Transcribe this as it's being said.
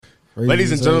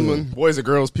Ladies and gentlemen, boys and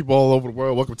girls, people all over the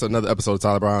world, welcome to another episode of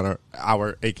Tyler Brown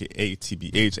Hour, a.k.a.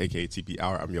 TBH, a.k.a. TB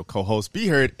Hour. I'm your co-host, Be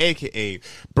Heard, a.k.a.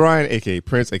 Brian, a.k.a.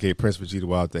 Prince, a.k.a. Prince Vegeta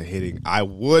Wild, the hitting. I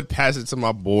would pass it to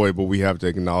my boy, but we have to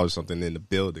acknowledge something in the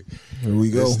building. Here we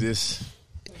go. This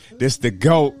the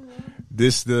GOAT,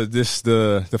 this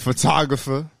the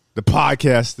photographer, the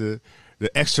podcaster,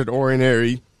 the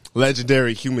extraordinary,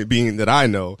 legendary human being that I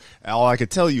know. All I can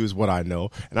tell you is what I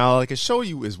know, and all I can show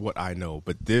you is what I know.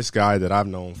 But this guy that I've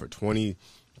known for 20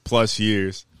 plus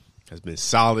years has been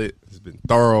solid, has been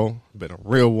thorough, been a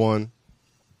real one.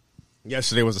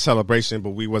 Yesterday was a celebration,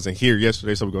 but we wasn't here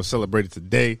yesterday, so we're going to celebrate it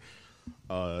today.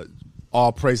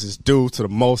 All praises due to the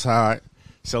Most High.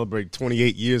 Celebrate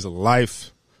 28 years of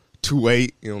life.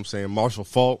 2-8, you know what I'm saying? Marshall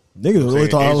Falk. Niggas really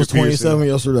thought I was 27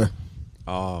 yesterday.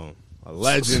 A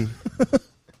legend.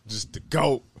 Just the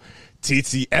GOAT.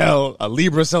 TTL, a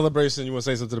Libra celebration. You want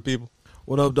to say something to the people?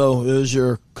 What up, though? It is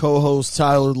your co-host,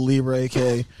 Tyler the Libra,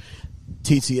 a.k.a.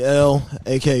 TTL,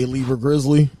 a.k.a. Libra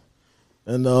Grizzly.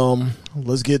 And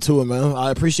let's get to it, man. I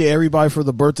appreciate everybody for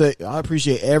the birthday. I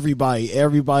appreciate everybody.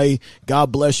 Everybody,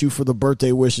 God bless you for the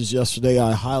birthday wishes yesterday.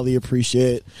 I highly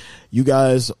appreciate it. You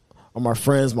guys are my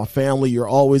friends, my family. You're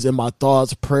always in my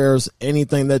thoughts, prayers,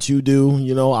 anything that you do.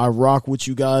 You know, I rock with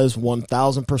you guys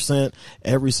 1,000%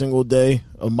 every single day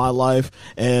of my life.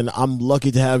 And I'm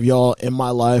lucky to have y'all in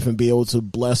my life and be able to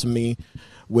bless me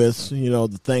with, you know,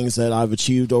 the things that I've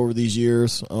achieved over these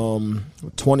years.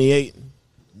 28,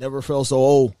 never felt so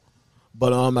old.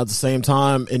 But at the same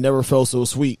time, it never felt so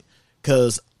sweet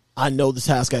because I know the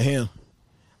task at hand.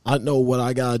 I know what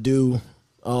I got to do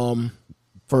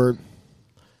for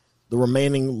the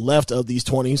remaining left of these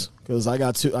 20s, because I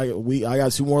got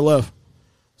two more left.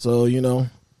 So, you know,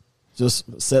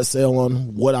 just set sail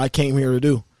on what I came here to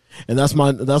do. And that's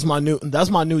my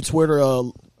new Twitter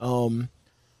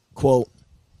quote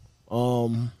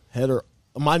header.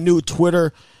 My new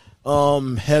Twitter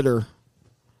header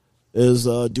is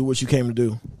do what you came to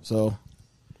do. So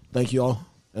thank you all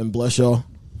and bless y'all.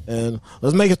 And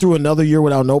let's make it through another year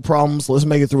without no problems. Let's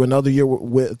make it through another year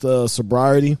with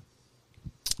sobriety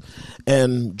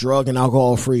and drug and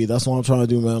alcohol free. That's what I'm trying to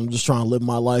do, man. I'm just trying to live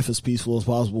my life as peaceful as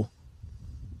possible.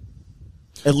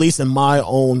 At least in my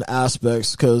own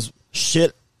aspects, because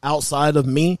shit outside of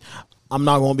me, I'm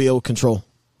not going to be able to control.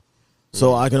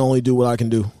 So I can only do what I can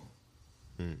do.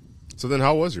 So then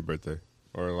how was your birthday?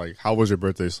 Or, like, how was your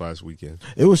birthday / weekend?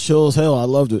 It was chill as hell. I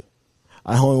loved it.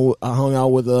 I hung out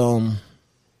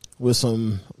with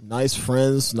some nice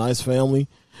friends, nice family.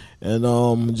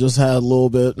 And just had a little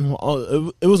bit.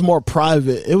 It was more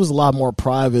private. It was a lot more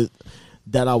private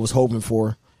that I was hoping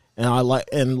for. And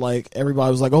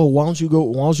everybody was like, "Oh, why don't you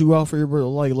go out for your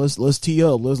birthday? Like, let's tee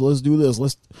up. Let's do this.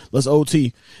 Let's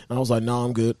OT." And I was like, "Nah,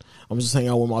 I'm good. I'm just hanging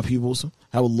out with my peoples.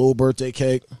 Have a little birthday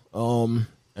cake. And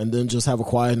then just have a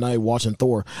quiet night watching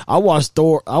Thor." I watched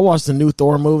the new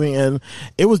Thor movie, and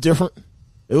it was different.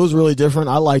 It was really different.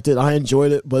 I liked it. I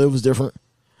enjoyed it, but it was different.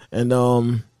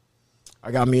 And I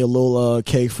got me a little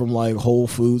cake from like Whole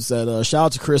Foods. That shout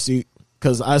out to Chrissy,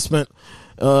 because I spent.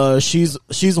 She's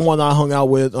the one I hung out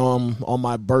with on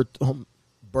my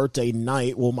birthday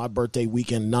night. Well, my birthday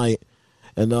weekend night,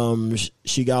 and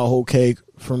she got a whole cake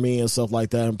for me and stuff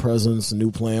like that, and presents, and new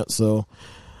plants. So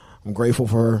I'm grateful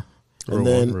for her.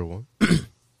 Real one.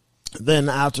 Then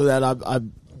after that, I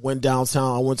went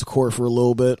downtown. I went to court for a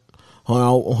little bit.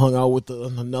 Hung out with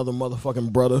another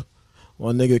motherfucking brother.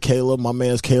 My nigga Caleb, my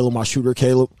man's Caleb, my shooter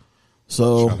Caleb.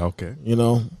 So, okay. You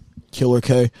know, Killer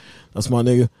K, that's my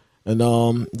nigga. And,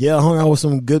 I hung out with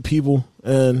some good people.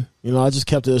 And, you know, I just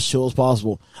kept it as chill as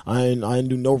possible. I didn't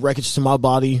do no wreckage to my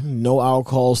body, no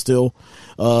alcohol still.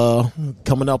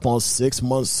 Coming up on 6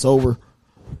 months sober.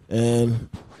 And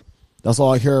that's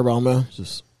all I care about, man.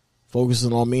 Just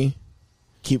focusing on me.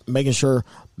 Keep making sure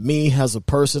me as a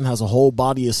person, as a whole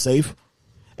body is safe.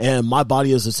 And my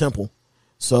body is a temple.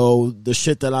 So the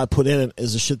shit that I put in it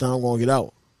is the shit that I'm going to get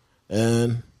out.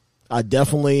 And I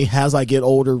definitely, as I get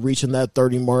older, reaching that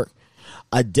 30 mark,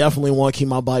 I definitely want to keep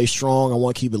my body strong. I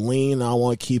want to keep it lean. I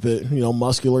want to keep it, you know,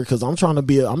 muscular, because I'm trying to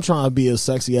be a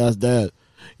sexy ass dad.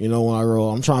 You know, when I grow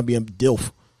up, I'm trying to be a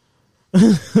DILF.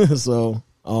 So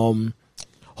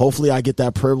hopefully I get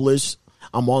that privilege.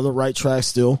 I'm on the right track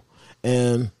still.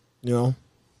 And, you know,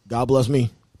 God bless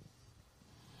me.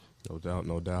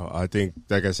 No doubt. I think,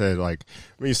 like I said, like,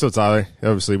 I mean, you're still Tyler.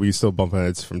 Obviously, we still bump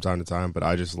heads from time to time, but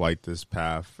I just like this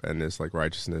path and this, like,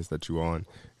 righteousness that you on,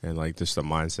 and, like, just the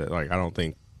mindset. Like, I don't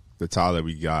think the Tyler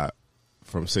we got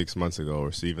from 6 months ago,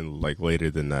 or even, like,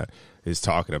 later than that, is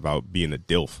talking about being a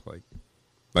DILF. Like,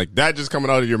 Like, that just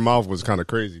coming out of your mouth was kind of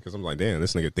crazy because I'm like, damn,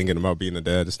 this nigga thinking about being a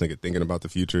dad. This nigga thinking about the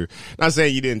future. Not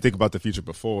saying you didn't think about the future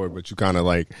before, but you kind of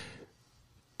like,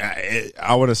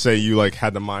 I want to say you like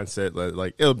had the mindset that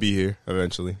like it'll be here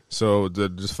eventually. So the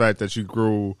fact that you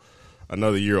grew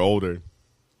another year older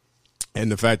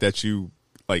and the fact that you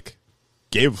like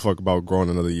gave a fuck about growing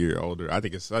another year older, I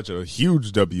think it's such a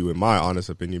huge W in my honest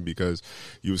opinion because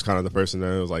you was kind of the person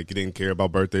that was like, you didn't care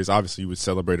about birthdays. Obviously you would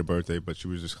celebrate a birthday, but you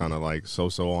was just kind of like so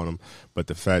on them. But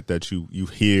the fact that you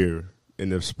here in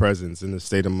this presence, in the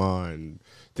state of mind,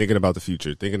 thinking about the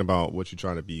future, thinking about what you're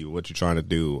trying to be, what you're trying to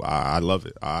do, I love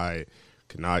it. I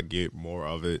cannot get more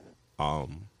of it,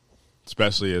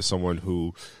 especially as someone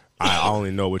who I only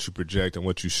know what you project and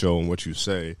what you show and what you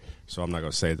say. So I'm not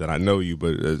going to say that I know you,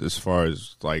 but as far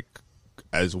as like,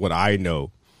 as what I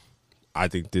know, I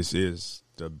think this is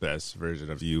the best version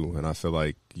of you. And I feel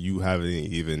like you haven't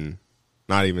even,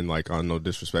 not even like on no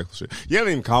disrespectful shit, you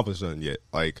haven't even accomplished nothing yet.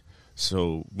 Like,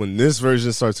 so when this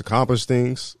version starts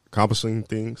accomplishing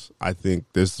things, I think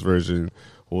this version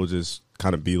will just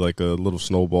kind of be like a little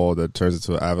snowball that turns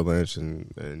into an avalanche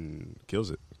and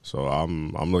kills it. So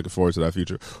I'm looking forward to that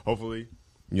future. Hopefully,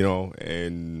 you know,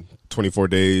 in 24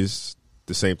 days,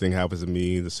 the same thing happens to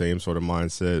me, the same sort of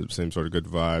mindset, same sort of good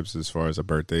vibes as far as a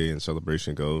birthday and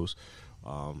celebration goes,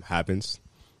 happens.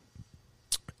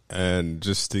 And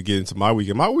just to get into my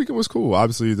weekend was cool.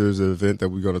 Obviously, there's an event that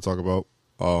we're going to talk about,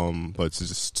 but to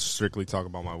just strictly talk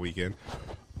about my weekend,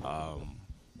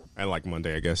 and like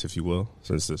Monday, I guess, if you will,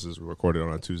 since this is recorded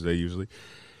on a Tuesday usually.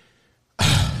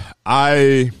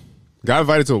 I got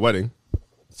invited to a wedding,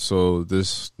 so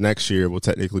this next year will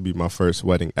technically be my first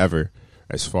wedding ever.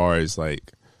 As far as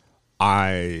like,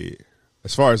 as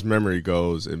far as memory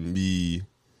goes, and me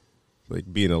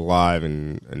like being alive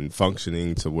and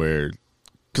functioning to where,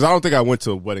 because I don't think I went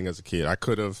to a wedding as a kid. I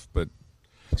could have, but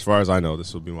as far as I know,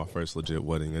 this will be my first legit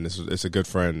wedding, and it's a good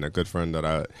friend that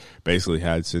I basically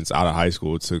had since out of high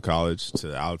school to college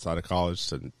to outside of college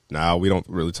to now. We don't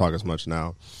really talk as much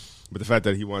now. But the fact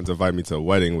that he wanted to invite me to a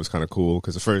wedding was kind of cool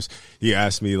because at first he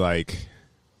asked me like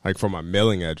for my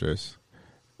mailing address,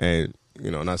 and you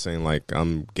know, not saying like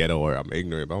I'm ghetto or I'm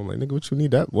ignorant, but I'm like, nigga, what you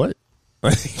need that? What?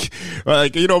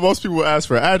 Like you know, most people ask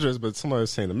for an address, but somebody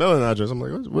was saying the mailing address. I'm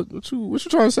like, what you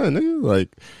trying to say, nigga?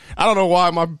 Like, I don't know why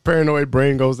my paranoid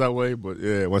brain goes that way, but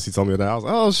yeah, once he told me that, I was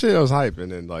like, oh shit, I was hype.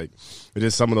 And then like, it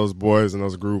just some of those boys in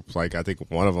those groups, like I think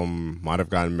one of them might have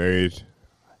gotten married.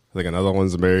 I think another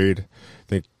one's married. I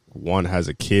think one has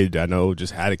a kid. I know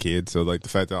just had a kid. So like the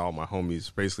fact that all my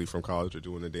homies basically from college are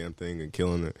doing the damn thing and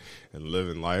killing it and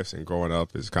living lives and growing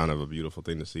up is kind of a beautiful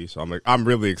thing to see. So I'm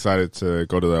really excited to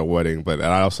go to that wedding, but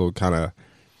I also kind of,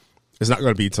 it's not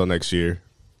going to be till next year,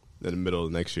 in the middle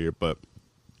of next year, but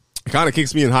it kind of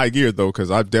kicks me in high gear though, because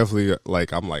I definitely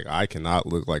I cannot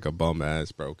look like a bum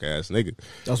ass broke ass nigga.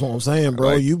 That's what I'm saying,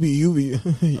 bro. Like, you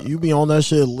be on that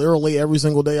shit literally every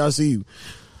single day I see you.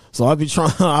 So I be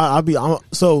trying.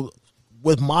 So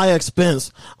with my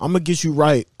expense, I'm gonna get you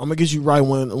right. I'm gonna get you right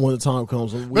when the time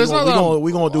comes. We're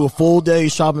gonna do a full day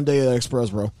shopping day at Express,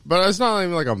 bro. But it's not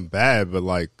even like I'm bad, but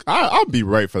like I'll be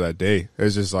right for that day.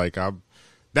 It's just like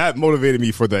that motivated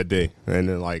me for that day, and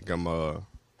then like I'm gonna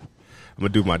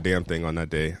do my damn thing on that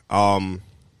day. On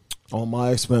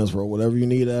my expense, bro. Whatever you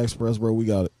need at Express, bro, we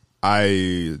got it.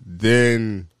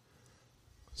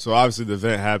 So obviously the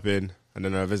event happened, and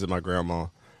then I visit my grandma.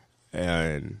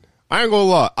 And I ain't gonna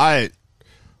lie,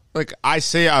 I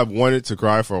say I wanted to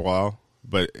cry for a while,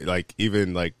 but like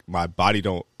even like my body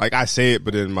don't, like I say it,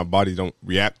 but then my body don't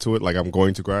react to it like I'm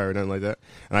going to cry or nothing like that.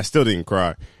 And I still didn't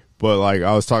cry, but like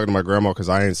I was talking to my grandma because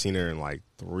I hadn't seen her in like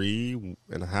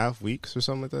 3.5 weeks or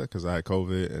something like that because I had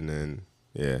COVID, and then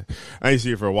yeah, I didn't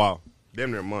see her for a while,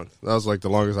 damn near a month. That was like the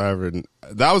longest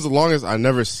that was the longest I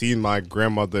never seen my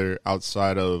grandmother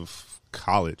outside of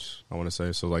college, I want to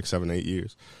say, so like 7-8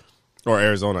 years. Or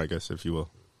Arizona, I guess, if you will.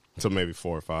 So maybe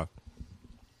 4 or 5.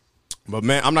 But,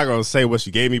 man, I'm not going to say what she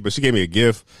gave me, but she gave me a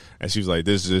gift. And she was like,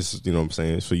 this is just, you know what I'm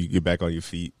saying, so you get back on your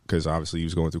feet. Because, obviously, you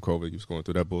was going through COVID. You was going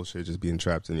through that bullshit, just being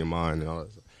trapped in your mind and all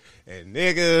that stuff. And,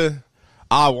 nigga,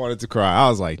 I wanted to cry. I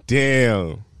was like,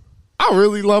 damn, I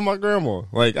really love my grandma.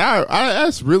 Like,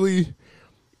 that's really,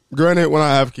 granted, when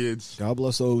I have kids. God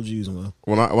bless the OGs, man.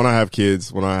 When I have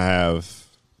kids, when I have,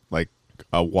 like,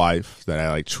 a wife that I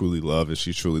like truly love and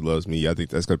she truly loves me, I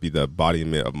think that's going to be the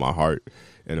embodiment of my heart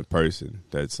in a person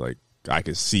that's like I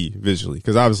can see visually,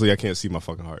 because obviously I can't see my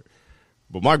fucking heart,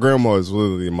 but my grandma is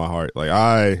literally in my heart. Like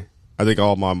I think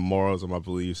all my morals and my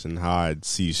beliefs and how I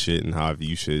see shit and how I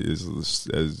view shit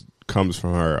is comes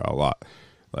from her a lot.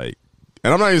 Like,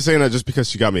 and I'm not even saying that just because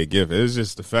she got me a gift. It was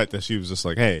just the fact that she was just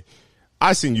like, hey,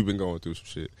 I seen you been going through some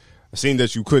shit. I seen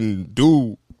that you couldn't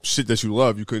do shit that you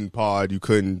love. You couldn't pod. You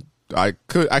couldn't. I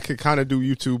could kind of do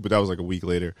YouTube, but that was like a week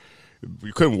later.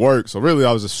 You couldn't work, so really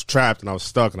I was just trapped and I was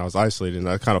stuck and I was isolated, and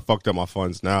I kind of fucked up my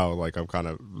funds now. Like I'm kind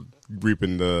of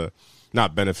reaping the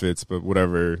not benefits, but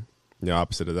whatever,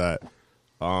 opposite of that.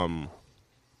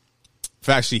 If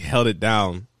I actually held it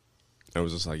down, I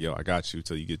was just like, yo, I got you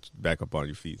till you get back up on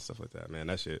your feet and stuff like that, man.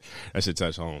 That shit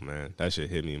touched home, man. That shit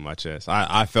hit me in my chest.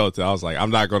 I felt it. I was like, I'm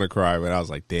not gonna cry, but I was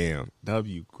like, damn,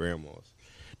 W grandmas.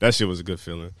 That shit was a good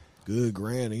feeling. Good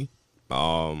granny.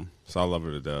 So I love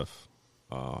her to death.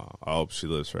 I hope she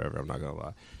lives forever. I'm not gonna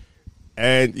lie.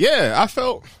 And yeah, I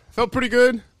felt pretty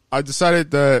good. I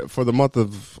decided that for the month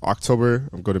of October,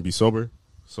 I'm going to be sober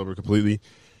completely.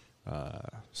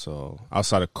 So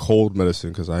outside of cold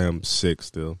medicine, because I am sick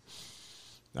still,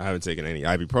 I haven't taken any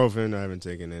ibuprofen. I haven't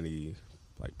taken any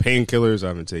like painkillers. I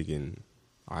haven't taken.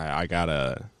 I got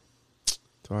a.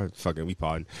 We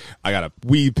pardon. I got a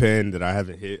weed pen that I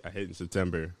haven't hit. I hit in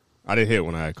September. I didn't hit it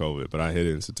when I had COVID, but I hit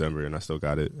it in September, and I still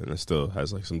got it, and it still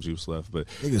has like some juice left. But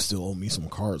niggas still owe me some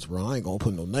cards, bro. I ain't gonna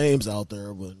put no names out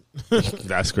there, but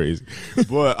that's crazy.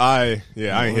 But I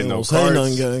ain't hitting no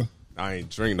cards. I ain't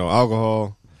drink no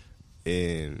alcohol,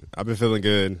 and I've been feeling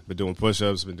good. Been doing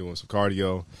push-ups, been doing some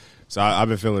cardio, so I've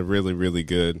been feeling really, really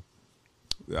good.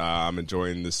 I'm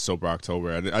enjoying this sober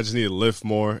October. I just need to lift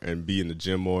more and be in the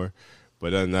gym more,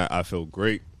 but other than that, I feel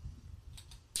great.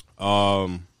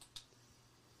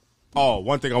 Oh,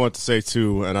 one thing I want to say,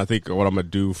 too, and I think what I'm going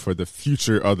to do for the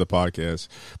future of the podcast.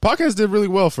 Podcast did really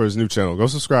well for his new channel. Go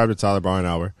subscribe to Tyler Bryan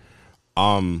Hour.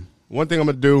 One thing I'm going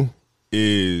to do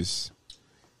is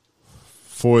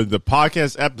for the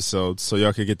podcast episodes, so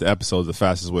y'all can get the episodes the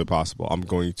fastest way possible, I'm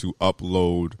going to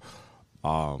upload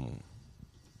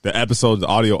the episodes, the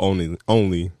audio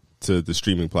only to the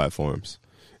streaming platforms.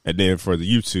 And then for the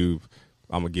YouTube,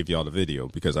 I'm going to give y'all the video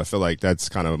because I feel like that's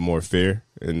kind of more fair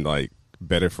and, like,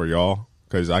 better for y'all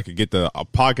because I could get the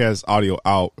podcast audio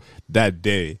out that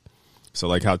day. So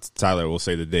like how Tyler will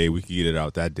say the day, we could get it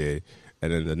out that day.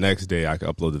 And then the next day I could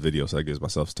upload the video. So that gives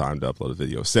myself time to upload the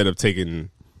video. Instead of taking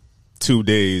 2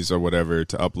 days or whatever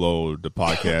to upload the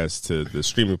podcast to the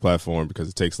streaming platform because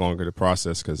it takes longer to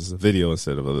process because it's a video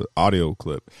instead of an audio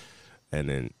clip. And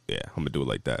then, yeah, I'm going to do it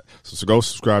like that. So go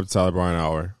subscribe to Tyler Bryan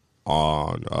Hour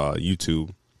on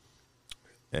YouTube.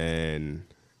 And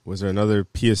was there another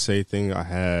PSA thing I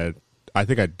had? I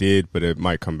think I did, but it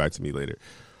might come back to me later.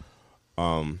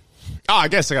 I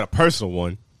guess I got a personal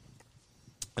one.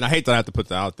 And I hate that I have to put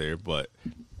that out there, but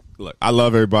look, I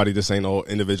love everybody. This ain't no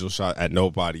individual shot at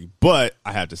nobody, but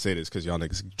I have to say this because y'all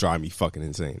niggas drive me fucking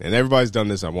insane. And everybody's done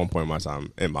this at one point in my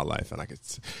time in my life, and I can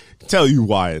tell you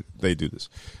why they do this.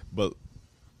 But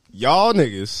y'all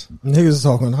niggas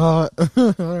talking hot.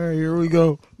 All right, here we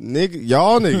go.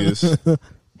 Y'all niggas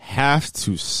have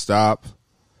to stop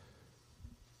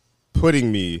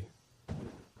putting me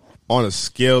on a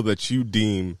scale that you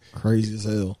deem crazy as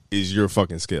hell is your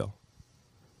fucking scale.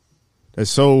 That's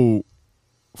so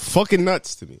fucking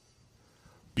nuts to me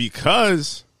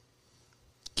because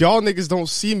y'all niggas don't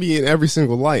see me in every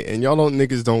single light, and y'all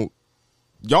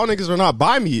niggas are not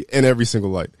by me in every single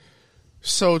light.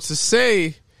 So to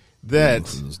say that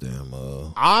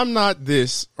I'm not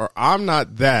this or I'm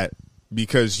not that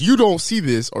because you don't see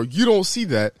this or you don't see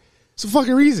that, it's a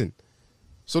fucking reason.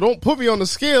 So don't put me on the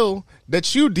scale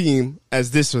that you deem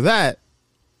as this or that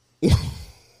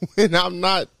when I'm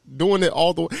not doing it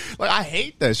all the way. Like, I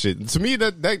hate that shit. To me,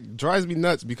 that drives me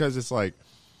nuts because it's like,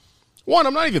 one,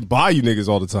 I'm not even by you niggas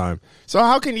all the time. So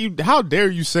how dare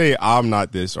you say I'm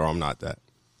not this or I'm not that?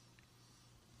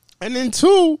 And then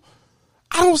two,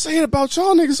 I don't say it about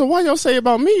y'all niggas, so why y'all say it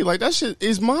about me? Like, that shit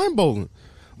is mind-blowing.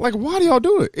 Like, why do y'all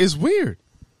do it? It's weird.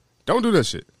 Don't do that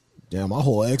shit. Damn, my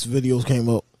whole X videos came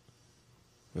up.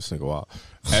 This nigga wild.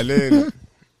 And then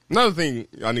another thing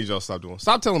I need y'all to stop doing.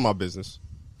 Stop telling my business.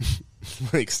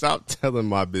 Like, stop telling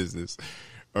my business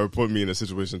or put me in a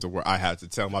situation to where I have to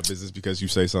tell my business because you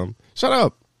say something. Shut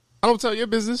up. I don't tell your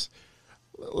business.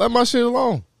 Let my shit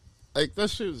alone. Like, that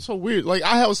shit is so weird. Like,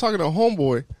 I was talking to a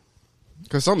homeboy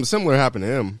because something similar happened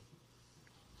to him.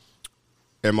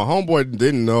 And my homeboy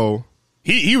didn't know.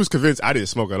 He was convinced I didn't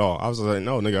smoke at all. I was like,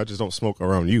 no, nigga, I just don't smoke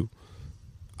around you.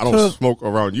 I don't smoke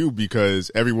around you because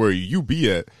everywhere you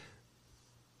be at,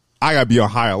 I got to be on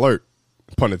high alert.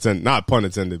 Pun intended. Not pun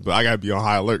intended, but I got to be on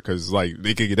high alert because, like,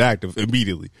 they could get active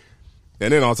immediately.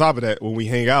 And then on top of that, when we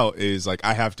hang out is, like,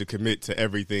 I have to commit to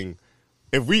everything.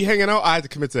 If we hanging out, I have to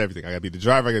commit to everything. I got to be the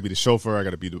driver. I got to be the chauffeur. I got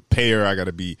to be the payer. I got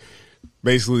to be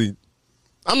basically,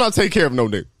 I'm not taking care of no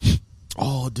nigga.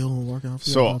 Oh, Dylan working out.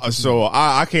 So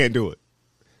I can't do it.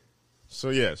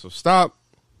 So stop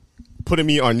putting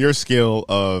me on your scale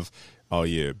of, oh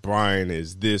yeah, Brian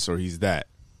is this or he's that.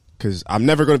 Because I'm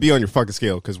never going to be on your fucking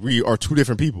scale because we are two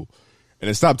different people. And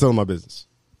then stop telling my business.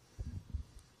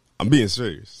 I'm being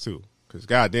serious too. Because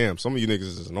goddamn, some of you niggas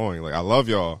is annoying. Like, I love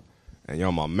y'all and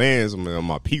y'all my mans,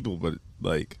 my people, but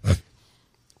like,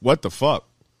 what the fuck?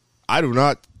 I do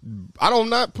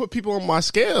not put people on my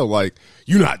scale. Like,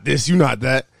 you not this, you not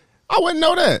that. I wouldn't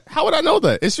know that. How would I know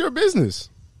that? It's your business.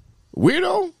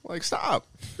 Weirdo. Like, stop.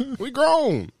 We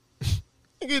grown.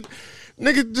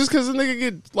 Nigga, just because a nigga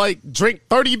get, like, drink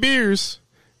 30 beers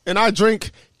and I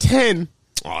drink 10,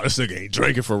 oh, this nigga ain't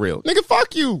drinking for real. Nigga,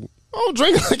 fuck you. I don't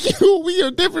drink like you. We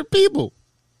are different people.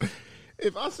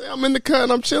 If I say I'm in the cut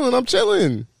and I'm chilling, I'm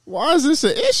chilling. Why is this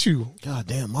an issue? God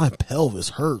damn, my pelvis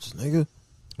hurts, nigga.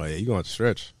 Oh, yeah, you going to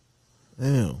stretch.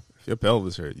 Damn. If your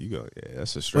pelvis hurt, you go, yeah,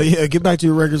 that's a But stretch. yeah, get back to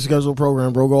your regular schedule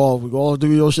program, bro. Go off,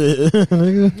 do your shit,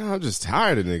 nigga. No, I'm just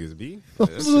tired of niggas, B.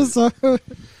 I'm so sorry.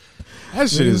 That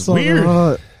shit is Niggas weird.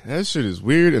 hard. That shit is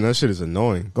weird and that shit is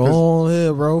annoying. Go on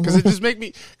ahead, bro. Because it just make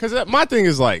me, because my thing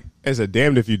is like, it's a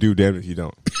damned if you do, damned if you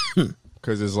don't.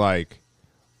 Because it's like,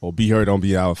 well, be her, don't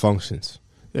be out of functions.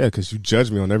 Yeah, because you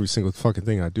judge me on every single fucking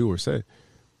thing I do or say.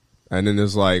 And then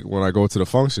it's like, when I go to the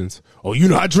functions, oh, you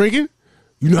not drinking?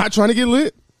 You not trying to get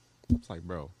lit? It's like,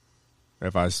 bro,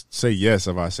 if I say yes,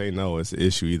 if I say no, it's an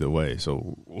issue either way.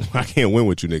 So I can't win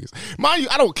with you niggas. Mind you,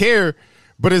 I don't care,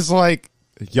 but it's like,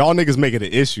 y'all niggas make it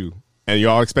an issue and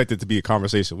y'all expect it to be a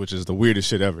conversation, which is the weirdest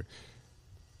shit ever.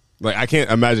 Like, I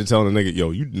can't imagine telling a nigga,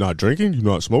 yo, you not drinking, you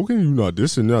not smoking, you not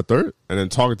this and not third, and then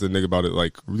talking to the nigga about it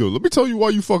like, yo, let me tell you why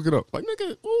you fucking up. Like,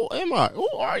 nigga, who am I? Who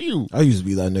are you? I used to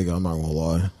be that nigga, I'm not gonna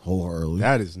lie, wholeheartedly.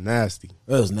 That is nasty.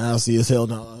 That is nasty as hell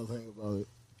now that I think about it.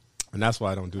 And that's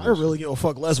why I don't do that. I really give a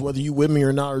fuck less whether you with me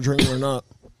or not, or drinking or not.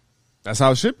 That's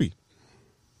how it should be.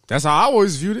 That's how I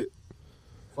always viewed it.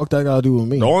 Fuck that gotta do with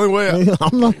me. The only way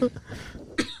I'm not.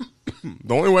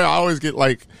 The only way I always get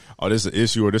like, oh, this is an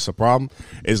issue or this a problem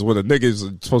is when a nigga is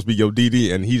supposed to be your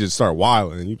DD and he just start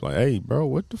wilding and you be like, hey, bro,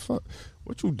 what the fuck?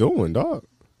 What you doing, dog?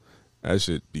 That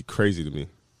shit be crazy to me.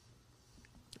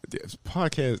 This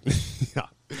podcast.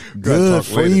 Good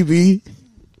freebie.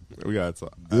 We gotta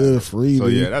talk. Good freebie. So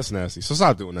yeah, that's nasty. So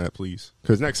stop doing that, please.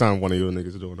 Because next time one of you niggas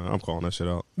is doing that, I'm calling that shit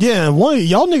out. Yeah, and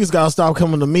y'all niggas gotta stop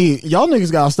coming to me. Y'all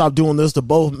niggas gotta stop doing this to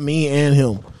both me and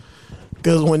him.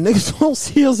 Because when niggas don't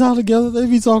see us out together, they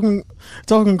be talking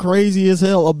crazy as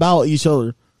hell about each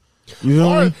other. You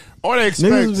feel me? Or they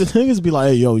expect niggas be like,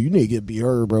 hey, yo, you need to get be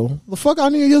heard, bro. The fuck I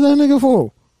need to get that nigga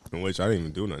for? in which I didn't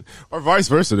even do nothing. Or vice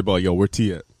versa. They're like, yo, where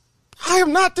T at? I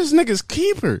am not this nigga's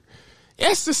keeper.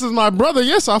 Yes, this is my brother.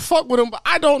 Yes, I fuck with him, but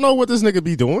I don't know what this nigga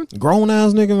be doing. Grown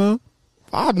ass nigga, man.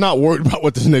 I'm not worried about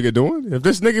what this nigga doing. If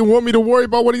this nigga want me to worry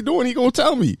about what he doing, he gonna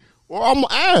tell me. Or I'm gonna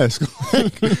ask.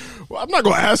 Well, I'm not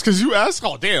gonna ask because you ask.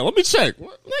 Oh damn, let me check.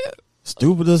 What, nigga?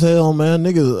 Stupid as hell, man.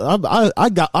 Niggas,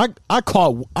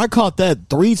 I caught that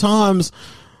 3 times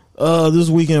this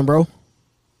weekend, bro.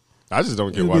 I just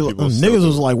don't get why people niggas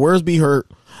was like, "Where's B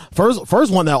Hurt?"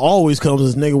 First one that always comes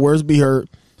is nigga, "Where's B Hurt?"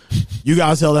 You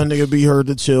guys tell that nigga B Hurt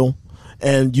to chill,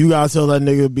 and you guys tell that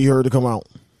nigga B Hurt to come out.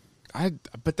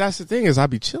 But that's the thing is I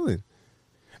be chilling,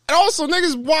 and also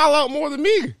niggas wild out more than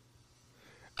me.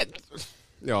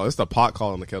 Yo, it's the pot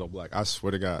calling the kettle black. I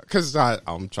swear to God, because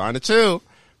I'm trying to chill.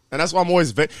 And that's why I'm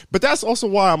always vague. But that's also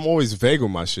why I'm always vague with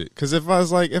my shit. Because if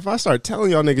I start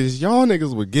telling y'all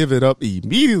niggas would give it up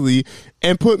immediately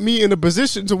and put me in a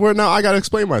position to where now I got to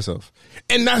explain myself.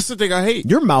 And that's the thing I hate.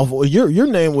 Your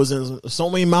name was in so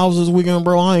many mouths this weekend,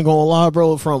 bro. I ain't gonna lie,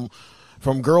 bro. From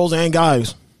girls and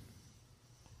guys.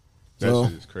 That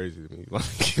shit is crazy to me. Like,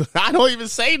 I don't even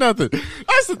say nothing.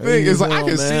 That's the thing. It's like I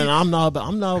can see. I'm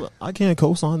not. I can't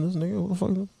co-sign this nigga. What the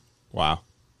fuck? Wow.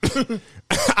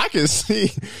 I can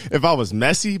see if I was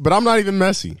messy, but I'm not even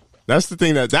messy. That's the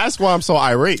thing that's why I'm so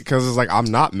irate, because it's like I'm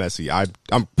not messy.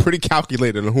 I'm pretty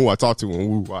calculated on who I talk to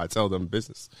and who I tell them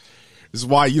business. This is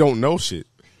why you don't know shit,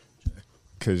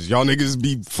 because y'all niggas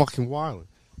be fucking wilding.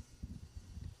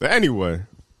 But anyway,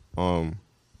 to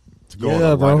go on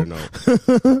a lighter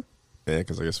note, yeah,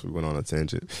 because I guess we went on a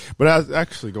tangent. But I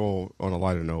actually go on a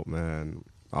lighter note, man.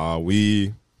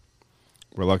 We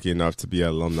were lucky enough to be at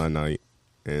alumni night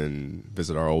and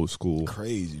visit our old school.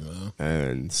 Crazy, man.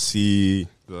 And see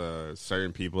the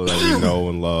certain people that we know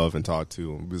and love and talk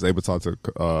to. We was able to talk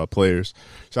to players.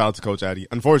 Shout out to Coach Addy.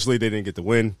 Unfortunately, they didn't get the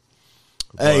win.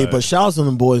 But shout out to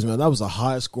them boys, man. That was a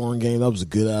high scoring game. That was a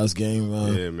good ass game,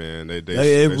 man. Yeah, man.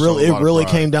 It really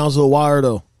came down to the wire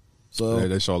though. So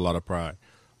they show a lot of pride.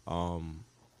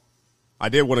 I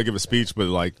did want to give a speech, but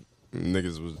like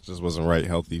niggas just wasn't right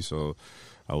healthy, so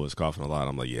I was coughing a lot.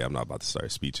 I'm like, yeah, I'm not about to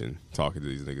start speeching, talking to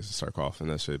these niggas and start coughing.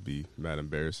 That should be mad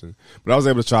embarrassing. But I was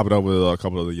able to chop it up with a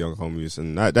couple of the young homies,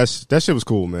 and that shit was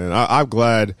cool, man. I'm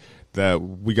glad that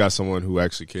we got someone who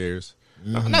actually cares.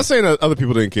 Mm-hmm. I'm not saying that other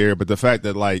people didn't care, but the fact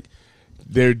that like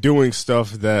they're doing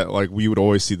stuff that like we would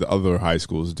always see the other high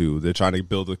schools do. They're trying to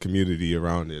build a community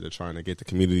around it. They're trying to get the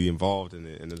community involved in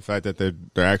it. And the fact that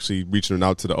they're actually reaching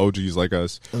out to the OGs like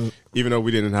us, even though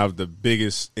we didn't have the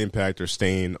biggest impact or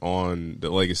stain on the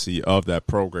legacy of that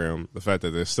program, the fact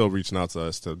that they're still reaching out to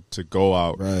us to go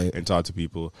out and talk to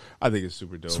people, I think it's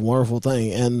super dope. It's a wonderful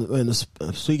thing. And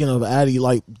speaking of Addy,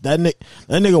 like that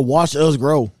nigga watched us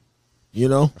grow, you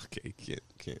know? Okay,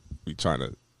 can't be trying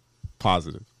to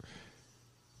positive.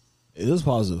 It is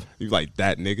positive. You like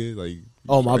that nigga? Like,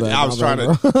 oh my bad. I was trying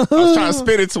to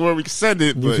spin it to where we can send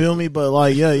it. You feel me? But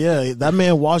like, yeah, that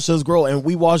man watched us grow, and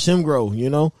we watched him grow. You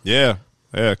know? Yeah.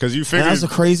 Because you figure that's the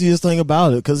craziest thing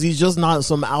about it. Because he's just not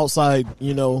some outside,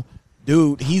 you know,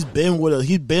 dude. He's been with us.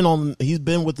 He's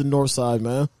been with the North Side,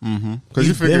 man. Mm-hmm. Because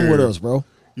he's been with us, bro.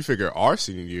 You figure our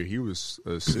senior year, he was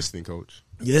an assistant coach.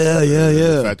 Yeah.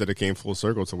 The fact that it came full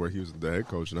circle to where he was the head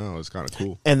coach now is kind of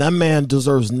cool. And that man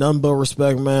deserves none but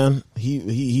respect, man.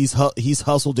 He's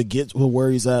hustled to get to where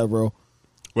he's at, bro.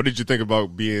 What did you think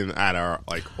about being at our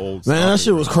like old? Man, that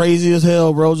shit was crazy as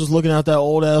hell, bro. Just looking at that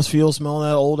old ass field, smelling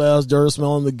that old ass dirt,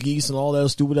 smelling the geese and all that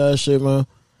stupid ass shit, man.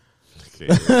 Okay,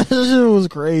 that shit was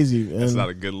crazy. That's not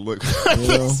a good look. You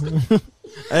know?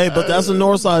 Hey, but that's the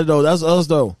North Side though. That's us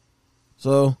though.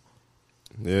 So.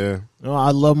 Yeah. No,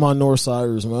 I love my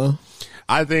Northsiders, man.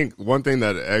 I think one thing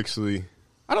that actually,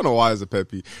 I don't know why it's a pet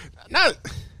peeve. I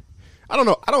don't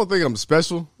know. I don't think I'm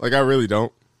special. Like, I really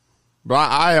don't. But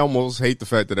I almost hate the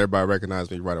fact that everybody recognized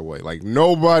me right away. Like,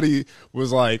 nobody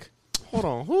was like, hold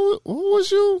on, who was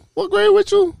you? What grade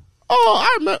with you? Oh,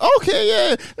 I remember. Okay,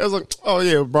 yeah. It was like, oh,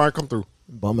 yeah, Brian, come through.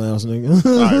 Bum ass nigga.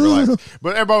 All right, relax.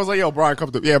 But everybody was like, yo, Brian,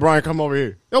 come through. Yeah, Brian, come over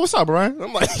here. Yo, what's up, Brian?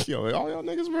 I'm like, yo, all y'all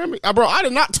niggas remember me? Bro, I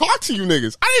did not talk to you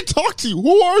niggas. I didn't talk to you.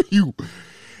 Who are you? And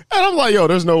I'm like, yo,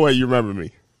 there's no way you remember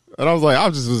me. And I was like, I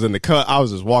just was in the cut. I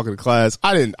was just walking to class.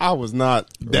 I was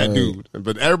not that dude.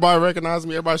 But everybody recognized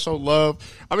me. Everybody showed love.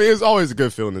 I mean, it's always a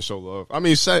good feeling to show love. I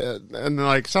mean, shout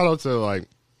out to like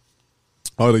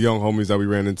all the young homies that we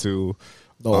ran into.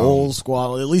 The old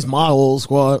squad, at least my old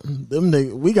squad. Them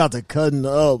niggas, we got to cutting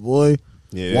up, boy.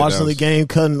 Yeah, watching the game,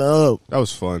 cutting up. That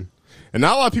was fun. And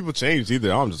not a lot of people changed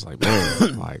either. I'm just like,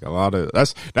 man, like a lot of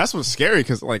that's what's scary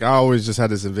because like I always just had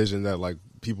this envision that like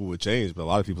people would change, but a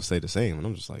lot of people stay the same, and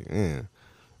I'm just like, man,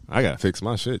 I gotta fix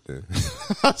my shit then.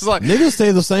 I was like, niggas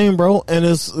stay the same, bro, and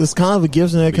it's kind of a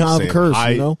gift and kind of a curse,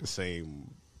 height, you know.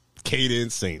 Same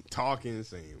cadence, same talking,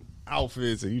 same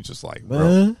outfits, and you just like,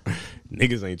 man, bro,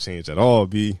 niggas ain't changed at all.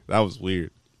 B, that was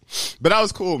weird, but that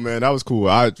was cool, man. That was cool.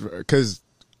 Because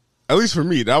at least for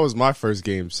me, that was my first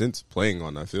game since playing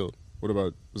on that field. What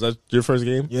about, was that your first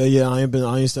game? Yeah. I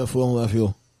ain't stepped foot on that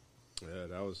field. Yeah,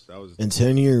 that was in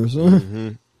 10 years. Mm-hmm.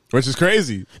 Which is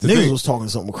crazy. Niggas was talking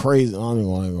something crazy. I ain't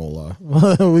gonna lie.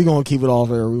 We gonna keep it off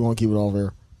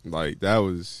air. Like that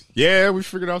was, we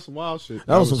figured out some wild shit.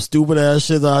 That was some stupid ass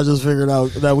shit that I just figured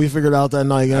out that we figured out that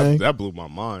night, gang. That blew my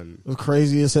mind. It was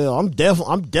crazy as hell. I'm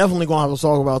definitely gonna have a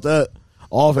talk about that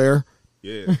off air.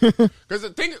 Yeah,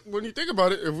 because when you think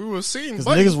about it, if we were seeing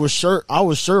Buddy, niggas was I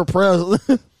was sure pressed.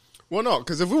 Well, no,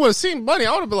 because if we would have seen Buddy,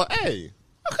 I would have been like, hey,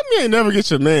 how come you ain't never get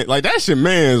your man? Like that's your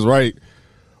man's right.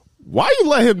 Why you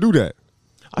let him do that?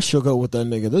 I shook up with that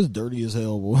nigga. This dirty as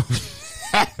hell, boy.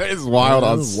 It's wild.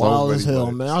 Man, it's wild as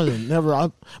hell, man. I just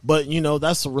never. But you know,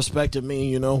 that's a respect to me.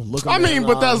 You know, look. I mean,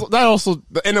 but that also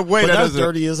in a way that's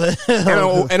dirty as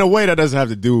hell. In a way that doesn't have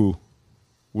to do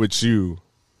with you,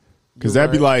 because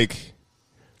that'd be like.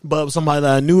 But somebody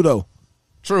that I knew though.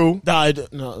 True. Died.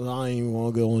 No, I ain't even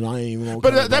gonna go. I ain't even gonna.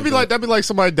 But that'd be like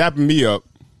somebody dapping me up,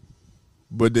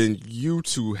 but then you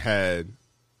two had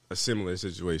a similar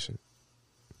situation.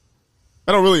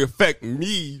 That don't really affect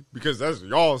me because that's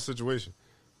y'all's situation.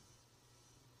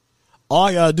 All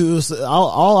I gotta do is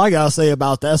all I gotta say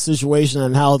about that situation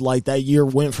and how like that year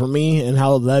went for me and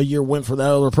how that year went for that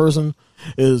other person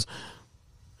is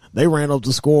they ran up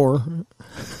the score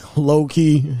low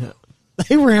key.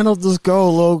 They ran up the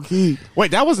score low key.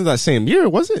 Wait, that wasn't that same year,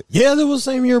 was it? Yeah, that was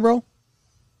the same year, bro.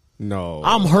 No,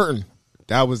 I'm hurting.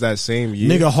 That was that same year.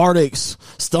 Nigga, heartaches,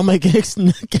 stomach aches,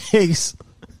 neck aches,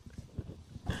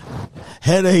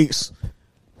 headaches.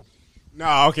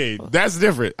 No, okay, that's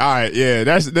different. All right, yeah,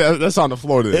 that's on the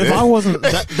floor. Then. If I wasn't,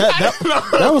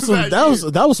 that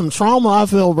was some trauma I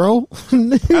felt, bro.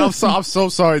 I'm so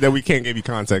sorry that we can't give you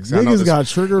context. Niggas got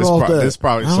triggered off that. This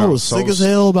probably I was sick as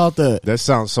hell about that. That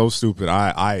sounds so stupid.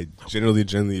 I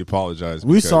genuinely apologize.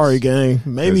 We sorry, gang.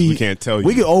 Maybe we can't tell you.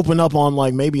 We could open up on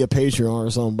like maybe a Patreon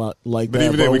or something about like but that.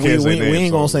 Even then, we can't say names. We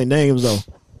ain't gonna say names though.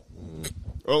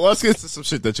 Well, let's get to some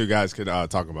shit that you guys could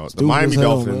talk about. Stupid the Miami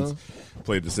Dolphins man.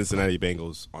 played the Cincinnati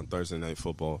Bengals on Thursday Night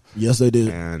Football. Yes, they did.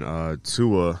 And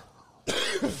Tua,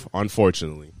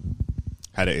 unfortunately,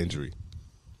 had an injury.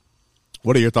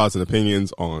 What are your thoughts and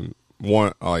opinions on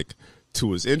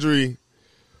Tua's injury?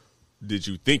 Did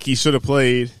you think he should have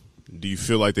played? Do you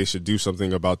feel like they should do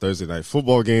something about Thursday Night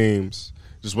Football games?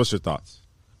 Just what's your thoughts?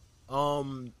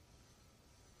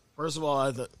 First of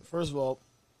all,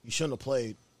 you shouldn't have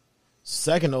played.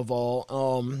 Second of all,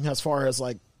 as far as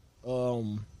like,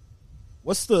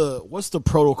 what's the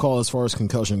protocol as far as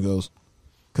concussion goes?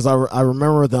 Because I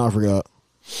remember, then I forgot.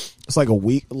 It's like a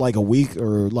week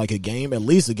or like a game, at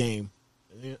least a game,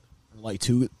 like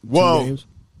two games.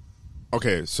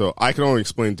 Okay, so I can only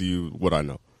explain to you what I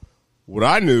know. What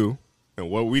I knew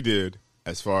and what we did,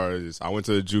 as far as I went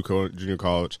to the junior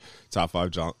college, top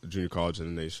 5 junior college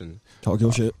in the nation. Talk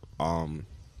your shit.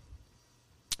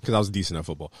 Because I was decent at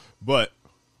football. But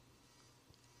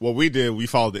what we did, we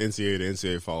followed the NCAA. The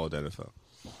NCAA followed the NFL.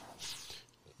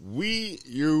 When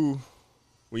you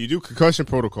do concussion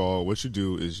protocol, what you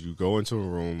do is you go into a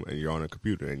room and you're on a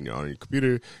computer. And on your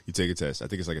computer, you take a test. I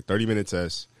think it's like a 30-minute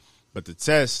test. But the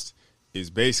test is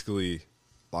basically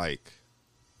like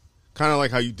kind of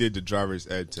like how you did the driver's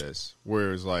ed test,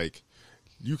 where it's like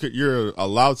you're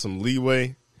allowed some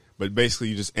leeway. But basically,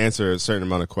 you just answer a certain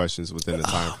amount of questions within the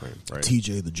time frame, right?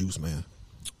 TJ the Juice Man.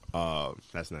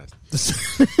 That's nice.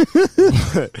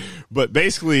 but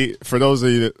basically, for those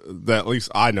of you that at least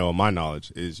I know, my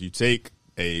knowledge is you take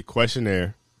a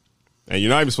questionnaire, and you're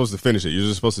not even supposed to finish it. You're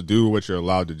just supposed to do what you're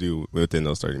allowed to do within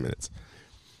those 30 minutes.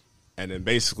 And then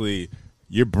basically,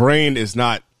 your brain is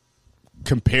not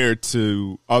compared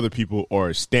to other people or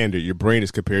a standard. Your brain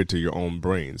is compared to your own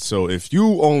brain. So if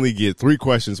you only get 3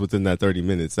 questions within that 30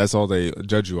 minutes, that's all they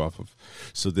judge you off of.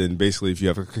 So then basically if you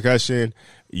have a concussion,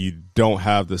 you don't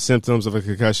have the symptoms of a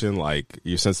concussion, like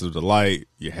you're sensitive to light,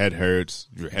 your head hurts,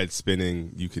 your head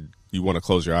spinning, you want to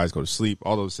close your eyes, go to sleep,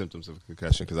 all those symptoms of a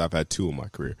concussion, because I've had 2 in my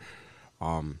career.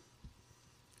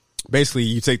 Basically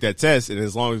you take that test, and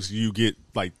as long as you get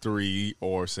like 3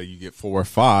 or say you get 4 or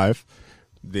 5,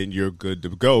 then you're good to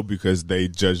go, because they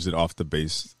judged it off the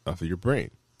base of your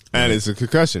brain. And it's a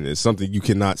concussion. It's something you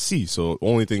cannot see. So the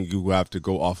only thing you have to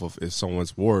go off of is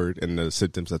someone's word and the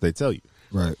symptoms that they tell you.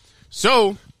 Right.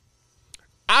 So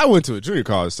I went to a junior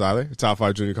college, Tyler, top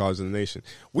 5 junior college in the nation.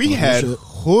 We had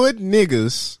hood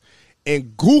niggas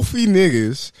and goofy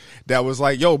niggas that was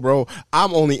like, yo, bro,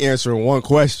 I'm only answering 1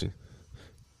 question.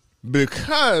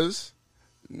 Because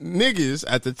niggas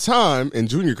at the time in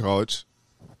junior college,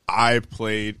 I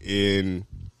played in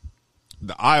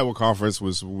the Iowa conference,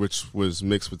 which was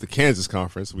mixed with the Kansas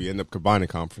conference. We ended up combining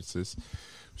conferences.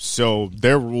 So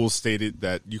their rules stated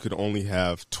that you could only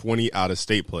have 20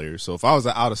 out-of-state players. So if I was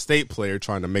an out-of-state player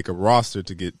trying to make a roster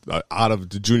to get out of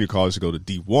the junior college to go to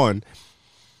D1,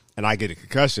 and I get a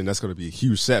concussion, that's going to be a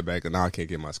huge setback, and now I can't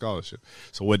get my scholarship.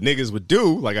 So what niggas would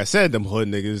do, like I said, them hood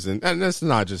niggas, and that's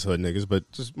not just hood niggas,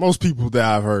 but just most people that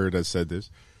I've heard that said this,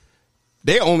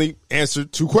 they only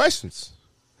answered 2 questions.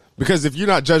 Because if you're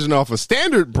not judging off a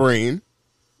standard brain,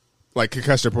 like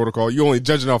concussion protocol, you're only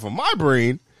judging off of my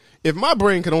brain. If my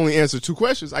brain can only answer 2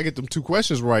 questions, I get them 2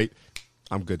 questions right,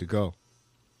 I'm good to go.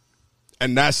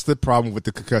 And that's the problem with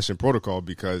the concussion protocol,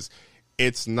 because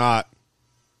it's not,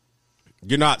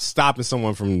 you're not stopping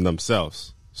someone from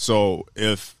themselves. So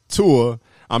if Tua,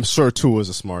 I'm sure Tua is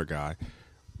a smart guy,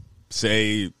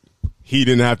 say he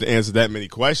didn't have to answer that many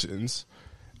questions,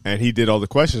 and he did all the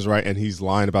questions right, and he's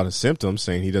lying about his symptoms,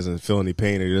 saying he doesn't feel any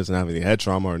pain or he doesn't have any head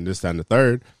trauma or this, that, and the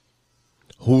third,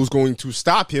 who's going to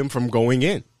stop him from going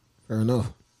in? Fair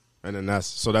enough. And then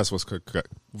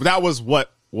that was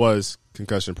what was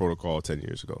concussion protocol 10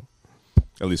 years ago,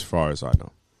 at least as far as I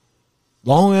know.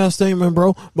 Long ass statement,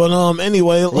 bro. But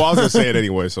anyway, well, I was gonna say it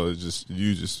anyway, so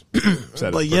you just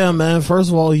said but it. Yeah, man. First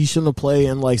of all, he shouldn't have played,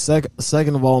 and like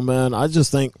second of all, man, I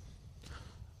just think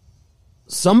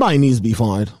somebody needs to be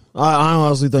fined. I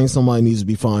honestly think somebody needs to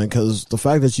be fined, because the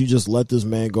fact that you just let this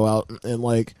man go out and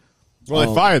like, well,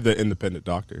 they fired the independent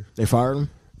doctor. They fired him.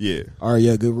 Yeah. All right.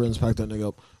 Yeah. Good riddance. Pack that nigga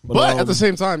up. But at the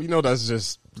same time, that's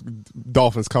just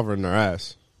Dolphins covering their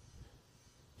ass.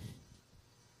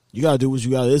 You gotta do what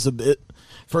you gotta. It's a bit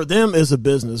for them. It's a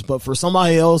business, but for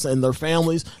somebody else and their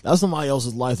families, that's somebody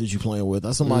else's life that you're playing with.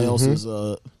 That's somebody else's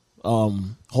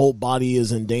whole body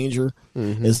is in danger.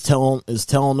 Is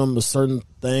telling them a certain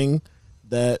thing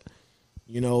that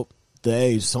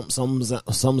hey, something's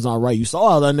not right. You saw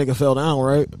how that nigga fell down,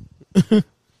 right?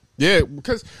 Yeah,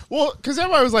 because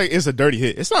everybody was like, it's a dirty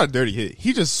hit. It's not a dirty hit.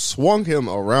 He just swung him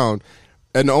around.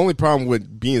 And the only problem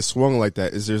with being swung like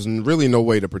that is there's really no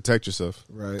way to protect yourself.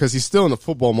 Right. Because he's still in the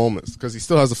football moments. Because he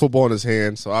still has the football in his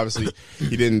hand. So obviously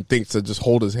he didn't think to just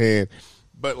hold his hand.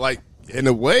 But like, in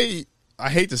a way, I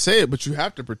hate to say it, but you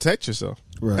have to protect yourself.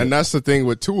 Right. And that's the thing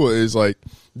with Tua is like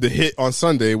the hit on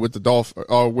Sunday with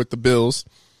with the Bills.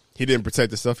 He didn't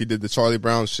protect himself. He did the Charlie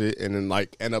Brown shit and then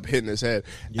like end up hitting his head.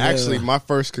 Yeah. Actually, my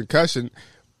first concussion,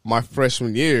 my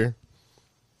freshman year,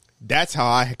 that's how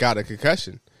I got a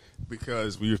concussion.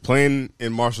 Because we were playing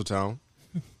in Marshalltown.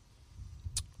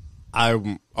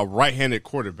 I'm a right-handed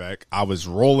quarterback. I was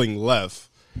rolling left,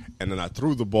 and then I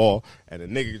threw the ball, and the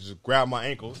nigga just grabbed my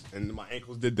ankles, and my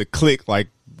ankles did the click like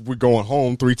we're going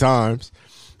home 3 times.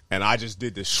 And I just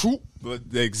did the swoop,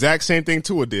 the exact same thing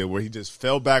Tua did, where he just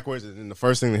fell backwards, and then the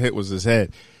first thing that hit was his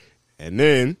head. And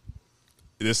then,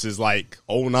 this is like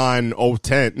 09,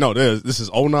 010. No, this is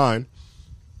 09.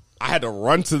 I had to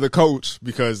run to the coach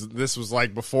because this was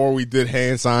like before we did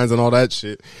hand signs and all that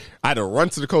shit. I had to run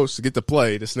to the coach to get the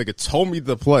play. This nigga told me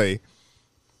the play,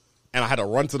 and I had to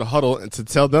run to the huddle and to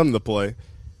tell them the play.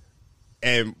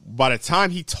 And by the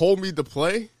time he told me the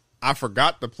play, I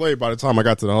forgot the play by the time I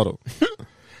got to the huddle.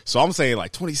 So I'm saying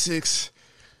like 26,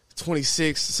 something.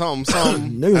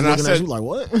 Niggas and looking at you like,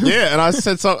 what? Yeah, and I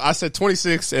said something. I said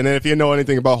 26, and then if you know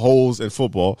anything about holes in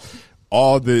football,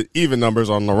 all the even numbers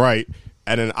on the right.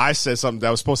 And then I said something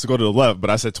that was supposed to go to the left, but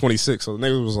I said 26. So the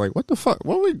nigga was like, what the fuck?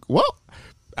 What?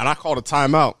 And I called a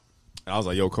timeout. And I was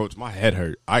like, yo, coach, my head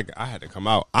hurt. I had to come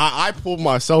out. I pulled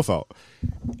myself out.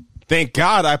 Thank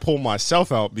God I pulled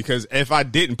myself out, because if I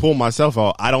didn't pull myself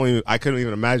out, I couldn't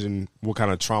even imagine what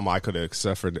kind of trauma I could have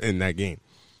suffered in that game.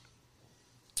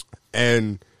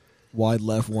 And wide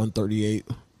left 138,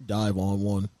 dive on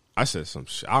one. I said some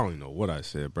shit. I don't even know what I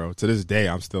said, bro. To this day,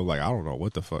 I'm still like, I don't know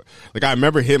what the fuck. Like, I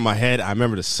remember hitting my head. I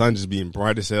remember the sun just being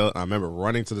bright as hell. I remember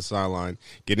running to the sideline,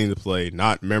 getting the play,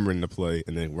 not remembering the play,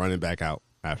 and then running back out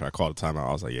after I called the timeout.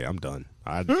 I was like, yeah, I'm done.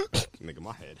 Nigga,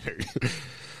 my head hurt.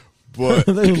 But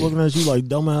they were looking at you like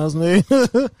dumbass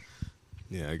nigga.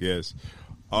 Yeah, I guess.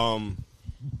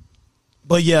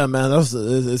 But yeah, man, it's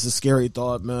a scary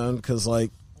thought, man. Because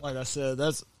like I said,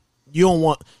 you don't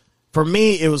want. For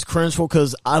me, it was cringeful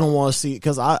because I don't want to see.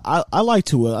 Because I like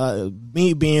Tua.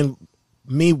 Me being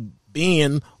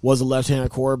was a left-handed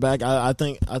quarterback. I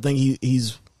think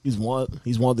he's one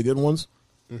of the good ones.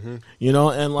 Mm-hmm.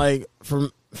 And like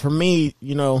for me,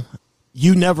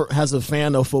 you never, as a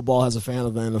fan of football, as a fan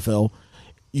of the NFL,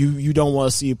 you don't want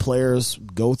to see players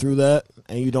go through that,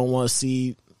 and you don't want to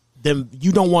see them.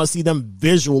 You don't want to see them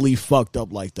visually fucked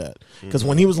up like that. Because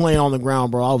when he was laying on the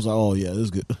ground, bro, I was like, oh yeah, this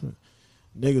is good.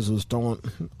 Niggas was throwing.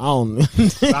 I don't know.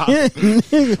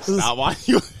 Stop. Why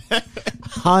you?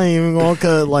 I ain't even gonna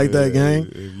cut it like that, gang.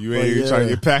 If you ain't even trying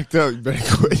to get packed up, you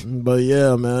better quit. But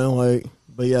yeah, man,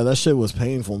 but yeah, that shit was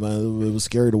painful, man. It was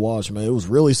scary to watch, man. It was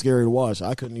really scary to watch.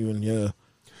 I couldn't even, yeah.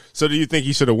 So do you think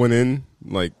he should have went in,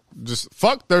 like, just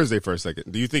fuck Thursday for a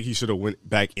second? Do you think he should have went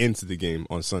back into the game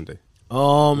on Sunday?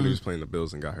 When he was playing the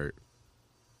Bills and got hurt.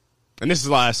 And this is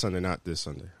last Sunday, not this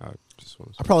Sunday. I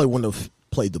probably wouldn't have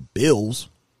played the Bills.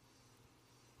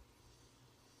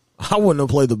 I wouldn't have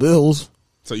played the Bills.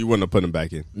 So you wouldn't have put him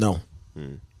back in? No.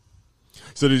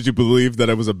 So did you believe that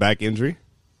it was a back injury?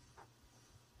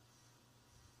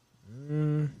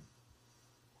 I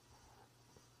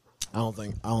don't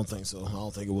think so. I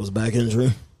don't think it was a back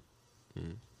injury.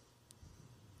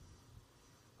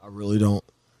 I really don't.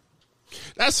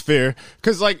 That's fair.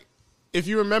 Because, like, if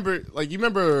you remember,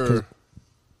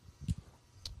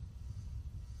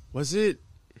 was it?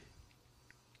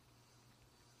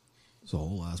 It's a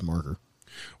whole ass marker.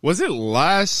 Was it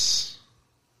last?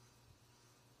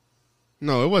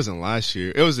 No, it wasn't last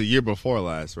year. It was the year before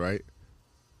last, right?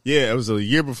 Yeah, it was a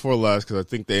year before last because I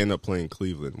think they ended up playing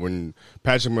Cleveland when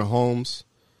Patrick Mahomes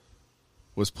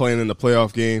was playing in the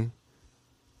playoff game,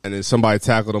 and then somebody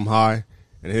tackled him high,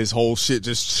 and his whole shit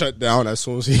just shut down as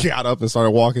soon as he got up and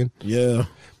started walking. Yeah.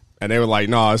 And they were like,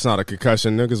 "No, it's not a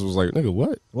concussion." Niggas was like, "Nigga,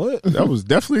 what? What? That was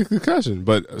definitely a concussion."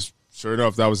 But sure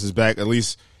enough, that was his back. At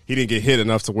least he didn't get hit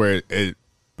enough to where it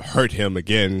hurt him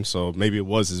again. So maybe it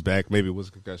was his back. Maybe it was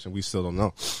a concussion. We still don't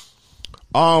know.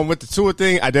 With the Tua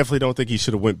thing, I definitely don't think he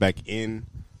should have went back in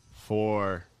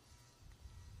for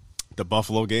the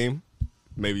Buffalo game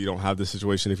maybe you don't have this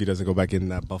situation if he doesn't go back in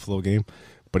that Buffalo game,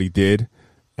 but he did,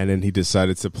 and then he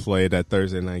decided to play that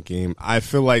Thursday night game. I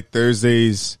feel like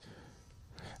Thursdays,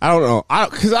 I don't know,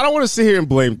 because I don't want to sit here and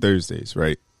blame Thursdays,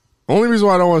 right? Only reason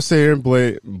why I don't want to sit here and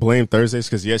blame Thursdays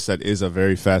because, yes, that is a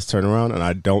very fast turnaround, and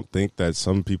I don't think that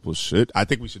some people should. I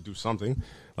think we should do something.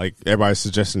 Like, everybody's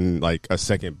suggesting, like, a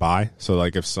second bye. So,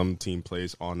 like, if some team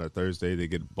plays on a Thursday,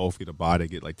 they both get a bye. They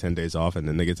get, like, 10 days off, and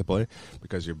then they get to play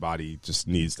because your body just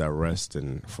needs that rest.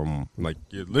 And from, like,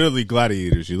 you're literally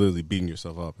gladiators. You're literally beating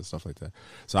yourself up and stuff like that.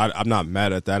 So, I'm not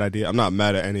mad at that idea. I'm not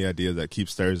mad at any idea that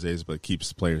keeps Thursdays but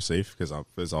keeps players safe because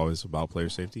it's always about player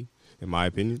safety, in my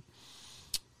opinion.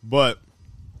 But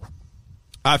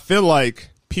I feel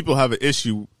like people have an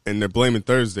issue and they're blaming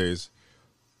Thursdays.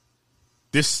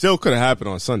 This still could have happened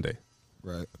on Sunday.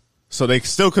 Right. So they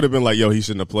still could have been like, yo, he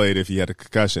shouldn't have played if he had a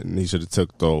concussion. And he should have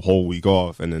took the whole week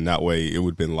off. And then that way it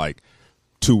would have been like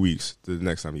 2 weeks to the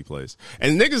next time he plays.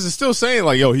 And niggas is still saying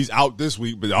like, yo, he's out this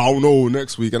week, but I don't know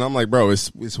next week. And I'm like, bro,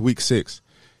 it's week 6.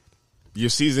 Your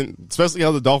season, especially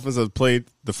how the Dolphins have played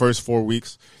the first 4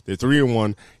 weeks, they're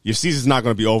 3-1. Your season's not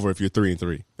going to be over if you're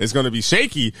 3-3. It's going to be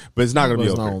shaky, but it's not going to be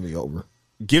over. It's not going to be over.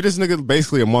 Give this nigga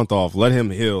basically a month off. Let him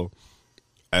heal,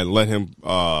 and let him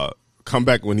come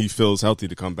back when he feels healthy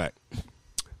to come back.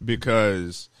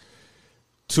 Because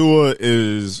Tua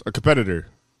is a competitor,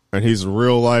 and he's a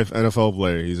real life NFL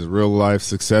player. He's a real life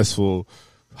successful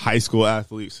high school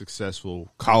athlete,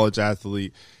 successful college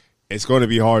athlete. It's going to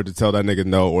be hard to tell that nigga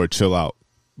no or chill out.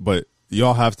 But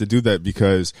y'all have to do that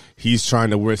because he's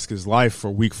trying to risk his life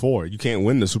for week 4. You can't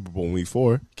win the Super Bowl in week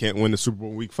 4. Can't win the Super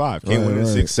Bowl in week 5. Can't win in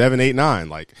 6, 7, 8, 9.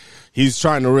 Like, he's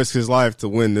trying to risk his life to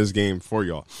win this game for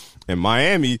y'all. And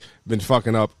Miami been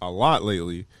fucking up a lot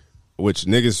lately, which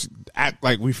niggas act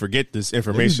like we forget this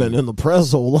information. He's been in the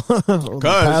press a lot the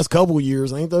past couple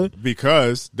years, ain't they?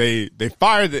 Because they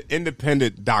fired the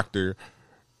independent doctor.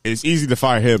 It's easy to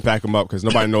fire him, pack him up, because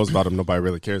nobody knows about him. Nobody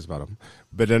really cares about him.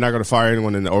 But they're not going to fire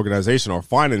anyone in the organization or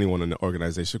find anyone in the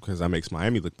organization because that makes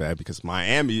Miami look bad because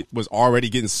Miami was already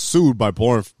getting sued by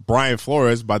Brian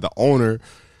Flores, by the owner,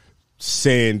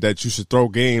 saying that you should throw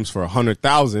games for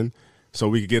 $100,000 so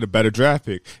we could get a better draft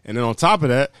pick. And then on top of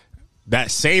that,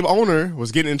 that same owner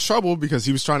was getting in trouble because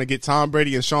he was trying to get Tom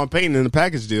Brady and Sean Payton in the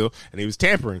package deal, and he was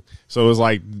tampering. So it was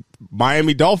like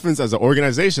Miami Dolphins as an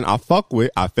organization I fuck with.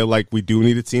 I feel like we do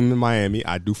need a team in Miami.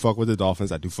 I do fuck with the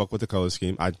Dolphins. I do fuck with the color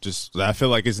scheme. I feel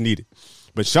like it's needed.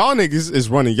 But y'all niggas is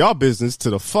running y'all business to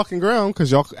the fucking ground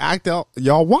because y'all act out,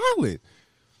 y'all wildin'.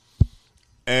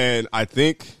 And I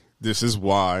think this is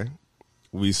why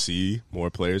we see more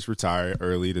players retire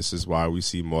early. This is why we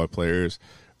see more players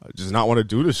just not want to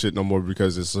do this shit no more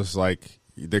because it's just like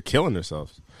they're killing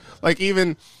themselves. Like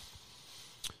even,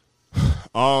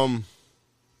 well,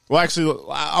 actually,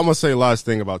 I'm gonna say last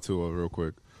thing about Tua real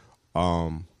quick,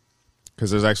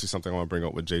 because there's actually something I want to bring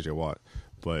up with JJ Watt,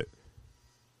 but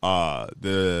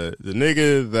the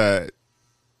nigga that,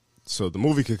 so the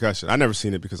movie Concussion, I never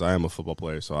seen it because I am a football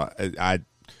player, so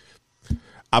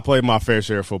I played my fair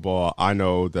share of football. I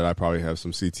know that I probably have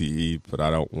some CTE, but I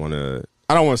don't want to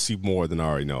see more than I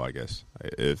already know, I guess,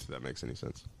 if that makes any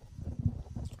sense.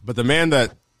 But the man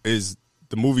that is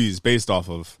the movie is based off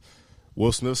of,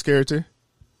 Will Smith's character,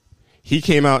 he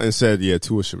came out and said, yeah,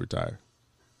 Tua should retire.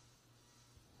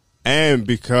 And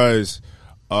because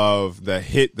of the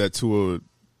hit that Tua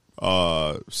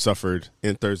suffered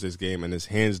in Thursday's game and his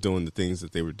hands doing the things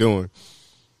that they were doing,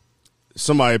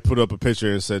 somebody put up a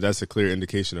picture and said that's a clear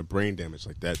indication of brain damage.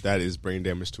 Like that is brain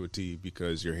damage to a T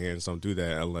because your hands don't do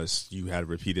that unless you had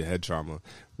repeated head trauma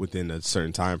within a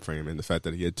certain time frame. And the fact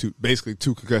that he had basically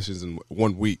two concussions in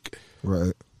 1 week,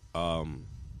 right?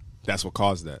 That's what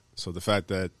caused that. So the fact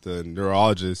that the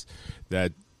neurologist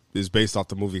that is based off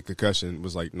the movie Concussion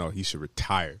was like, no, he should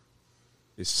retire.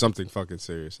 It's something fucking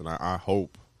serious, and I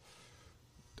hope.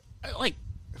 Like,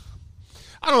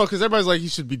 I don't know, because everybody's like he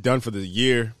should be done for the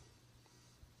year.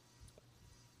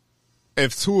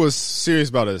 If Tua's serious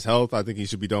about his health, I think he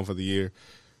should be done for the year.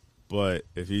 But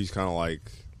if he's kind of like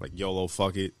YOLO,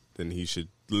 fuck it, then he should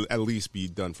at least be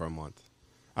done for a month.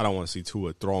 I don't want to see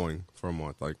Tua throwing for a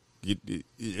month. Like,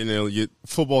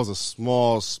 football is a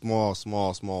small,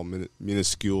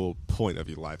 minuscule point of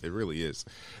your life. It really is.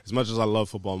 As much as I love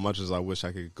football, as much as I wish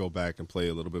I could go back and play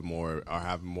a little bit more or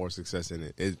have more success in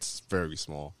it, it's very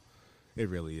small. It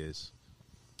really is.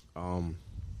 So,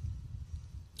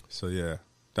 yeah.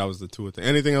 That was the Tua thing.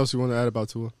 Anything else you want to add about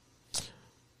Tua?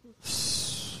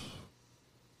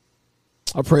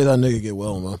 I pray that nigga get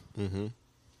well, man. Mm-hmm.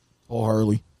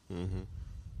 Wholeheartedly. Mm-hmm.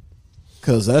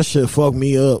 Because that shit fucked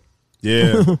me up.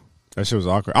 Yeah. That shit was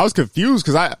awkward. I was confused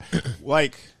because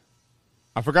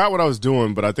I forgot what I was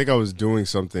doing, but I think I was doing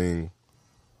something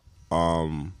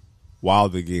while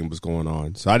the game was going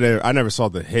on. So I never saw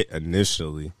the hit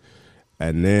initially.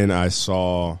 And then I just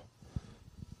saw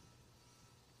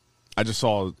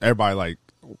everybody, like,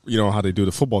 you know how they do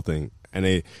the football thing. And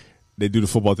they do the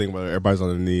football thing where everybody's on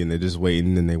their knee and they're just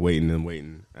waiting and they waiting and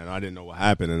waiting. And I didn't know what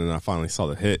happened. And then I finally saw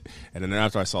the hit. And then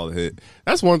after I saw the hit,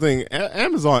 that's one thing.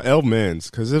 Amazon L-Mans,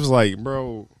 because it was like,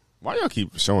 bro, why y'all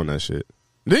keep showing that shit?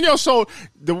 Then y'all show,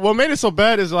 what made it so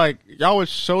bad is like, y'all would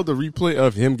show the replay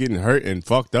of him getting hurt and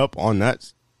fucked up on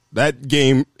that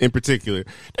game in particular.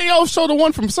 Then y'all show the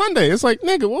one from Sunday. It's like,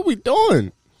 nigga, what we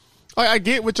doing? Like, I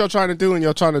get what y'all trying to do, and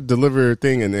y'all trying to deliver a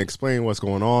thing and explain what's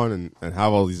going on and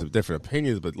have all these different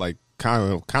opinions, but like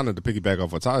kind of to piggyback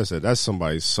off what Tyler said, that's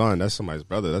somebody's son, that's somebody's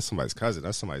brother, that's somebody's cousin,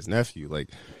 that's somebody's nephew. Like,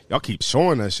 y'all keep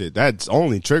showing that shit. That's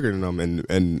only triggering them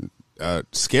and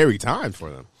scary time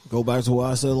for them. Go back to what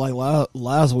I said like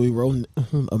last week, bro.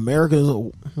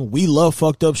 Americans, we love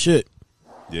fucked up shit.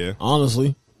 Yeah.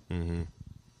 Honestly. Mm-hmm.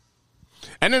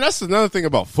 And then that's another thing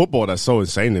about football that's so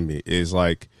insane to me is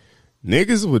like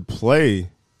niggas would play,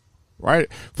 right?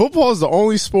 Football is the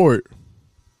only sport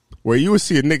where you would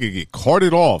see a nigga get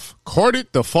carted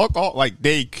the fuck off. Like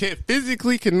they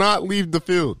physically cannot leave the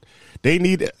field. They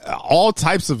need all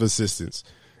types of assistance.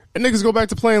 And niggas go back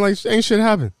to playing like ain't shit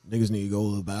happened. Niggas need to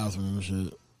go to the bathroom and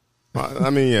shit. I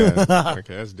mean, yeah.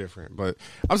 Okay, that's different. But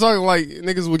I'm talking like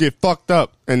niggas will get fucked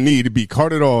up and need to be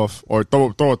carted off or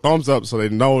throw a thumbs up so they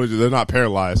know they're not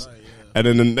paralyzed. Right, yeah. And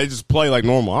then they just play like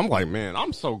normal. I'm like, man,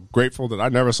 I'm so grateful that I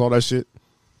never saw that shit.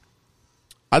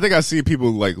 I think I see people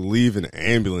like leave in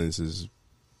ambulances,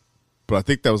 but I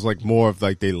think that was like more of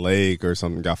like their leg or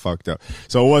something got fucked up.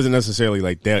 So it wasn't necessarily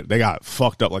like they got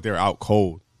fucked up like they were out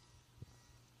cold.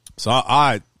 So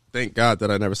I thank God that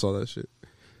I never saw that shit.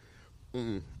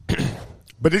 Mm.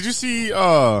 But did you see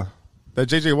that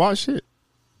JJ Watt shit?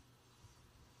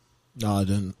 No, I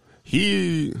didn't.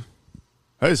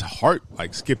 His heart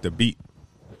like skipped a beat.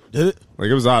 Did it? Like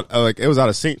it was out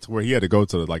of sync to where he had to go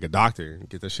to like a doctor and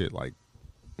get the shit like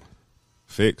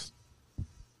fixed.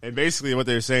 And basically what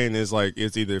they're saying is like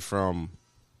it's either from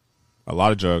a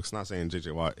lot of drugs. Not saying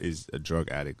JJ Watt is a drug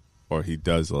addict or he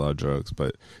does a lot of drugs,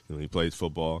 but you know, he plays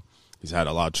football. He's had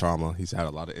a lot of trauma. He's had a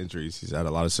lot of injuries. He's had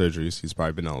a lot of surgeries. He's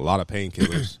probably been on a lot of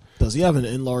painkillers. Does he have an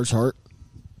enlarged heart?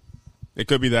 It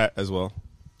could be that as well.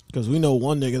 Because we know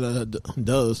one nigga that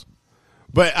does.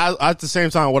 But at the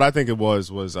same time, what I think it was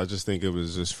I just think it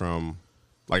was just from,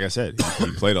 like I said,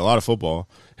 he played a lot of football.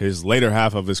 His later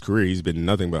half of his career, he's been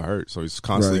nothing but hurt. So he's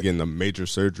constantly getting a major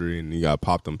surgery and he got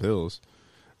popped them pills.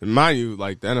 And mind you,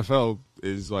 like the NFL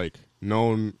is like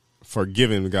known for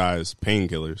giving guys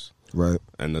painkillers. Right.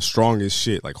 And the strongest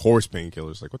shit, like horse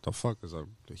painkillers. Like, what the fuck is a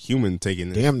human taking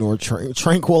this? Damn, nor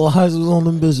tranquilizers on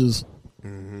them bitches.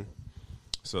 Mm-hmm.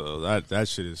 So that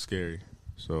shit is scary.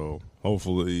 So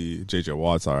hopefully JJ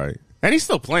Watt's all right. And he's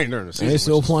still playing during the season. He's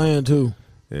still playing, too.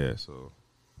 Yeah, so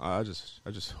I just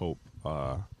hope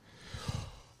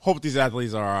these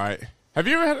athletes are all right. Have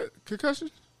you ever had a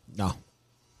concussion? No.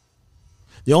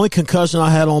 The only concussion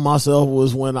I had on myself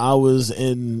was when I was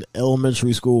in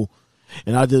elementary school.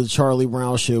 And I did the Charlie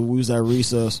Brown shit. We was at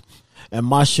recess. And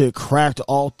my shit cracked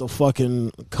off the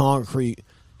fucking concrete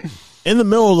in the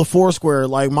middle of the Foursquare.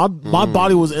 Like, my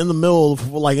body was in the middle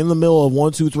of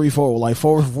 1, 2, 3, 4. Like,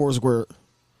 four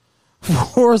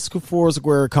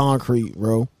square concrete,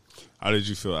 bro. How did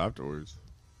you feel afterwards?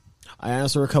 I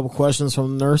answered a couple questions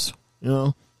from the nurse. You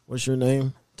know, what's your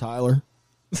name? Tyler.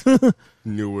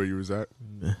 Knew where you was at?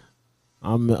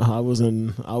 I was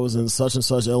in such and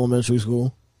such elementary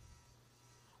school.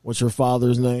 What's your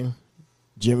father's name?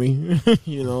 Jimmy.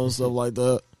 You know, stuff like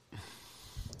that.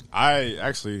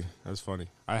 That's funny.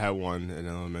 I had one in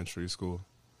elementary school.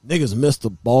 Niggas missed the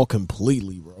ball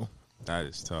completely, bro. That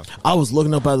is tough. I was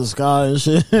looking up at the sky and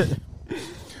shit.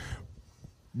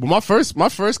 But my first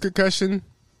concussion,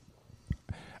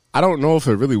 I don't know if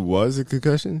it really was a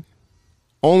concussion.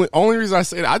 Only reason I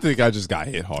say that, I think I just got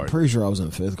hit hard. I'm pretty sure I was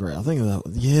in 5th grade. I think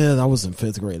that was in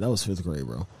 5th grade. That was 5th grade,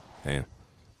 bro. Damn.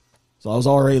 So I was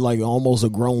already like almost a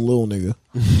grown little nigga,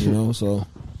 you know. So,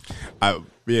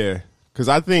 because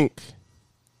I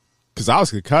was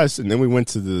concussed, and then we went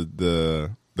to the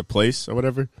place or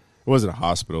whatever. It wasn't a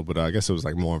hospital, but I guess it was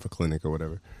like more of a clinic or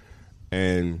whatever.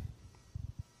 And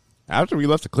after we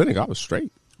left the clinic, I was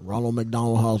straight. Ronald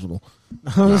McDonald Hospital.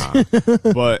 Nah,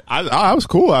 but I was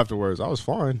cool afterwards. I was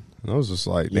fine. And I was just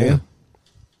like, damn.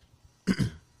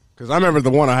 Because I remember the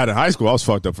one I had in high school, I was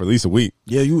fucked up for at least a week.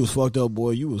 Yeah, you was fucked up,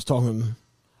 boy. You was talking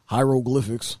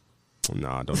hieroglyphics.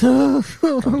 Nah, don't do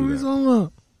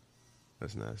that.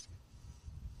 That's That's nasty.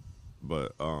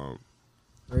 But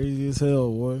Crazy as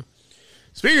hell, boy.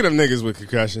 Speaking of niggas with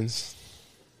concussions,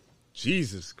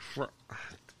 Jesus Christ.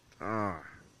 I'm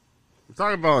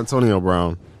talking about Antonio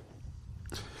Brown.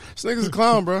 This nigga's a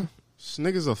clown, bro. This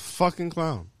nigga's a fucking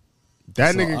clown.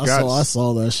 I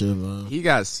saw that shit, man. He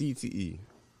got CTE.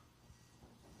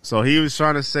 So he was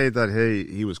trying to say that, hey,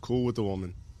 he was cool with the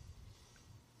woman.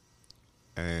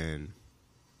 And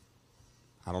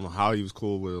I don't know how he was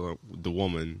cool with the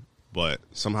woman, but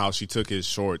somehow she took his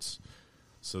shorts.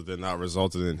 So then that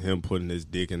resulted in him putting his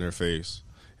dick in her face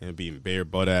and being bare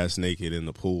butt ass naked in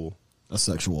the pool. That's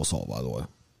sexual assault, by the way.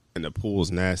 And the pool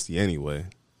is nasty anyway.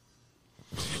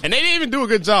 And they didn't even do a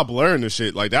good job blurring the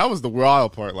shit. Like, that was the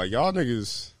wild part. Like, y'all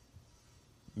niggas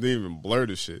didn't even blur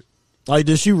the shit. Like,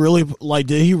 did he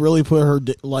really put her,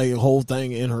 like, whole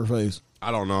thing in her face?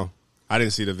 I don't know. I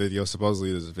didn't see the video.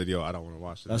 Supposedly there's a video. I don't want to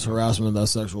watch it. That's harassment.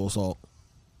 That's sexual assault.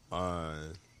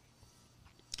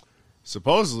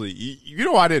 Supposedly, you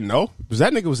know what I didn't know? Because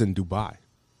that nigga was in Dubai.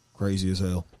 Crazy as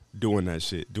hell. Doing that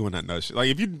shit. Doing that nut shit. Like,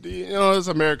 if you know, it's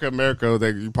America,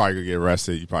 you probably could get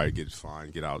arrested. You probably get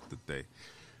fined, get out the day.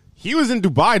 He was in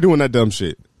Dubai doing that dumb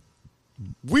shit.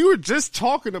 We were just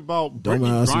talking about Brittany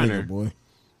Griner. Boy.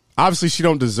 Obviously, she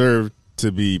don't deserve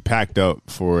to be packed up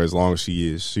for as long as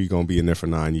she is. She's going to be in there for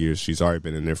 9 years. She's already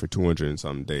been in there for 200 and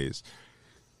some days.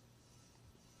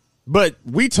 But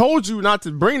we told you not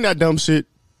to bring that dumb shit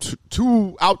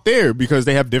to out there because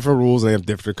they have different rules and they have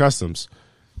different customs.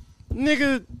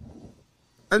 Nigga,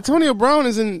 Antonio Brown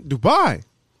is in Dubai.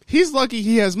 He's lucky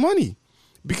he has money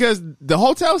because the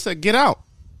hotel said, get out.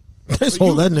 They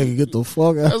told that nigga get the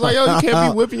fuck out. I was like, yo, you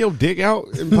can't be whipping your dick out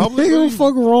in public. Nigga, what the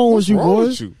fuck wrong with you,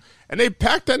 boy? And they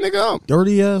packed that nigga up.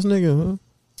 Dirty ass nigga, huh?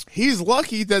 He's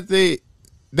lucky that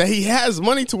he has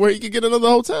money to where he could get another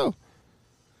hotel.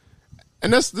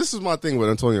 And this is my thing with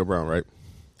Antonio Brown, right?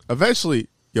 Eventually,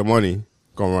 your money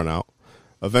gonna run out.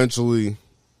 Eventually,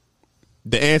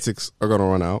 the antics are gonna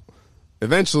run out.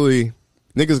 Eventually,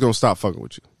 niggas gonna stop fucking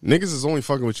with you. Niggas is only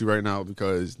fucking with you right now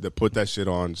because the Put That Shit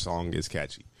On song is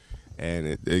catchy.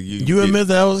 And you admit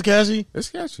that was catchy? It's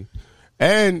catchy.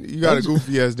 And you got a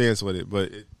goofy ass dance with it, but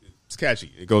it's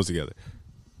catchy. It goes together.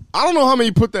 I don't know how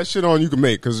many Put That Shit On you can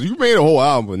make because you made a whole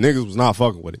album, but niggas was not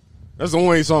fucking with it. That's the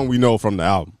only song we know from the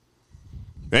album.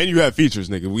 And you had features,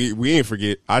 nigga. We ain't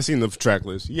forget. I seen the track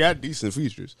list. He had decent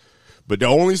features. But the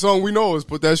only song we know is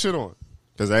Put That Shit On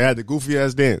because I had the goofy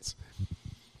ass dance.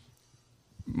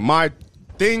 My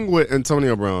thing with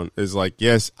Antonio Brown is like,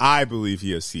 yes, I believe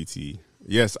he has CTE.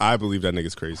 Yes, I believe that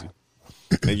nigga's crazy.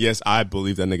 And yes, I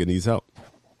believe that nigga needs help.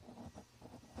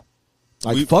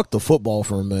 Like, fuck the football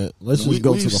for a minute. Let's just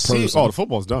go to the person. Oh, the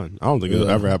football's done. I don't think it'll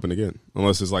ever happen again.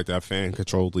 Unless it's like that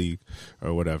fan-controlled league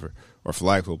or whatever. Or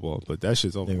flag football. But that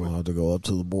shit's over. He's going to have to go up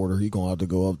to the border. He's going to have to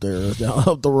go up there, down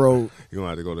up the road. He's going to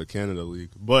have to go to Canada League.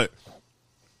 But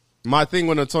my thing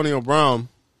with Antonio Brown.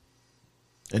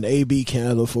 An AB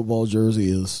Canada football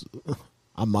jersey is...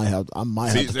 I might have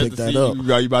to pick that up.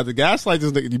 You about to gaslight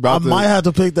this nigga? I might have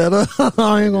to pick that up.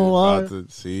 I ain't gonna lie.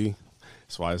 See,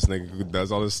 that's why this nigga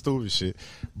does all this stupid shit.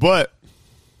 But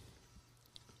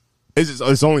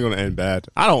it's only gonna end bad.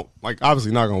 I don't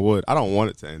obviously knock on wood. I don't want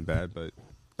it to end bad, but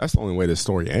that's the only way this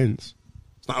story ends.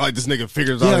 It's not like this nigga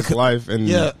figures out his life and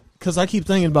because I keep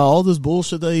thinking about all this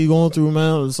bullshit that he's going through,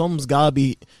 man.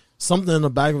 Something in the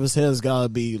back of his head has gotta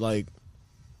be like.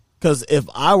 Because if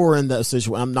I were in that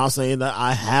situation, I'm not saying that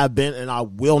I have been and I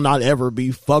will not ever be.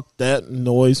 Fuck that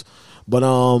noise. But,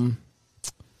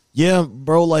 yeah,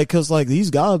 bro, like, because, like,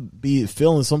 he's got to be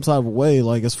feeling some type of way,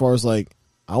 like, as far as, like,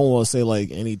 I don't want to say,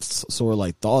 like, any sort of,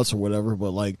 like, thoughts or whatever,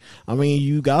 but, like, I mean,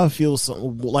 you got to feel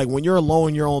something. Like, when you're alone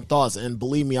in your own thoughts, and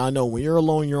believe me, I know, when you're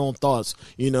alone in your own thoughts,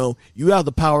 you know, you have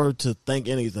the power to think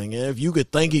anything. And if you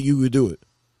could think it, you could do it.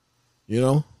 You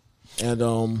know? And,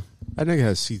 that nigga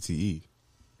has CTE.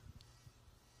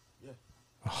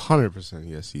 100%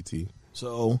 yes, CT.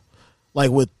 So, like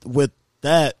with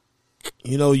that,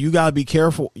 you know, you gotta be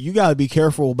careful. You gotta be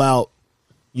careful about,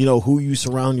 you know, who you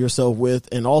surround yourself with,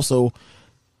 and also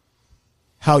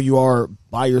how you are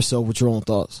by yourself with your own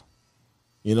thoughts.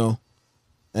 You know,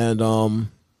 and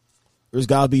there's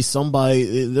gotta be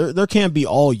somebody. There can't be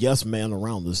all yes man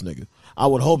around this nigga. I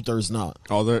would hope there's not.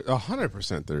 Oh, there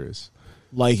 100% there is.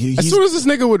 Like as soon as this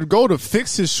nigga would go to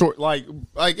fix his short, like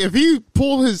if he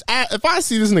pulled his ass, if I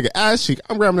see this nigga ass cheek,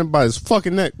 I'm grabbing him by his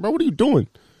fucking neck, bro. What are you doing?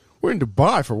 We're in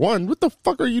Dubai for one. What the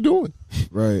fuck are you doing?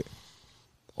 Right,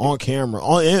 on camera,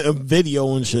 on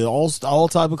video and shit, all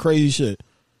type of crazy shit.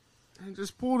 And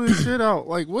just pull this shit out.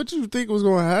 Like, what you think was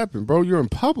going to happen, bro? You're in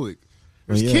public.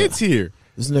 There's kids here.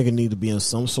 This nigga need to be in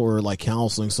some sort of like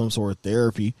counseling, some sort of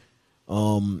therapy.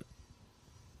 And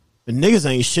And niggas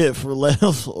ain't shit for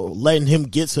letting him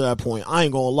get to that point. I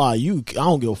ain't gonna lie. I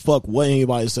don't give a fuck what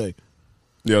anybody say.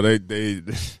 Yo, they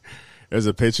there's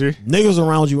a picture. Niggas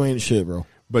around you ain't shit, bro.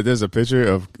 But there's a picture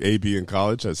of AB in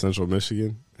college at Central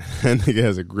Michigan. And nigga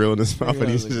has a grill in his mouth and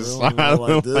he's just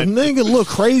smiling. Like, nigga look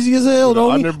crazy as hell,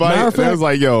 though. Matter of fact, they was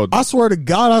like, yo. I swear to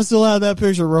God, I still have that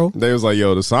picture, bro. They was like,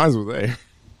 yo, the signs were there.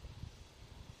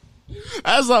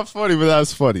 That's not funny, but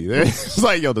that's funny. It's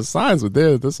like, yo, the signs were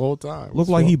there this whole time. Look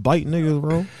like he bite niggas,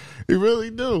 bro. He really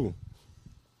do.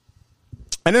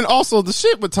 And then also, the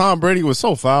shit with Tom Brady was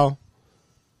so foul.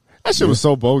 That shit was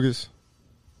so bogus.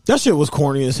 That shit was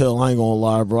corny as hell. I ain't gonna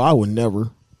lie, bro. I would never.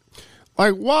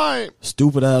 Like, why?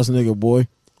 Stupid ass nigga, boy.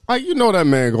 Like, you know that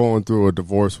man going through a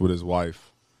divorce with his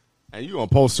wife. And you gonna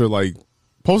post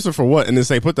her for what? And then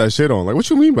say, put that shit on. Like, what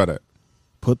you mean by that?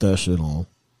 Put that shit on.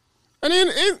 And then,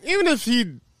 even if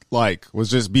he, like,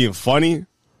 was just being funny,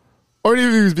 or even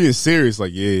if he was being serious, like,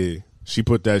 yeah, she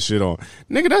put that shit on.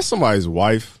 Nigga, that's somebody's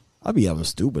wife. I be having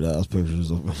stupid ass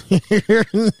pictures of here,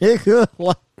 nigga.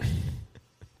 Like,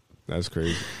 that's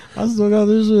crazy. I still got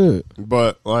this shit.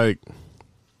 But, like,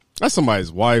 that's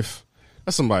somebody's wife.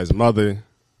 That's somebody's mother.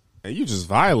 And you just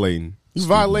violating. You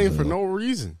violating for no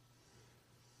reason.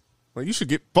 Like, you should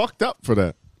get fucked up for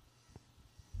that.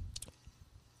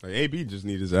 Like, AB just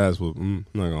need his ass whooped. I'm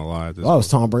not gonna lie. If I was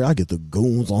Tom Brady, I get the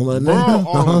goons on that bro, nigga.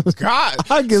 oh God.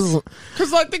 I get some.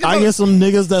 Cause like, I get some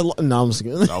niggas that. No, I'm just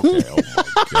kidding. Okay, oh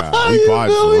my God. He fine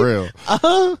for real. I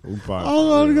don't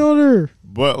know how to go there.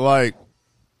 But like,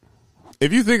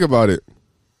 if you think about it,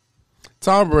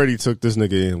 Tom Brady took this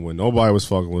nigga in when nobody was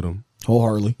fucking with him.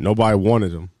 Wholeheartedly. Nobody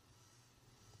wanted him.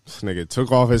 This nigga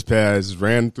took off his pads,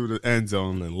 ran through the end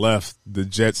zone, and left the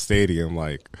Jet Stadium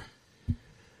like.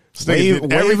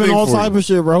 Waving all type of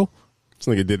shit, bro. This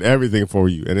nigga did everything for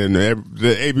you. And then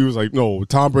the AB was like, no,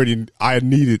 Tom Brady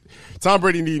needed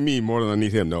me more than I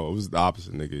need him. No, it was the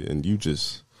opposite, nigga. And you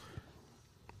just...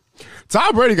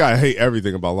 Tom Brady got to hate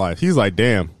everything about life. He's like,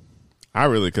 damn, I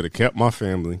really could have kept my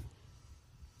family.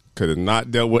 Could have not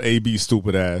dealt with AB's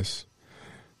stupid ass.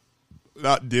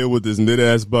 Not deal with this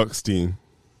knit-ass Bucks team.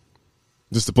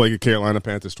 Just to play the Carolina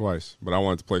Panthers twice. But I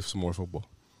wanted to play some more football.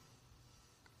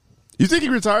 You think he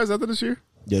retires after this year?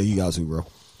 Yeah, you got to, bro.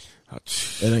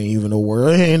 It ain't even a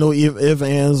word. It ain't no if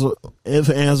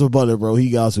ands or butter, bro. He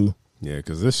got to. Yeah,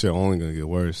 because this shit only going to get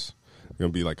worse. It's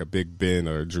going to be like a Big Ben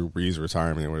or Drew Brees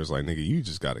retirement where it's like, nigga, you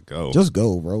just got to go. Just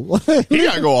go, bro. He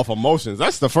got to go off emotions.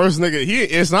 That's the first nigga.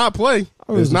 It's not play.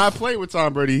 It's not play with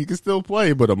Tom Brady. He can still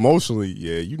play, but emotionally,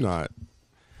 yeah, you got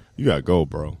to go,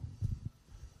 bro.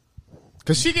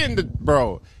 Because you're getting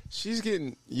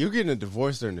a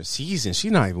divorce during the season.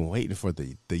 She's not even waiting for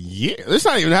the year. It's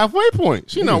not even halfway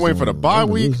point. She's not waiting for the bye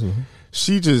week.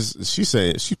 She's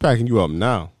saying she's packing you up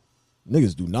now.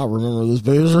 Niggas do not remember this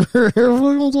picture.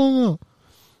 What I'm talking about?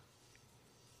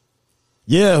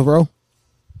 Yeah, bro.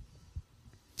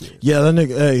 Yeah, that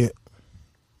nigga.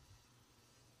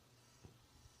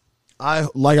 Hey,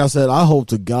 like I said, I hope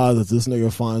to God that this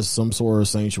nigga finds some sort of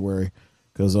sanctuary,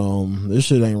 because this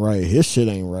shit ain't right. His shit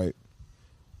ain't right.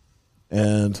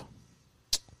 And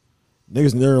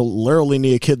niggas literally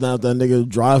need to kidnap that nigga,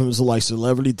 drive him to like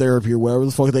celebrity therapy or whatever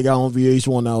the fuck they got on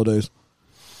VH1 nowadays.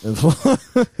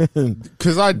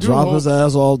 Because I do drop his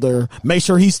ass off there. Make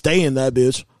sure he stay in that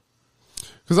bitch.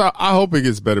 Because I hope it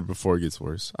gets better before it gets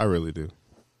worse. I really do.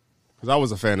 Because I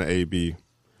was a fan of AB.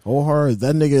 Oh, hard.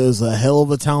 That nigga is a hell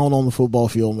of a talent on the football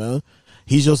field, man.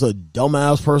 He's just a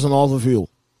dumbass person off the field.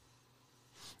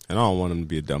 And I don't want him to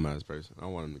be a dumbass person. I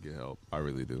want him to get help. I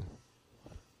really do.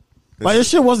 Like, this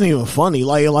shit wasn't even funny.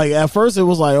 Like at first it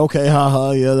was like, okay,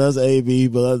 haha, yeah, that's AB,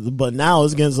 but now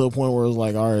it's getting to the point where it's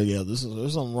like, all right, yeah, there's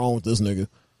something wrong with this nigga.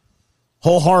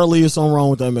 Wholeheartedly, there's something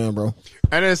wrong with that man, bro.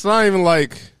 And it's not even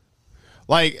like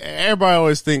everybody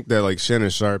always think that like Shannon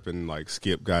Sharp and like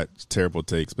Skip got terrible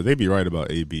takes, but they be right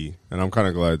about AB. And I'm kind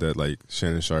of glad that like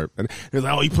Shannon Sharp and they're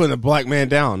like, oh, you putting a black man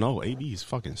down. No, AB is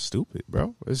fucking stupid,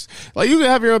 bro. It's like, you can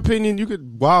have your opinion, you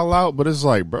could wild out, but it's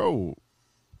like, bro,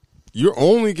 you're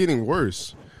only getting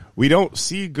worse. We don't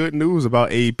see good news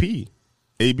about AB.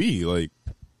 Like,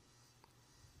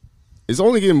 it's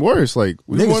only getting worse. Like,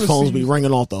 we niggas' phones be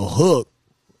ringing off the hook.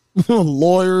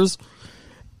 Lawyers,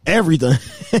 everything,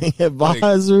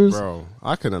 advisors. Like, bro,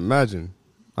 I can imagine.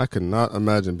 I could not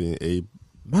imagine being AB.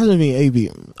 Imagine being AB.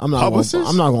 I'm not going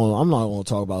to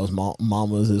talk about his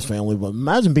mama as his family, but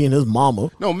imagine being his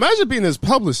mama. No, imagine being his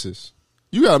publicist.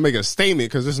 You got to make a statement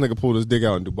because this nigga pulled his dick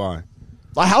out in Dubai.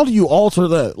 Like, how do you alter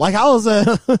that? Like, how is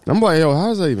that? I'm like, yo, how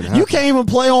does that even happen? You can't even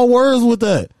play on words with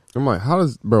that. I'm like,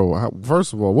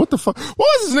 first of all, what the fuck? What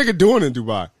was this nigga doing in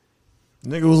Dubai?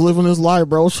 Nigga was living his life,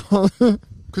 bro.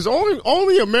 Because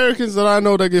only Americans that I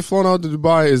know that get flown out to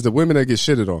Dubai is the women that get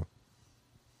shitted on.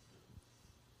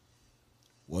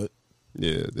 What?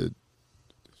 Yeah,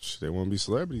 they want to be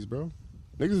celebrities, bro.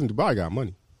 Niggas in Dubai got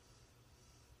money.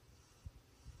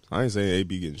 I ain't saying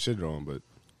AB getting shitted on, but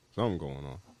something going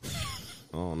on.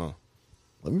 I don't know.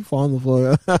 Let me find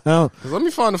the fuck out. Let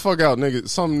me find the fuck out, nigga.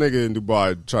 Some nigga in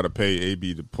Dubai try to pay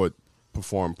AB to put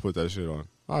that shit on.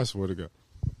 I swear to God.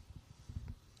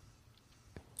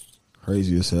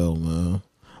 Crazy as hell, man.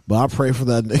 But I pray for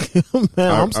that nigga,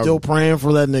 man. I'm still praying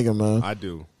for that nigga, man. I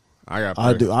do. I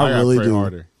really pray do.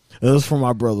 Harder. It was for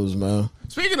my brothers, man.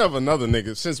 Speaking of another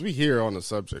nigga, since we here on the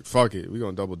subject, fuck it. We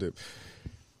gonna double dip.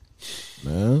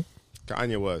 Man.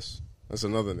 Kanye West. That's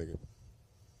another nigga.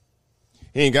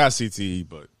 He ain't got CTE,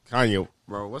 but Kanye,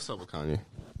 bro, what's up with Kanye?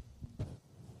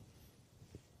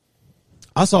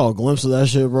 I saw a glimpse of that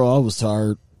shit, bro. I was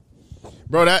tired.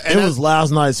 Bro, it was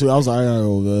last night, too. I was like, I gotta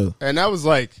go to bed. And that was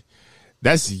like,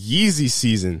 that's Yeezy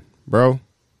season, bro.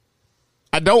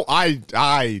 I don't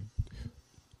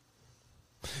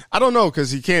know,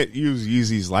 because he can't use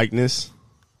Yeezy's likeness.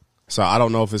 So I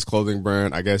don't know if his clothing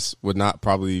brand, I guess, would not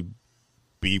probably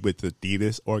be with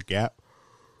Adidas or Gap.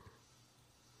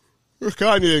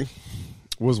 Kanye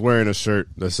was wearing a shirt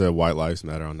that said White Lives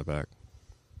Matter on the back.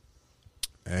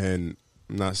 And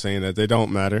I'm not saying that they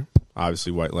don't matter.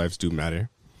 Obviously, white lives do matter.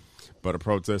 But a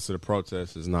protest to the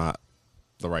protest is not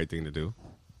the right thing to do.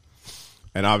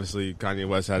 And obviously, Kanye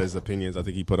West had his opinions. I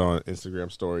think he put on an Instagram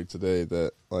story today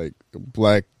that, like,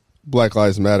 Black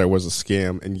Lives Matter was a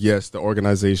scam. And yes, the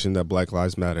organization that Black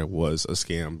Lives Matter was a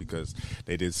scam because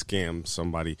they did scam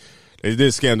somebody. They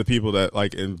did scam the people that,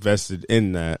 like, invested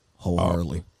in that.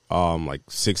 Wholeheartedly. Like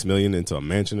 $6 million into a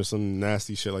mansion or some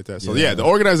nasty shit like that. So yeah, the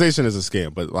organization is a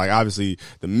scam, but like obviously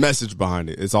the message behind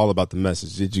it's all about the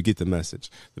message. Did you get the message?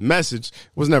 The message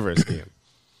was never a scam.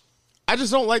 I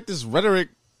just don't like this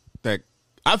rhetoric that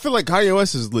I feel like Kanye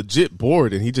West is legit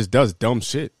bored and he just does dumb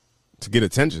shit to get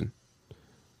attention.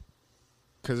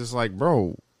 Cause it's like,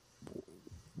 bro,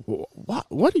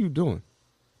 what are you doing?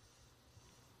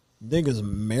 Niggas'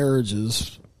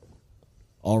 marriages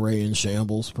already in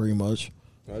shambles, pretty much.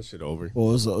 That shit over.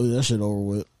 Well, that shit over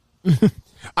with.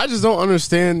 I just don't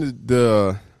understand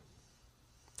the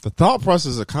thought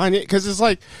process of Kanye, because it's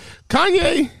like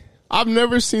Kanye. I've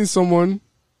never seen someone.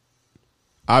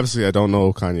 Obviously, I don't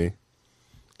know Kanye.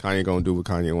 Kanye gonna do what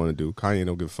Kanye want to do. Kanye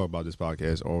don't give a fuck about this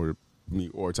podcast or me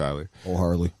or Tyler or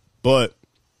Harley. But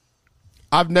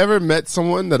I've never met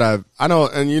someone that I know,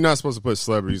 and you're not supposed to put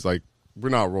celebrities like we're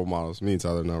not role models. Me and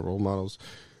Tyler are not role models.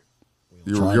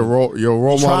 Your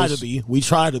role models. We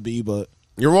try to be, but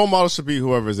your role model should be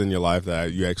whoever's in your life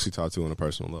that you actually talk to on a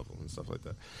personal level and stuff like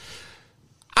that.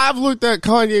 I've looked at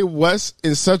Kanye West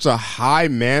in such a high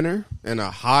manner and a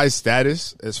high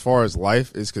status as far as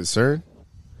life is concerned,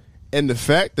 and the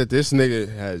fact that this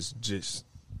nigga has just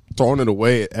thrown it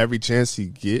away at every chance he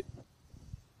get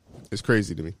is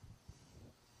crazy to me.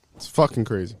 It's fucking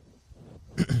crazy.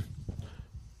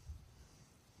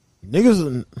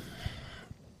 Niggas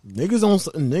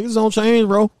don't change,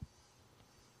 bro.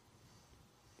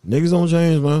 Niggas don't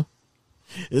change, man.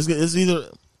 It's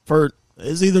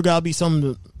either gotta be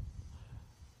something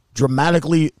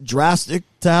dramatically drastic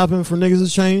to happen for niggas to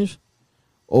change,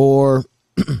 or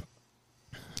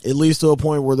it leads to a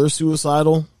point where they're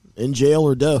suicidal, in jail,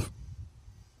 or death.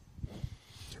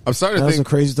 I'm starting to think that's the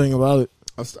crazy thing about it.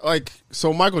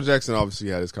 So Michael Jackson obviously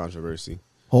had his controversy.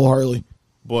 Wholeheartedly.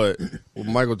 But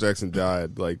when Michael Jackson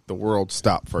died, like, the world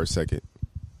stopped for a second.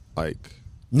 Like,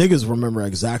 niggas remember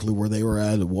exactly where they were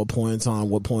at what point in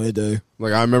time, what point of day.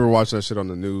 Like, I remember watching that shit on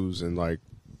the news and, like,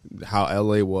 how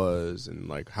L.A. was and,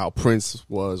 like, how Prince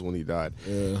was when he died.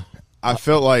 Yeah. I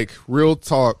felt like, real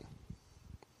talk,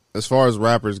 as far as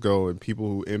rappers go and people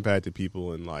who impacted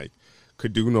people and, like,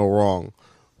 could do no wrong,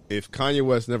 if Kanye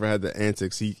West never had the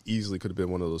antics, he easily could have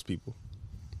been one of those people.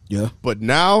 Yeah. But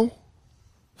now...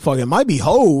 Fuck, it might be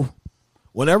Hove.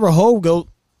 Whenever Hove goes...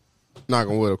 Knock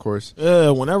on wood, of course.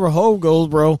 Yeah, whenever Hove goes,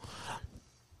 bro...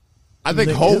 I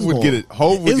think Hove would get it.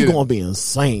 It's going to be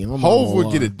insane. Hove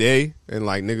would get a day, and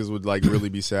like niggas would like really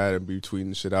be sad and be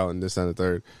tweeting shit out and this and the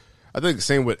third. I think the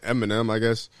same with Eminem, I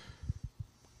guess.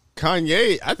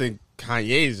 Kanye, I think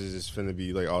Kanye's is just finna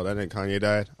be like, oh, that ain't Kanye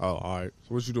died? Oh, all right.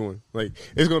 So what you doing? Like,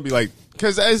 it's going to be like,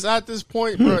 because it's at this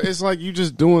point, bro, it's like you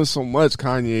just doing so much,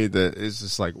 Kanye, that it's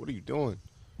just like, what are you doing?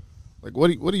 Like, what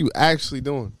are you actually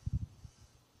doing?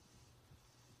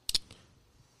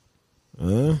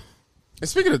 And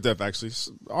speaking of death, actually,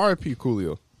 R.I.P.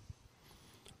 Coolio.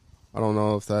 I don't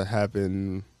know if that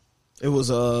happened. It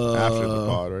was after the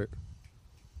pod, right?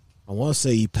 I want to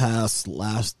say he passed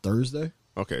last Thursday.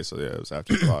 Okay, so yeah, it was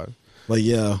after 5. But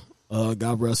yeah,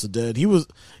 God rest the dead. He was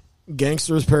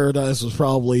Gangster's Paradise was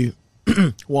probably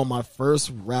one of my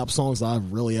first rap songs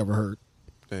I've really ever heard.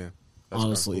 Damn.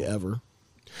 Honestly, cool. ever.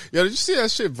 Yeah, did you see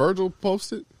that shit Virgil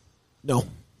posted? No.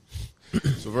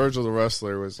 So Virgil the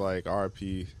wrestler was like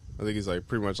RP. I think he's like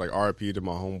pretty much like RP to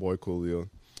my homeboy Coolio.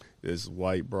 This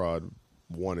white broad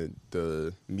wanted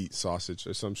the meat sausage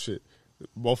or some shit.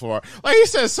 Both of our, like he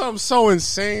said something so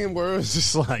insane where it was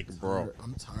just like, bro.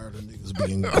 I'm tired of niggas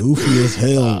being goofy as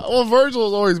hell. Well, Virgil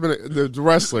has always been the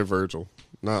wrestler Virgil,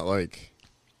 not like.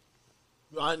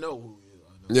 I know who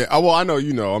he is. Yeah, well, I know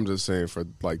you know. I'm just saying for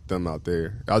like them out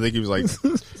there. I think he was like,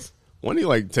 wasn't he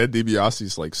like Ted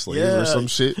DiBiase's like slave or some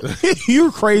shit? You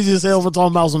were crazy as hell for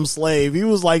talking about some slave. He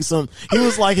was like his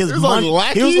money.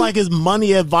 Like he was like his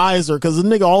money advisor because the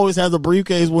nigga always has a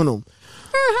briefcase with him.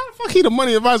 How the fuck he the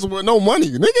money advisor with no money,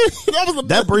 nigga?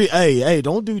 That was Hey,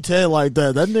 don't do Ted like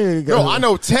that. That nigga. No, I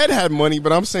know Ted had money,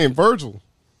 but I'm saying Virgil.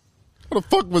 How the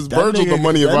fuck was Virgil the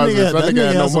money advisor? If that nigga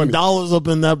had no some money. dollars up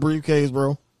in that briefcase,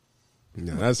 bro.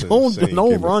 Yeah, that's Don't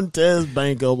insane. run Ted's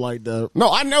bank up like that.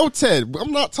 No, I know Ted.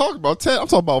 I'm not talking about Ted. I'm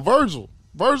talking about Virgil.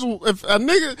 Virgil, if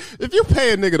you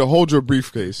pay a nigga to hold your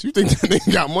briefcase, you think that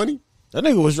nigga got money? That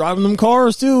nigga was driving them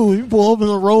cars too. He pulled up in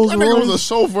a Rolls Royce. That nigga was a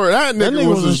chauffeur. That nigga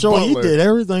was his butler. He did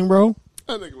everything, bro.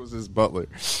 That nigga was his butler.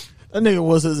 That nigga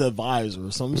was his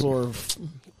advisor, some sort of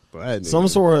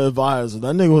advisor.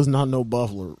 That nigga was not no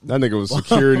buffler. That nigga was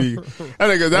security. That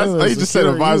nigga, he just said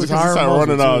advisor because he started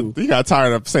running out. He got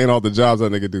tired of saying all the jobs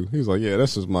that nigga do. He was like, yeah,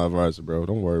 that's just my advisor, bro.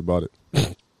 Don't worry about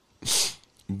it.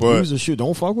 But he was a shit.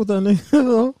 Don't fuck with that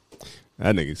nigga.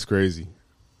 That nigga's crazy.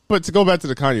 But to go back to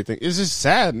the Kanye thing, it's just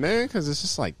sad, man, because it's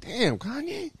just like, damn,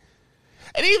 Kanye.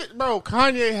 And even, bro,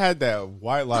 Kanye had that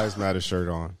White Lives Matter shirt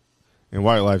on. And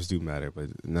white lives do matter, but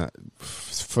not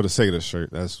for the sake of the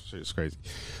shirt. That's shit's crazy.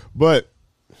 But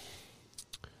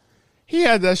he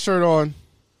had that shirt on,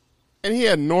 and he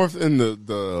had North in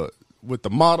the with the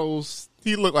models.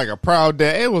 He looked like a proud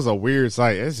dad. It was a weird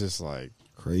sight. It's just like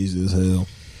crazy as hell.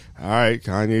 All right,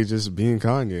 Kanye just being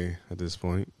Kanye at this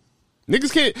point.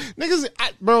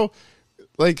 Bro,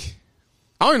 like,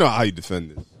 I don't even know how you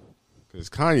defend this. Because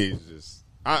Kanye is just,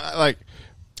 I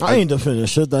ain't defending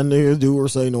shit that nigga do or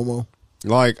say no more.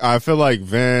 Like, I feel like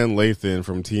Van Lathan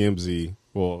from TMZ,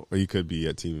 well, he could be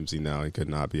at TMZ now. He could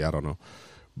not be. I don't know.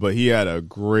 But he had a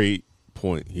great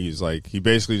point. He's like, he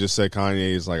basically just said,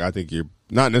 Kanye is like, I think you're,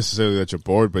 not necessarily that you're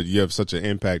bored, but you have such an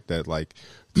impact that, like,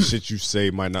 the shit you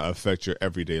say might not affect your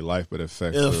everyday life, but it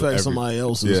affects somebody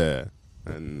else's. Yeah.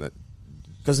 And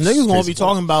because niggas won't be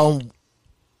talking about him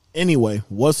anyway,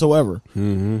 whatsoever.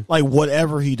 Mm-hmm. Like,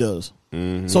 whatever he does.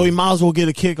 Mm-hmm. So he might as well get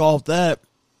a kick off that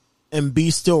and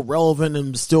be still relevant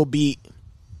and still be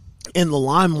in the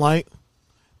limelight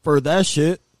for that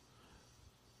shit.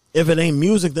 If it ain't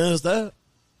music, then it's that.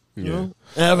 You know?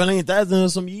 And if it ain't that, then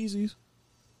it's some Yeezys.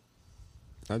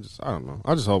 I don't know.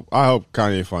 I hope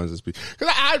Kanye finds this beat.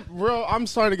 Because I'm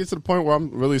starting to get to the point where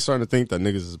I'm really starting to think that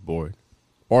niggas is bored.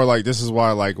 Or, like, this is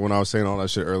why, like, when I was saying all that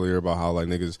shit earlier about how, like,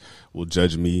 niggas will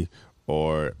judge me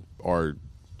or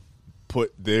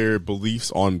put their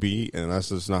beliefs on me, and that's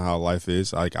just not how life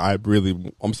is. Like,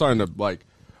 I'm starting to, like,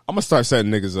 I'm going to start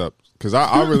setting niggas up. Because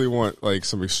I really want, like,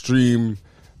 some extreme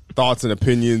thoughts and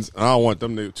opinions, and I don't want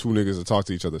them two niggas to talk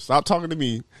to each other. Stop talking to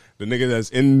me, the nigga that's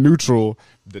in neutral,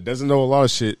 that doesn't know a lot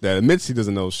of shit, that admits he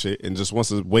doesn't know shit, and just wants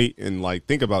to wait and, like,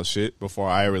 think about shit before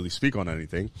I really speak on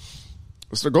anything.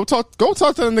 So go talk to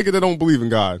the nigga that don't believe in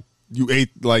God. You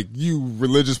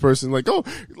religious person. Like, go,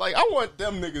 like, I want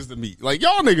them niggas to meet. Like,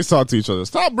 y'all niggas talk to each other.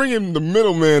 Stop bringing the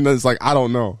middleman that's like, I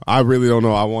don't know. I really don't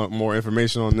know. I want more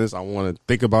information on this. I want to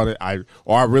think about it. I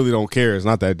really don't care. It's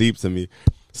not that deep to me.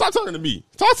 Stop talking to me.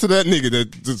 Talk to that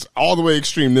nigga that's all the way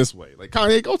extreme this way. Like,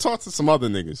 Kanye, go talk to some other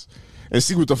niggas and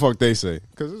see what the fuck they say.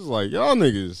 Because it's like, y'all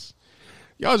niggas,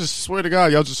 y'all just swear to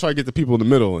God, y'all just try to get the people in the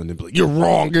middle and then be like, you're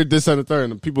wrong, you're this and the third.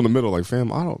 And the people in the middle like, fam,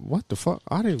 what the fuck?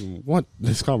 I didn't even want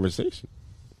this conversation.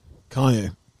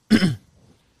 Kanye.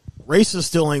 Racists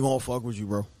still ain't gonna fuck with you,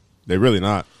 bro. They really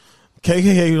not.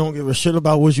 KKK don't give a shit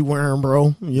about what you wearing,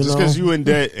 bro. Just because you in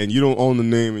debt and you don't own the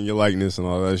name and your likeness and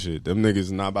all that shit, them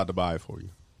niggas not about to buy it for you.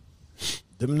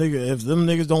 If them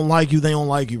niggas don't like you, they don't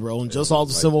like you, bro. And just all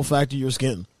the simple fact of your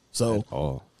skin.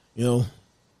 So,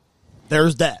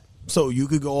 there's that. So you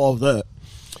could go off that.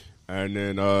 And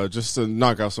then just to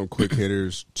knock out some quick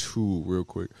hitters too, real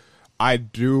quick. I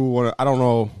don't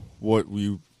know what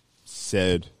we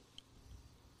said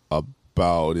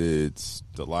about it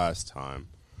the last time.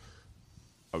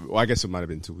 Well, I guess it might have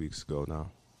been 2 weeks ago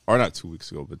now. Or not 2 weeks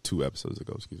ago, but 2 episodes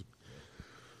ago, excuse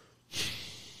me.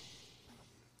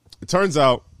 It turns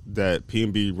out that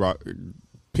P&B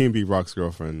Rock's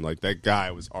girlfriend, like that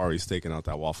guy was already staking out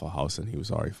that Waffle House and he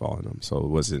was already following him. So it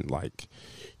wasn't like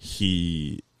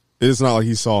it's not like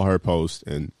he saw her post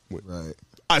and Right.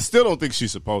 I still don't think she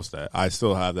supposed that. I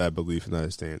still have that belief in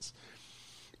that stance.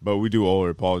 But we do owe her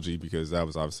apology because that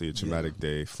was obviously a traumatic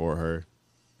day for her.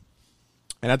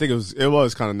 And I think it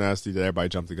was kind of nasty that everybody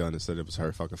jumped the gun and said it was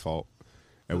her fucking fault.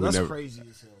 And That's crazy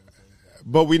as hell.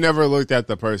 But we never looked at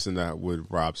the person that would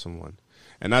rob someone.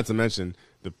 And not to mention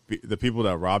the people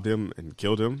that robbed him and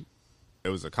killed him, it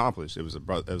was accomplished. It was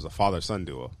a father-son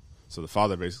duo. So the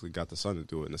father basically got the son to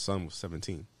do it and the son was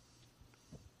 17.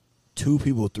 2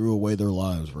 people threw away their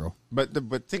lives, bro. But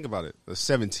think about it. A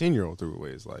 17-year-old threw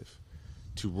away his life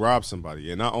to rob somebody.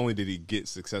 And not only did he get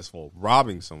successful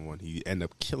robbing someone, he ended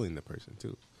up killing the person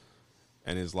too.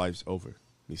 And his life's over.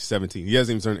 He's 17. He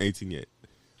hasn't even turned 18 yet,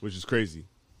 which is crazy.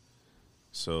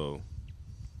 So,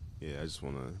 yeah, I just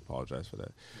want to apologize for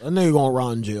that. That nigga gonna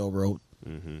rot in jail, bro.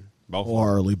 Mm-hmm. Both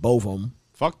Wholeheartedly, both of them.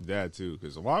 Fuck dad too,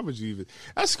 because why would you even?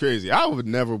 That's crazy. I would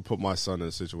never put my son in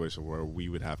a situation where we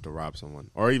would have to rob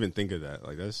someone or even think of that.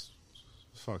 Like that's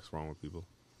fuck's wrong with people.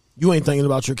 You ain't thinking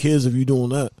about your kids if you doing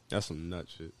that. That's some nut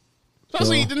shit.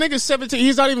 Especially the nigga's 17.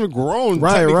 He's not even grown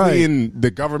Right, technically right. in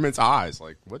the government's eyes.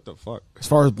 Like what the fuck? As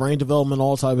far as brain development,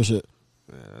 all type of shit.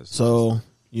 Yeah, So,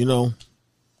 you know,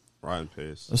 Ryan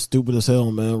Pace. that's stupid as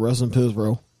hell, man. Rest in peace,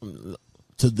 bro.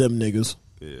 To them niggas.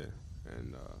 Yeah,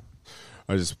 and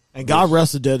I just And God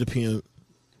rest the dead to PNB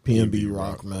PNB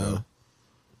Rock, Rock, man.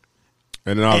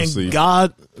 and then obviously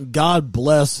And God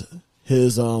bless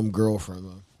his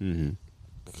girlfriend, man.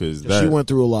 because She went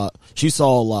through a lot. She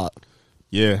saw a lot.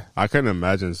 yeah, I couldn't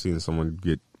imagine seeing someone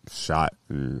get shot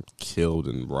and killed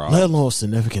and robbed. Let alone a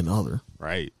significant other.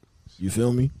 Right. You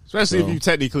feel me? Especially So- if you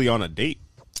technically on a date.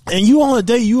 And you on a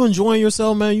date, you enjoying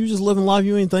yourself, man. You just living life.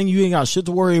 You ain't got shit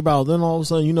to worry about. Then all of a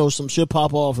sudden, you know, some shit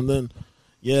pop off, and then,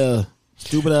 yeah,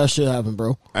 stupid ass shit happen,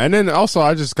 bro. And then also,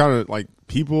 I just kind of like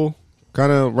people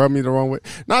kind of rub me the wrong way.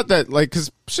 Not that like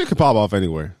because shit could pop off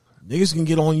anywhere. Niggas can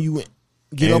get on you,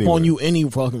 get up on you any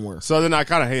fucking where. So then I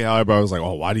kind of hate how everybody was like,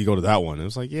 "Oh, why do you go to that one?" It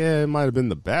was like, yeah, it might have been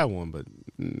the bad one, but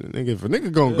nigga, if a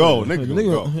nigga gonna go, nigga gonna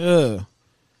go. Yeah.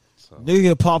 Nigga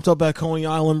get popped up at Coney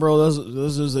Island, bro.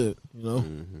 This is it. You know.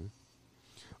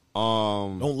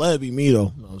 Don't let it be me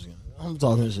though. No, I'm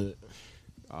talking shit.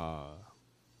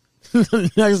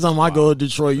 Next time I go to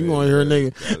Detroit, you gonna hear a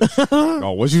nigga.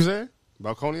 Oh, what you say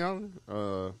about Coney Island?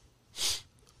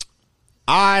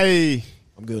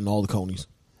 I'm getting all the Conies.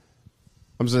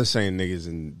 just saying niggas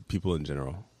and people in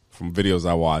general from videos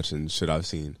I watch and shit I've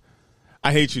seen.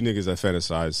 I hate you niggas that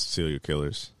fantasize serial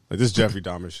killers. Like this Jeffrey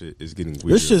Dahmer shit is getting weirder.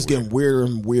 This shit's getting weirder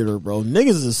and weirder, bro.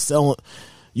 Niggas is selling.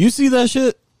 You see that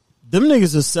shit? Them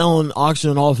niggas is selling,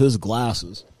 auctioning off his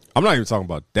glasses. I'm not even talking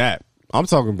about that. I'm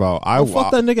talking about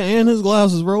Fuck that nigga and his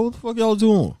glasses, bro. What the fuck y'all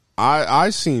doing? I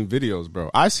seen videos,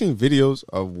 bro. I seen videos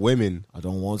of women I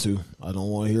don't want to. I don't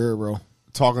want to hear it, bro.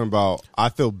 talking about I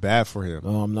feel bad for him.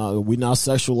 No, I'm not. We not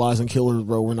sexualizing killers,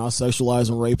 bro. We're not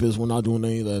sexualizing rapists. We're not doing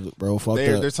any of that, bro. Fuck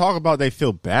that. They're talking about they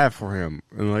feel bad for him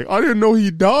and like I didn't know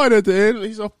he died at the end.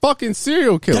 He's a fucking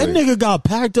serial killer. That nigga got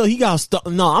packed up. He got stuck.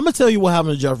 No, I'm gonna tell you what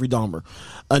happened to Jeffrey Dahmer.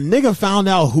 A nigga found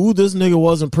out who this nigga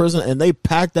was in prison, and they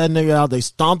packed that nigga out. They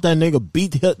stomped that nigga,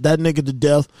 beat that nigga to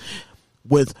death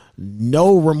with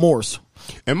no remorse.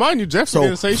 And mind you, Jeffrey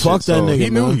didn't say fuck shit. that So nigga, he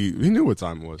knew man. he knew what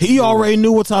time it was. He already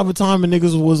knew what type of time the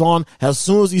niggas was on as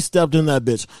soon as he stepped in that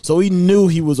bitch. So he knew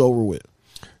he was over with.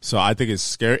 So I think it's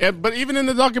scary. But even in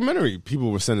the documentary,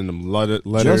 people were sending them letters.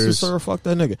 Justice, sir, fuck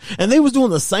that nigga. And they was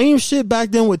doing the same shit back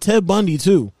then with Ted Bundy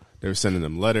too. They were sending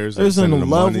them letters. They were sending them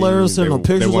love money. letters, sending them They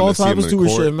pictures, wanted all to see type him of in stupid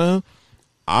court. shit, man.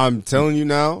 I'm telling you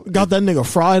now. Got that nigga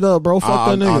fried up, bro. Fuck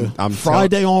that nigga. I'm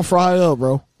Friday on fried up,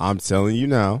 bro. I'm telling you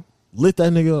now. Lit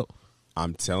that nigga up.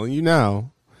 I'm telling you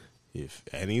now. If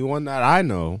anyone that I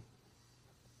know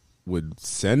would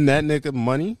send that nigga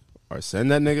money or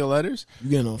send that nigga letters, You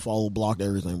getting unfollowed, blocked,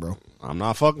 everything, bro. I'm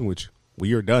not fucking with you.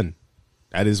 We are done.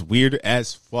 That is weird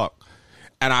as fuck.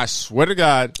 And I swear to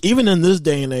God, Even in this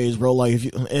day and age, bro, like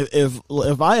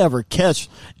if I ever catch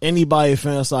anybody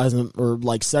fantasizing or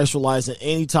like sexualizing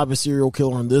any type of serial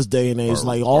killer in this day and age, Or-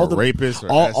 like all or the rapist or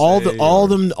all SA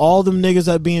them niggas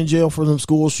that be in jail for them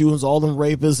school shootings, all them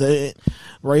rapists,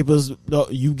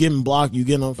 you getting blocked, you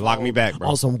getting unfollowed. Block me back, bro.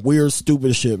 On some weird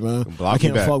stupid shit, man. Block I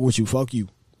can't me back. fuck with you. Fuck you.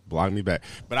 block me back.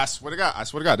 But I swear to God,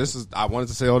 I wanted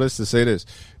to say all this to say this,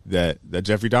 that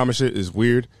Jeffrey Dahmer shit is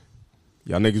weird.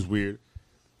 Y'all niggas weird.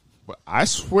 But I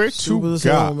swear Stupid to as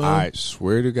hell, God, man. I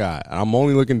swear to God, and I'm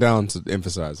only looking down to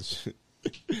emphasize this shit.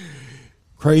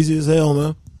 Crazy as hell,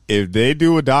 man. If they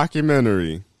do a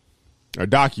documentary or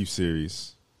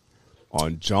docu-series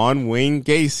on John Wayne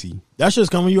Gacy. That shit's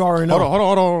coming. You already know.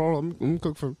 Hold on. Let me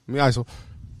cook for me. ISO.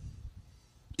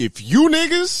 If you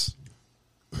niggas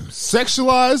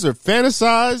sexualize or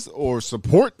fantasize or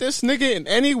support this nigga in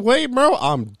any way, bro,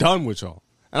 I'm done with y'all.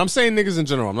 And I'm saying niggas in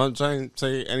general. I'm not trying to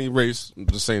say any race. I'm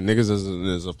just saying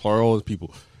niggas as a plural of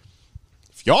people.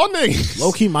 If y'all niggas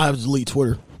Low key might have to delete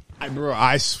Twitter. Bro,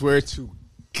 I swear to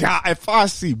God, if I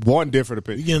see one different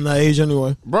You opinion, getting that age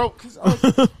anyway, bro.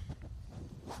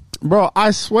 Bro,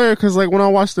 I swear, because like when I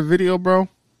watched the video, bro,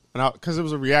 and because it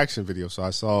was a reaction video, so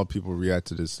I saw people react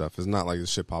to this stuff. It's not like this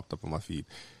shit popped up on my feed,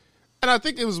 and I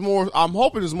think it was more. I'm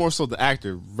hoping it was more so the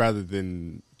actor rather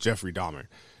than Jeffrey Dahmer.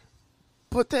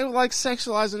 But they were like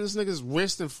sexualizing this nigga's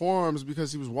wrist and forearms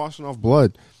because he was washing off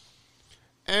blood.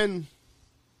 And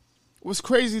what's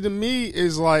crazy to me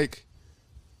is like,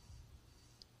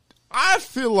 I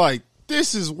feel like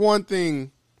this is one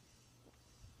thing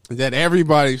that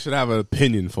everybody should have an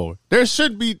opinion for. There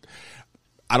should be,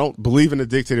 I don't believe in a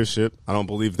dictatorship. I don't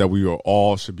believe that we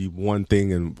all should be one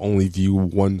thing and only view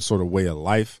one sort of way of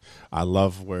life. I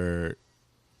love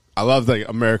that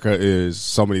America is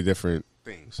so many different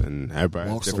things and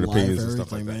everybody has different opinions and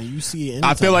stuff like that. You see it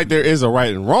I feel like there is a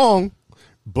right and wrong,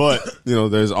 but you know,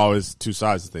 there's always two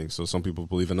sides of things. So some people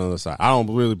believe in another side. I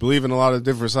don't really believe in a lot of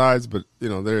different sides, but you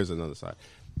know, there is another side.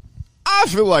 I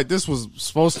feel like this was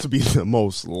supposed to be the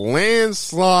most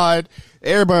landslide.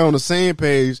 Everybody on the same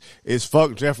page is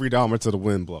fuck Jeffrey Dahmer to the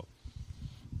wind blow.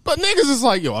 But niggas is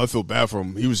like, yo, I feel bad for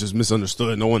him. He was just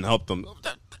misunderstood. No one helped him.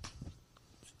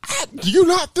 Do you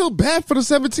not feel bad for the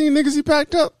 17 niggas he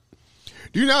packed up?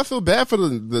 Do you not feel bad for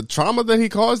the trauma that he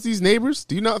caused these neighbors?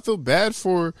 Do you not feel bad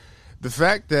for the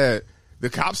fact that the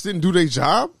cops didn't do their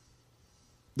job?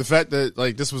 The fact that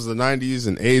like this was the 90s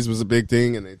and AIDS was a big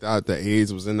thing and they thought that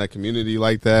AIDS was in that community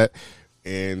like that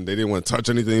and they didn't want to touch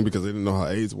anything because they didn't know how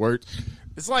AIDS worked.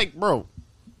 It's like, bro,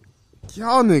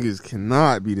 y'all niggas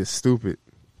cannot be this stupid.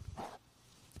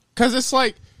 Cause it's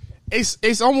like,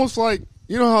 it's almost like,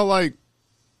 you know how like,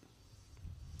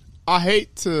 I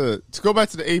hate to go back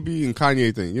to the AB and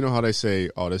Kanye thing. You know how they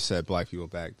say, oh, this set black people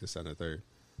back, this, that, and the third.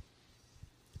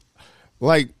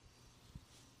 Like,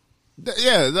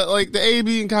 like the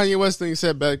AB and Kanye West thing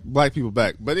set black people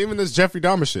back. But even this Jeffrey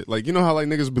Dahmer shit, like, you know how like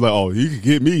niggas be like, oh, he could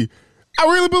get me. I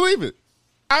really believe it.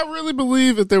 I really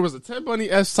believe if there was a Ted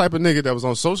Bundy-esque type of nigga that was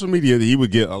on social media that he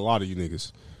would get a lot of you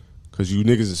niggas. Because you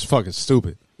niggas is fucking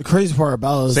stupid. The crazy part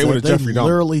about it is that they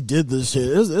literally did this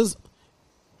shit.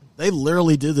 They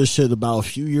literally did this shit about a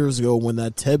few years ago when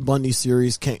that Ted Bundy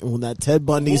series came, when that Ted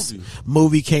Bundy's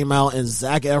movie came out and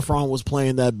Zac Efron was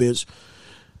playing that bitch.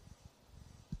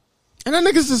 And that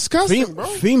nigga's disgusting, bro.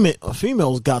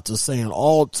 Females got to saying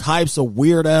all types of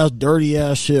weird ass, dirty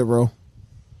ass shit, bro.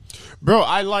 Bro,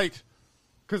 I like,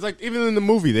 because like even in the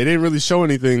movie, they didn't really show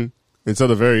anything until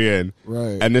the very end.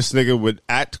 Right. And this nigga would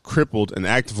act crippled and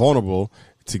act vulnerable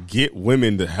to get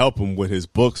women to help him with his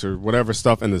books or whatever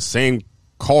stuff in the same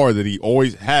car that he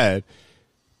always had,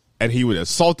 and he would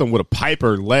assault them with a pipe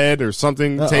or lead or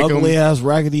something. That ugly ass,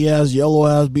 raggedy ass, yellow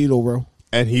ass Beetle, bro.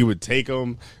 And he would take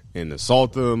them and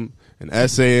assault them and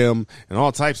essay them and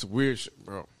all types of weird shit,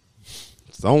 bro.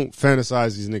 Don't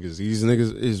fantasize these niggas. These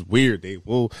niggas is weird. They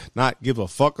will not give a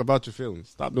fuck about your feelings.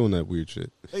 Stop doing that weird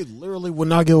shit. They literally would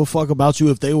not give a fuck about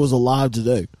you if they was alive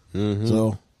today. Mm-hmm.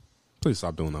 So please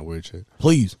stop doing that weird shit.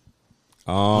 Please.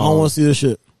 I don't want to see this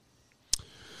shit.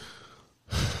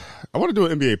 I want to do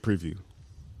an NBA preview.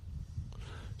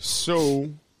 So,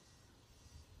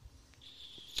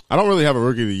 I don't really have a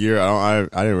rookie of the year. I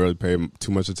didn't really pay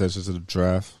too much attention to the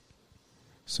draft.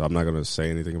 So, I'm not going to say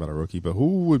anything about a rookie. But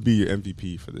who would be your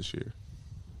MVP for this year?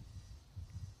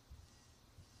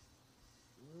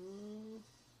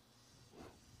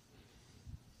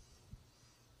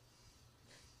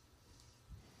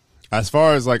 As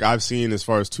far as like I've seen, as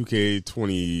far as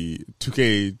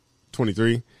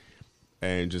 2K23,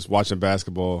 and just watching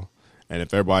basketball, and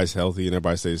if everybody's healthy and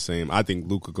everybody stays the same, I think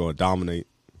Luka going to dominate.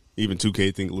 Even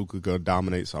 2K think Luka going to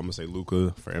dominate, so I'm going to say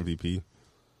Luka for MVP,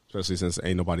 especially since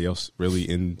ain't nobody else really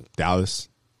in Dallas,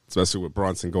 especially with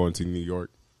Bronson going to New York.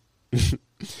 I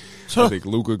think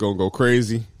Luka going to go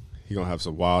crazy. He going to have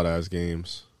some wild-ass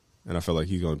games, and I feel like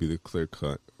he's going to be the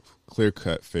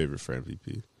clear-cut favorite for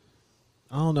MVP.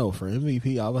 I don't know. For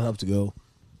MVP, I would have to go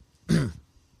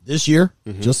this year.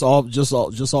 Mm-hmm. Just all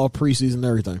preseason and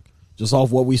everything. Just off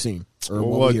what we seen or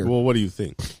what we hear. Well, what do you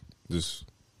think? Just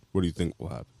what do you think will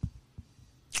happen?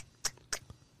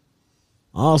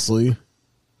 Honestly,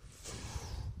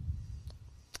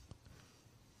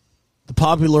 the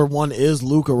popular one is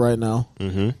Luka right now.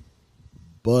 Mm-hmm.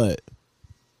 But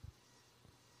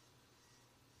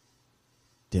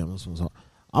damn, this one's hard.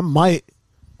 I might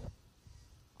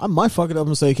fuck it up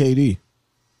and say KD.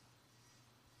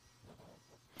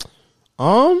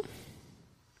 Oh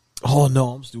no,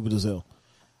 I'm stupid as hell.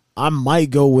 I might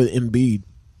go with Embiid.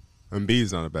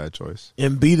 Embiid's not a bad choice.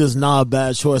 Embiid is not a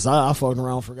bad choice. I fucking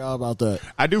around forgot about that.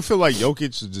 I do feel like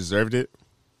Jokic deserved it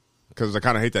because I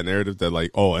kind of hate that narrative that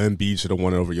like, oh, Embiid should have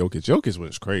won over Jokic. Jokic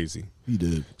went crazy. He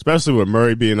did, especially with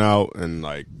Murray being out and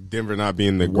like Denver not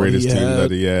being the greatest team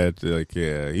that he had. Like,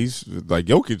 yeah, he's like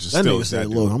Jokic is that still nigga said, that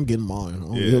 "Look, dude. I'm getting mine. I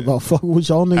don't give about fucking with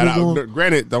y'all niggas doing."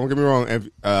 Granted, don't get me wrong,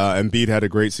 Embiid had a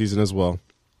great season as well.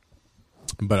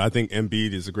 But I think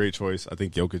Embiid is a great choice. I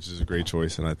think Jokic is a great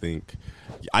choice, and I think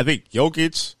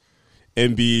Jokic,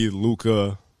 Embiid,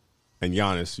 Luka, and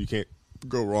Giannis. You can't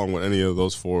go wrong with any of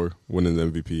those four winning the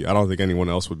MVP. I don't think anyone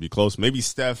else would be close. Maybe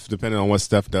Steph, depending on what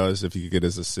Steph does, if he could get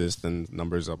his assist and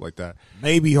numbers up like that.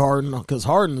 Maybe Harden, because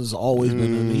Harden has always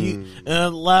been in the heat.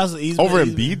 And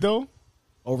Embiid though.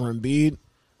 Over Embiid,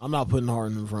 I'm not putting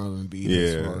Harden in front of Embiid.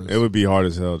 Yeah, it would be hard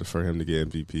as hell for him to get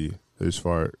MVP. As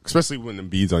far, especially when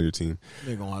Embiid's on your team,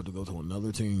 they're gonna have to go to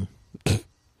another team.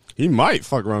 He might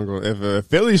fuck around if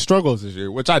Philly struggles this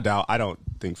year, which I doubt. I don't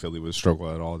think Philly would struggle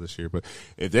at all this year. But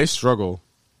if they struggle,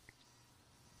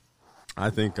 I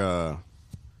think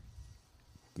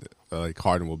like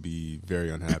Harden will be very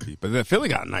unhappy. But then Philly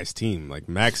got a nice team. Like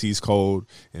Maxi's cold,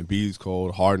 Embiid's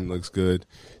cold. Harden looks good.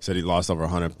 Said he lost over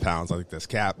 100 pounds. I think that's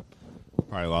cap.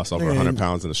 Probably lost over 100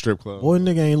 pounds in a strip club. Boy,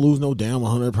 nigga ain't lose no damn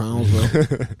 100 pounds,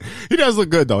 bro. He does look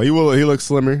good, though. He looks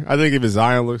slimmer. I think even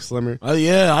Zion looks slimmer.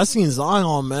 Yeah, I seen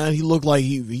Zion, man. He looked like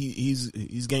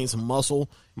he's gained some muscle.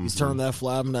 He's turned that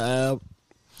flab into ab.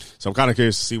 So I'm kind of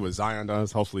curious to see what Zion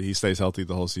does. Hopefully he stays healthy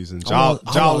the whole season. Ja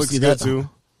looks good, too.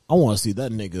 I want to see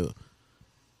that nigga.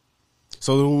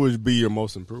 So who would be your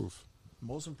most improved?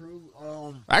 Most improved?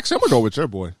 Actually, I'm going to go with your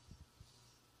boy.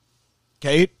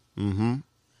 Kate? Mm-hmm.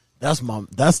 That's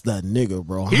that nigga,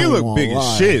 bro. He look big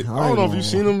as shit. I don't know if you've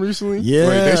seen him recently.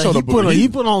 Yeah, like, he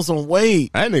put on some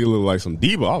weight. That nigga look like some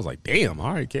diva. I was like, damn,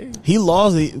 all right, K. He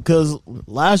lost it because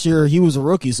last year he was a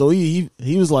rookie, so he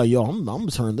was like, yo, I'm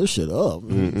gonna turn this shit up.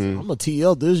 I'm gonna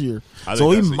TL this year. So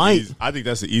he might. I think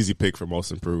that's an easy pick for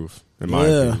most improved, in my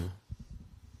opinion.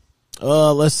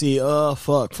 Let's see.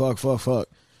 Fuck.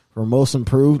 For most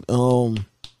improved,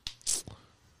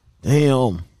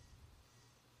 damn.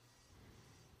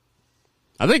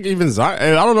 I think even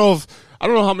Zion. I don't know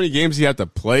how many games he had to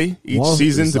play each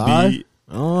season to be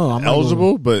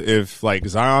eligible. But if like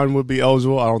Zion would be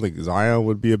eligible, I don't think Zion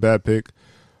would be a bad pick.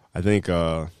 I think.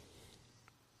 I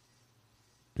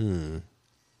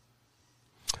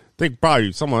think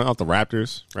probably someone out the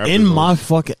Raptors.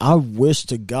 I wish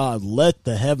to God, let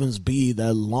the heavens be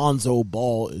that Lonzo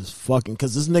Ball is fucking,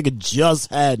 because this nigga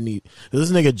just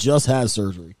had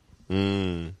surgery.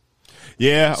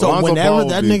 Yeah. So Lonzo whenever Ball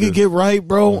that nigga get right,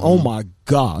 bro, oh my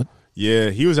God. Yeah,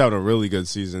 he was having a really good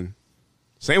season.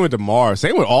 Same with DeMar.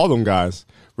 Same with all them guys.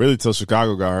 Really till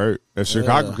Chicago got hurt. If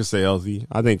Chicago could stay healthy,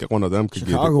 I think one of them could get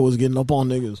it. Chicago was getting up on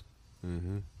niggas.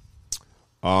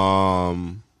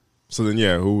 So then,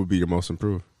 yeah, who would be your most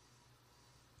improved?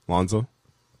 Lonzo?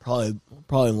 Probably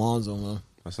Lonzo, man.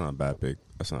 That's not a bad pick.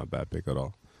 That's not a bad pick at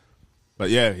all. But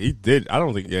yeah, he did. I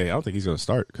don't think he's going to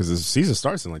start because his season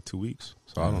starts in like 2 weeks.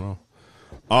 So I don't know.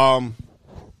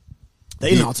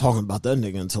 They not talking about that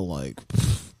nigga until like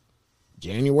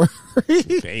January.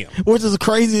 Damn. Which is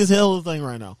crazy as hell of a thing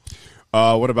right now.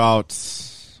 What about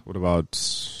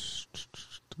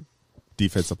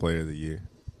defensive player of the year?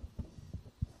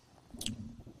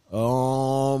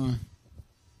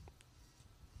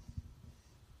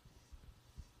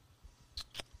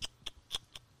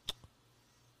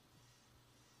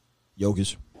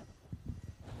 Jokic.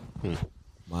 Might as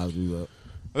well do that.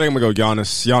 I think I'm going to go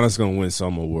Giannis. Giannis is going to win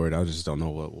some award. I just don't know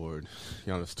what award.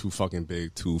 Giannis too fucking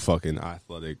big, too fucking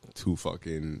athletic, too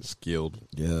fucking skilled.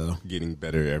 Yeah. Getting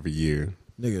better every year.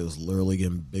 Nigga is literally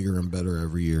getting bigger and better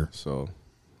every year. So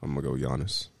I'm going to go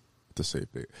Giannis to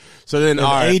safe pick. So then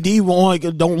AD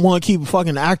don't want to keep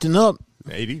fucking acting up.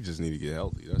 AD just need to get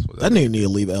healthy. That's what that nigga need to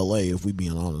leave LA, if we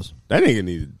being honest. That nigga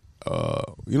needed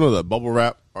the bubble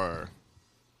wrap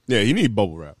he need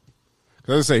bubble wrap.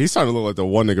 Cause I say he's starting to look like the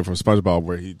one nigga from SpongeBob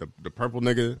where the purple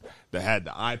nigga that had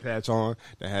the eye patch on,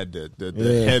 that had the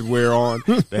headwear on,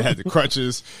 that had the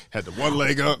crutches, had the one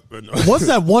leg up. What's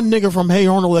that one nigga from Hey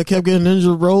Arnold that kept getting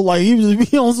injured, bro? Like he was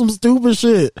be on some stupid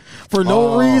shit for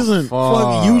no reason.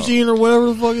 Fuck Eugene or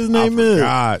whatever the fuck his name is.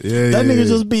 God, that nigga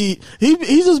just be he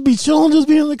just be chilling, just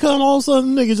be in the cut, and all of a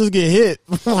sudden nigga just get hit.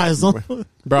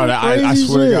 Bro, I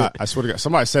swear to God,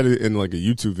 somebody said it in like a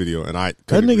YouTube video, and that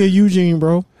nigga Eugene,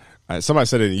 bro. Somebody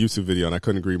said it in a YouTube video, and I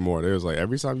couldn't agree more. They was like,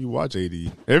 every time you watch the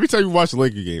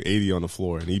Laker game, AD on the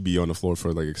floor, and he'd be on the floor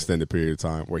for like extended period of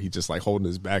time where he just like holding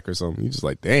his back or something. You just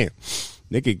like, damn,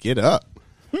 nigga, get up.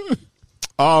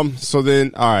 So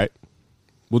then, all right,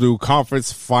 we'll do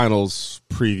conference finals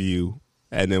preview,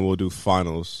 and then we'll do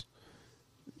finals,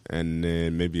 and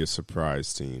then maybe a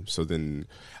surprise team. So then,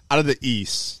 out of the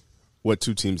East, what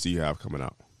 2 teams do you have coming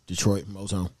out? Detroit,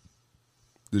 Motown.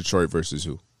 Detroit versus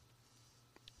who?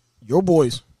 Your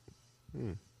boys.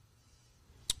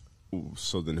 Ooh,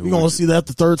 so then who? We gonna see that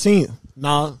the 13th.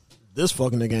 Nah, this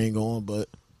fucking nigga ain't going. But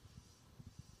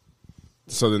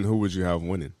so then, who would you have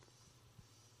winning?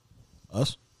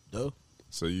 us, duh.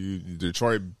 So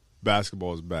Detroit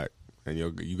basketball is back, and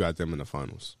you got them in the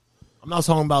finals. I'm not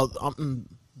talking about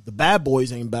the bad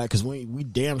boys ain't back because we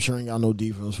damn sure ain't got no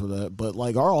defense for that. But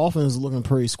like our offense is looking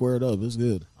pretty squared up. It's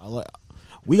good.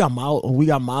 We got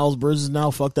Miles Bridges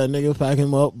now. Fuck that nigga, pack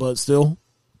him up. But still,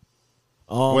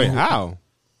 wait, how?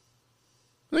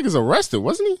 Nigga's arrested,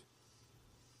 wasn't he?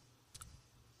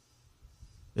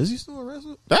 Is he still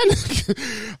arrested? That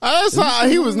nigga, that's how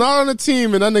he was not on the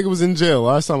team, and that nigga was in jail.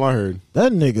 Last time I heard.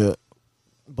 That nigga,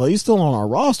 but he's still on our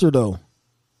roster though.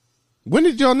 When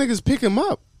did y'all niggas pick him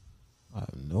up? I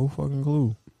have no fucking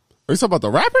clue. Are you talking about the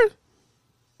rapper?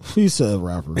 He said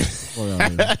rapper.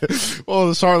 Well,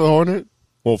 the Charlotte Hornet.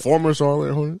 Well, former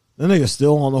Charlotte Hornet. That nigga's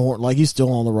still on the like he's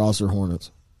still on the roster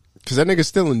Hornets. Because that nigga's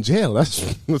still in jail. That's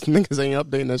niggas ain't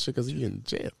updating that shit because he in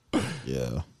jail.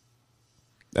 Yeah.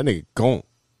 That nigga gone.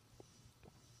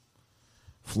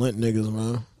 Flint niggas,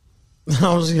 man.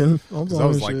 I was getting. That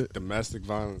was like shit. Domestic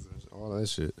violence and all that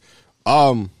shit.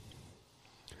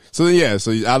 So then, yeah.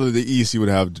 So out of the East, you would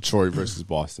have Detroit versus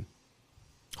Boston.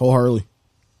 Wholeheartedly.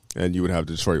 And you would have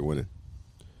Detroit winning.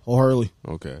 Wholeheartedly.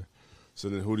 Okay. So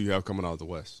then, who do you have coming out of the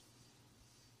West?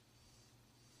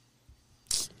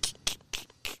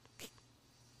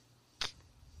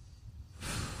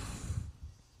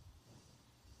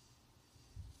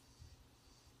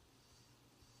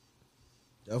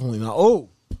 Definitely not.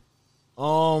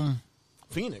 Oh,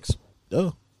 Phoenix.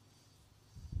 Duh.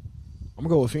 I'm gonna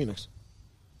go with Phoenix.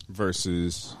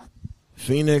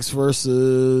 Phoenix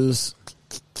versus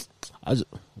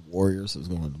Warriors is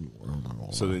going to be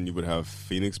Warriors. So then you would have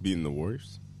Phoenix beating the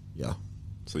Warriors? Yeah.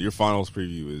 So your finals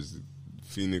preview is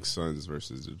Phoenix Suns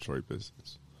versus Detroit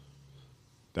Pistons.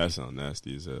 That sounds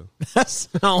nasty as hell.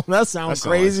 That sounds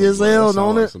crazy as hell,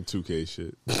 don't it? Some 2K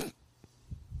shit.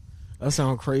 That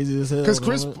sounds crazy as hell. Because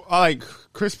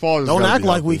Chris Paul. Don't act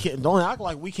like we can't. Don't act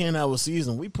like we can't have a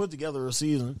season. We put together a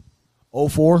season.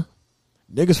 04.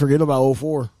 Niggas forget about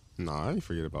 04. Nah, I ain't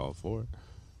forget about 04.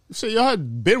 So y'all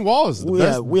had Ben Wallace. We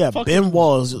had Ben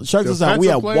Wallace. Check this out. We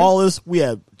had Wallace. We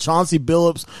had Chauncey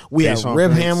Billups. We had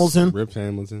Rip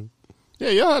Hamilton. Yeah,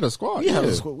 y'all had a squad.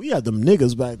 We had them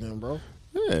niggas back then, bro.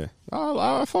 Yeah,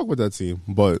 I fuck with that team,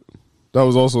 but that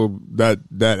was also that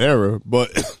era.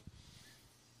 But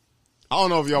I don't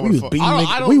know if y'all would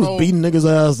have. We was beating niggas'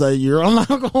 ass that year. I'm not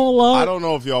gonna lie. I don't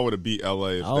know if y'all would have beat LA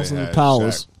if I was they in had the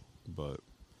Palace, but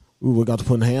we would got to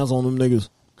putting hands on them niggas.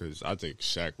 Because I think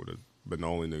Shaq would have been the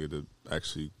only nigga to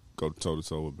actually go toe to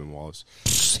toe with Ben Wallace.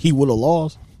 He would have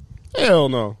lost. Hell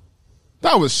no.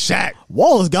 That was Shaq.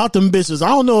 Wallace got them bitches. I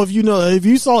don't know if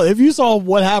you saw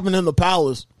what happened in the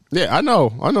Palace. Yeah, I know.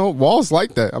 Wallace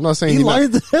like that. I'm not saying he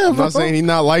liked that. I'm not saying he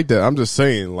not like that. I'm just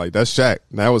saying like that's Shaq.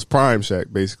 That was prime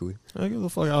Shaq, basically. Hey, get the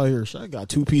fuck out of here. Shaq got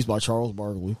 2-piece by Charles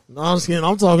Barkley. No, I'm just kidding.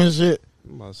 I'm talking shit.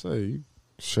 I'm about to say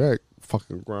Shaq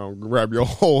fucking grab your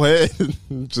whole head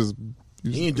and just.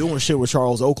 He ain't doing shit with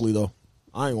Charles Oakley though.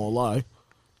 I ain't gonna lie.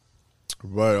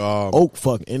 But Oak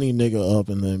fuck any nigga up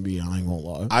in the NBA. I ain't gonna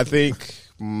lie. I think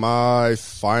my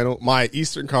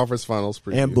Eastern Conference Finals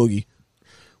preview and Boogie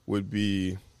would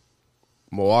be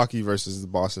Milwaukee versus the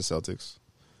Boston Celtics.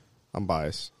 I'm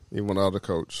biased, even without a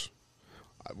coach.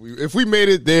 If we made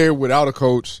it there without a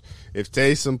coach, if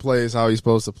Taysom plays how he's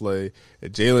supposed to play,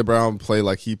 if Jaylen Brown play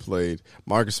like he played,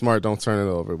 Marcus Smart don't turn it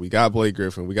over. We got Blake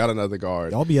Griffin. We got another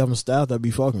guard. Y'all be having staff that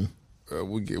be fucking.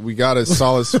 We got a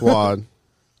solid squad.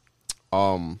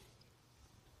 I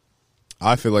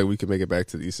feel like we can make it back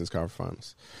to the Eastern Conference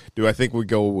Finals. Do I think we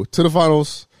go to the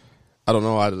finals? I don't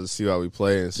know. I just see how we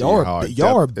play and see how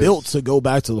y'all are built to go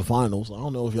back to the finals. I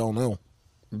don't know if y'all know,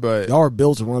 but y'all are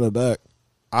built to run it back.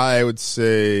 I would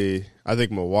say I think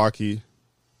Milwaukee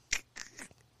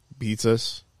beats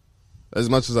us. As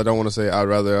much as I don't want to say I'd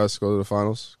rather us go to the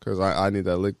finals because I need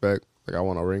that lick back. Like I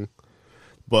want a ring,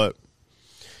 but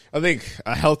I think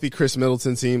a healthy Chris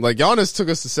Middleton team. Like Giannis took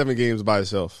us to 7 games by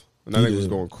himself. And I think it was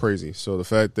going crazy. So the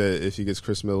fact that if he gets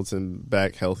Chris Middleton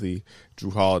back healthy, Drew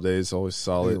Holiday is always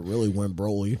solid. It really went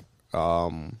Broly.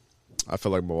 I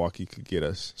feel like Milwaukee could get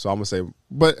us. So I'm gonna say,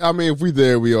 but I mean, if we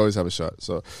there, we always have a shot.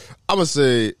 So I'm gonna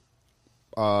say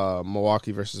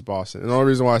Milwaukee versus Boston. And the only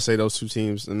reason why I say those two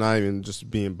teams, and not even just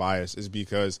being biased, is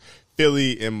because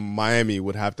Philly and Miami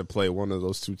would have to play one of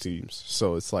those two teams.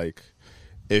 So it's like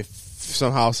if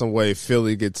somehow, some way,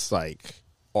 Philly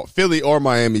or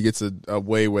Miami gets a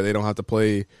way where they don't have to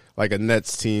play like a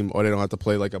Nets team, or they don't have to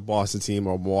play like a Boston team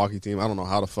or a Milwaukee team. I don't know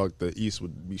how the fuck the East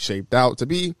would be shaped out to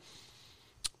be.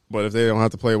 But if they don't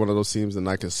have to play one of those teams, then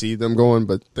I could see them going.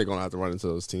 But they're going to have to run into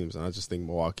those teams. And I just think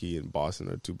Milwaukee and Boston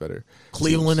are two better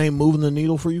Cleveland teams. ain't moving the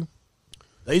needle for you?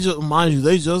 They just, mind you,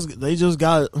 they just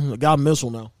got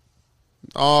Mitchell now.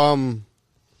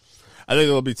 I think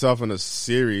it'll be tough in a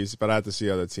series, but I have to see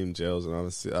how that team gels, and I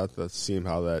have to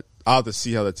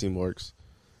see how that team works.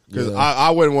 Because I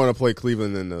wouldn't want to play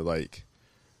Cleveland in the like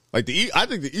the I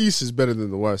think the East is better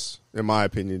than the West, in my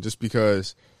opinion, just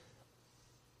because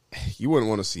you wouldn't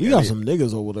want to see. We got some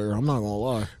niggas over there. I'm not gonna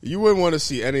lie. You wouldn't want to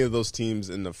see any of those teams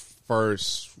in the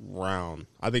first round.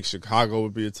 I think Chicago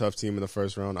would be a tough team in the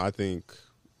first round. I think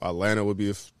Atlanta would be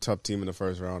a tough team in the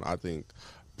first round. I think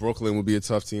Brooklyn would be a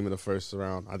tough team in the first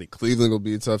round. I think Cleveland will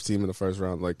be a tough team in the first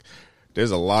round. Like,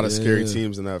 there's a lot of scary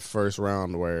teams in that first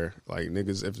round where, like,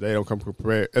 niggas, if they don't come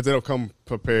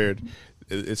prepared,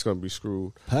 it's gonna be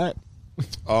screwed. Pat.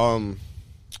 Out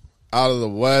of the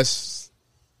West,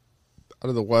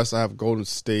 I have Golden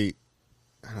State,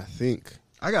 and I think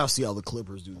I gotta see how the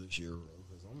Clippers do this year, bro,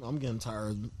 'cause I'm getting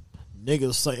tired of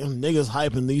niggas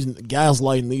hyping these,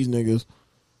 gaslighting these niggas.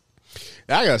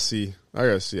 I gotta see.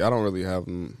 I don't really have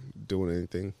them doing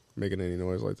anything, making any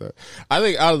noise like that. I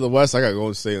think out of the West, I got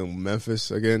Golden State and Memphis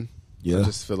again. Yeah. I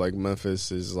just feel like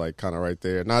Memphis is like kind of right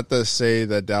there. Not to say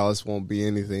that Dallas won't be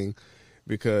anything,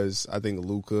 because I think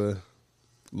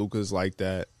Luka's like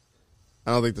that.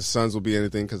 I don't think the Suns will be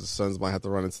anything, because the Suns might have to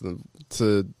run into them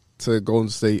to Golden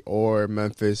State or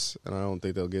Memphis, and I don't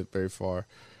think they'll get very far.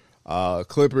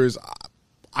 Clippers,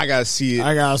 I gotta see it.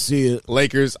 I gotta see it.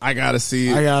 Lakers, I gotta see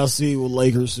it. I gotta see what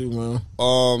Lakers do, man.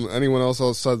 Anyone else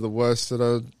outside the West that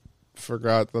I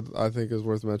forgot that I think is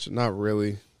worth mentioning? Not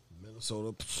really.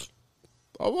 Minnesota.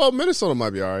 Oh, well, Minnesota might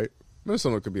be all right.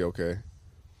 Minnesota could be okay.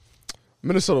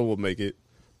 Minnesota will make it.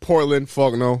 Portland,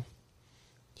 fuck no.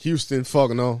 Houston,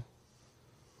 fuck no.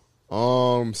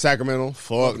 Sacramento,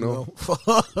 fuck no.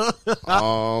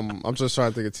 I'm just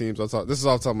trying to think of teams. This is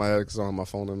off the top of my head because I don't have my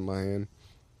phone in my hand.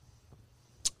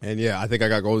 And yeah, I think I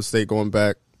got Golden State going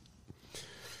back.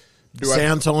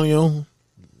 San Antonio,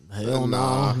 hell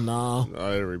nah.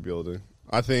 They're rebuilding.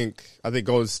 I think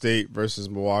Golden State versus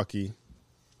Milwaukee.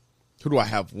 Who do I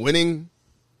have winning?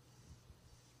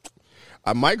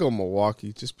 I might go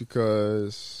Milwaukee just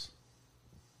because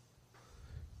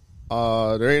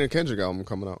there ain't a Kendrick album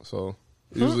coming out. So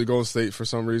usually Golden State, for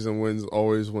some reason, wins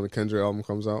always when a Kendrick album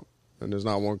comes out. And there's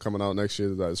not one coming out next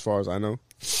year, as far as I know.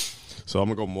 So I'm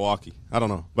going to go Milwaukee. I don't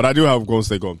know. But I do have Golden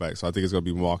State going back. So I think it's going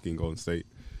to be Milwaukee and Golden State.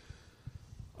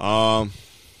 I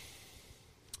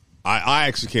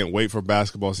actually can't wait for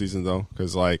basketball season, though.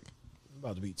 Because, like,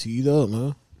 about to be teed up,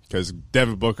 man. Because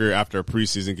Devin Booker, after a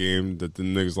preseason game that the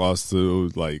niggas lost to,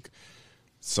 like,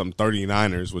 some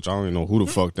 39ers, which I don't even know who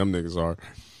the fuck them niggas are.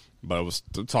 But it was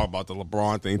to talk about the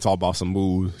LeBron thing, talk about some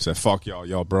mood. Said, fuck y'all.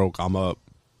 Y'all broke. I'm up.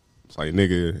 It's like,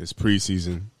 nigga, it's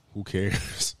preseason. Who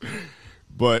cares?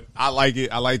 But I like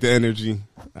it. I like the energy.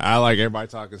 I like everybody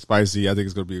talking spicy. I think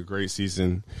it's going to be a great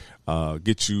season.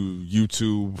 Get you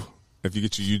YouTube. If you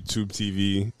get your YouTube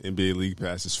TV, NBA League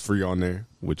Pass is free on there,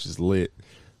 which is lit.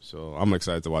 So I'm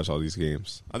excited to watch all these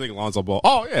games. I think Lonzo Ball.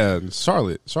 Oh, yeah,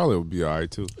 Charlotte. Charlotte would be all right,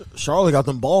 too. Charlotte got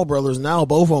them Ball brothers now,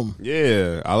 both of them.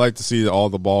 Yeah, I like to see all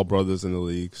the Ball brothers in the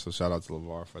league. So shout out to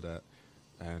LeVar for that.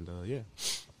 And, yeah.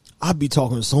 I'd be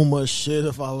talking so much shit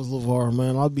if I was LeVar,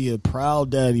 man. I'd be a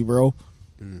proud daddy, bro.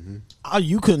 Mm-hmm.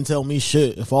 You couldn't tell me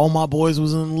shit if all my boys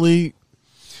was in the league.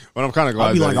 But I'm kind of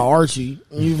glad. I'd be like an Archie.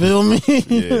 You feel me?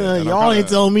 Yeah, y'all ain't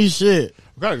telling me shit.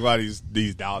 I'm kind of glad he's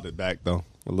dialed it back though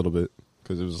a little bit,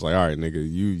 because it was like, all right, nigga,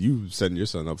 you setting your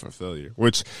son up for failure.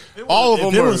 Which all of them.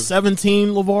 If it was 17,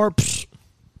 LeVar. Psh.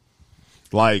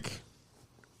 Like,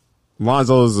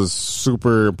 Lonzo is a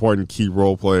super important key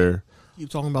role player. Keep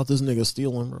talking about this nigga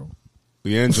stealing, bro.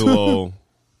 D'Angelo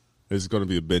is going to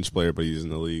be a bench player, but he's in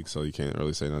the league, so you can't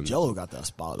really say nothing. Jello got that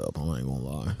spot up. I ain't gonna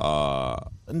lie.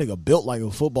 That nigga built like a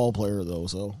football player though.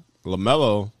 So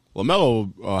LaMelo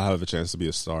will have a chance to be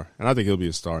a star, and I think he'll be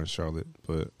a star in Charlotte.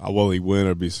 But will he win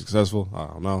or be successful? I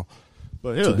don't know.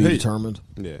 But he'll be determined.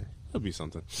 Yeah, he'll be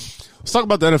something. Let's talk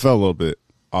about the NFL a little bit.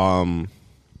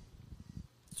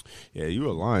 Yeah, you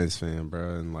a Lions fan,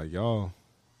 bro, and like y'all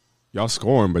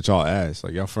scoring, but y'all ass.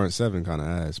 Like y'all front seven kind of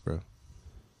ass, bro.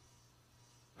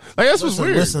 Like that's what's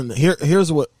weird. Listen,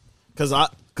 here's what, because I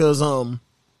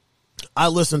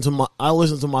listen to my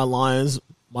Lions,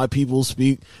 my people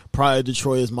speak. Pride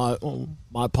Detroit is my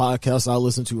podcast I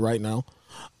listen to right now.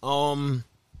 The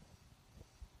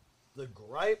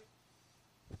gripe,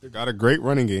 They got a great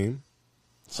running game,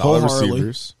 solid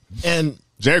receivers, and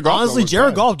Jared Goff. honestly,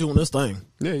 Jared Goff doing this thing.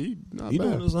 Yeah, he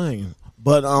doing his thing.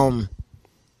 But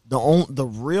the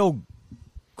real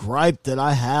gripe that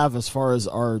I have as far as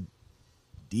our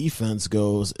defense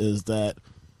goes is that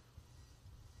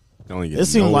it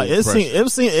seemed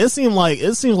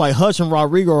like Hutch and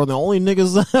Rodrigo are the only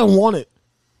niggas that want it.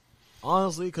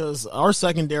 Honestly, because our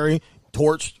secondary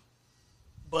torched.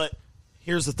 But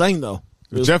here's the thing, though.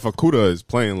 Jeff Okudah is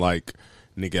playing like,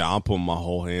 nigga, I'm putting my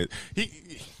whole hand.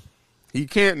 He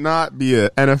can't not be an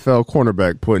NFL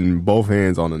cornerback putting both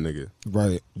hands on a nigga.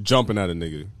 Right. Jumping at a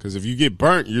nigga. Because if you get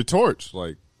burnt, you're torched.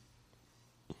 Like,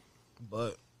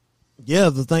 but yeah,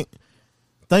 the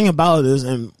thing about it is,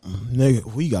 and nigga,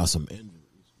 we got some injuries.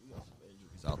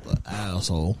 Out the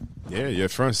asshole. Yeah, your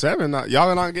front seven, y'all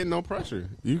are not getting no pressure.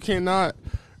 You cannot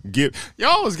give.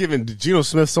 Y'all was giving Geno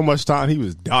Smith so much time, he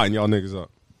was dotting y'all niggas up.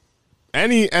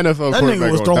 Any NFL that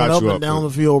nigga was throwing up and up, down the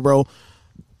field, bro.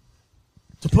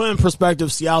 To put in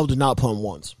perspective, Seattle did not punt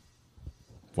once.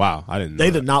 Wow, I didn't know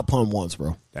They that. did not punt once,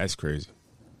 bro. That's crazy.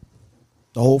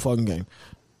 The whole fucking game.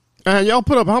 And y'all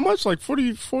put up how much? Like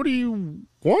 41?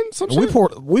 Some shit?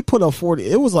 We put up 40.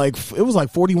 It was like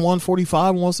 41, 45,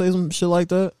 I want to say some shit like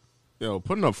that. Yo,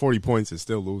 putting up 40 points and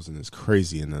still losing is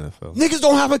crazy in the NFL. Niggas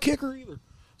don't have a kicker either.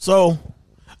 So,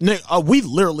 we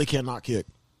literally cannot kick.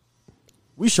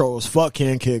 We sure as fuck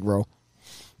can't kick, bro.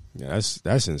 Yeah,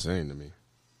 that's insane to me.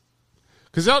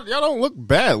 Because y'all don't look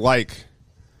bad. Like,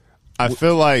 I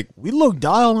feel like we look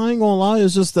dialed, I ain't gonna lie.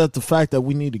 It's just that the fact that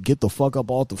we need to get the fuck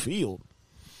up off the field.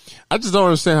 I just don't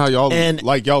understand how y'all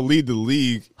y'all lead the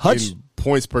league Hutch, in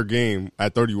points per game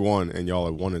at 31 and y'all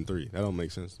are 1-3. That don't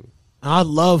make sense to me. I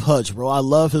love Hutch, bro. I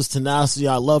love his tenacity.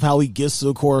 I love how he gets to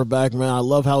the quarterback, man. I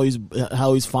love how he's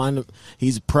pressuring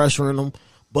him.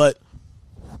 But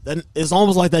then it's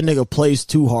almost like that nigga plays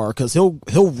too hard because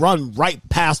he'll run right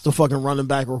past the fucking running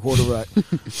back or quarterback,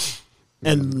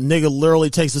 and nigga literally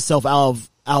takes himself out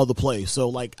of the play. So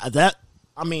like that,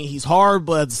 I mean, he's hard,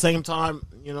 but at the same time,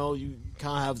 you know, you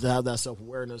kind of have to have that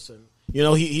self-awareness. And, you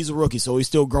know, he's a rookie, so he's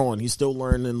still growing. He's still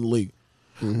learning in the league.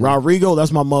 Mm-hmm. Rodrigo,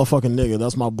 that's my motherfucking nigga.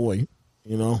 That's my boy.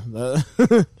 You know?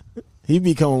 He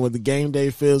be coming with the game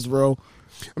day fizz, bro.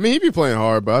 I mean, he be playing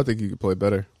hard, but I think he could play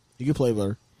better. He could play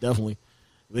better, definitely.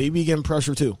 But he be getting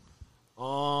pressure, too.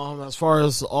 As far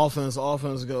as offense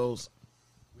goes,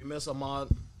 we miss Ahmad.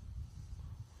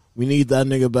 We need that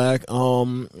nigga back.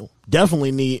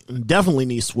 Definitely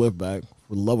need Swift back.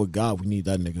 For the love of God, we need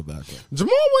that nigga back.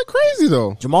 Jamal went crazy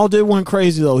though. Jamal did went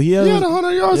crazy though. He had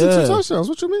 100 yards and 2 touchdowns.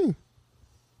 What you mean?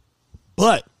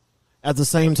 But at the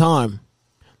same time,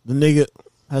 the nigga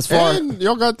as far and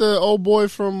y'all got the old boy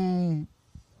from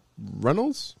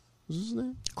Reynolds. What's his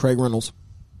name? Craig Reynolds.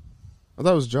 I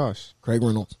thought it was Josh. Craig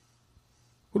Reynolds.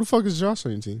 Who the fuck is Josh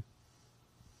on your team?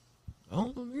 I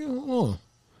don't know.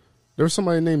 There was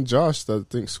somebody named Josh that I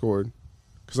think scored.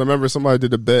 Because I remember somebody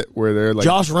did a bet where they're like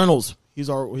Josh Reynolds. He's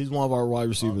one of our wide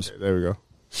receivers. Okay, there we go.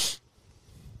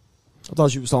 I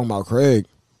thought you was talking about Craig.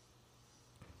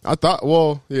 I thought,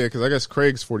 well, yeah, because I guess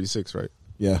Craig's 46, right?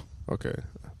 Yeah. Okay.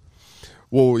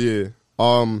 Well, yeah.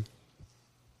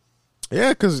 Yeah,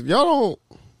 because y'all don't.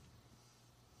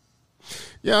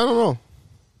 Yeah, I don't know.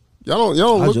 Y'all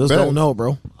don't. I just don't know,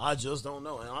 bro. I just don't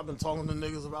know, and I've been talking to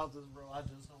niggas about this, bro. I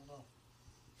just don't know.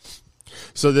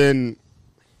 So then,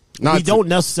 we don't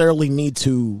necessarily need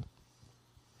to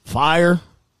fire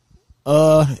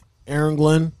Aaron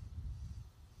Glenn,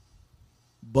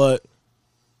 but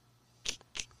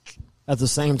at the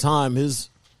same time, his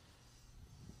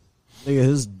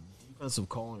defensive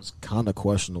calling is kind of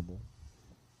questionable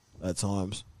at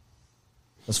times.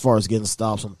 As far as getting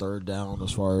stops on third down,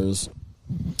 as far as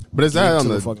but is that on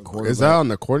the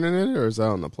coordinator or is that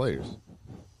on the players?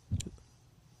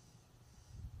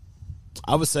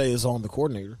 I would say it's on the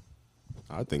coordinator.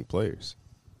 I think players.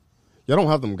 Y'all don't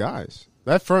have them guys.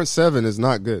 That front seven is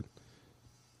not good.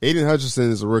 Aiden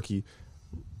Hutchinson is a rookie.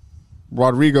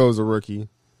 Rodrigo is a rookie.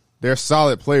 They're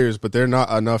solid players, but they're not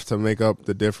enough to make up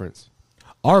the difference.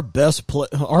 Our best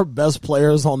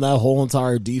players on that whole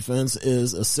entire defense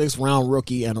is a 6th-round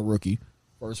rookie and a rookie,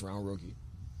 1st-round rookie.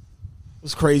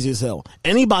 It's crazy as hell.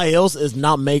 Anybody else is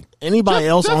not anybody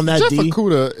else on that Jeff D.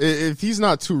 Okudah, if he's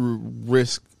not too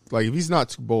if he's not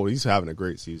too bold, he's having a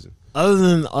great season. Other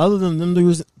than them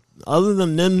niggas,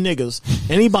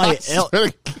 anybody else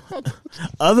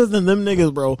other than them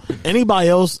niggas, bro, anybody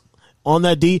else on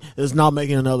that D is not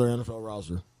making another NFL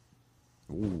roster.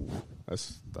 Ooh,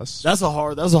 that's That's a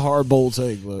hard bold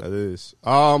take, but that is.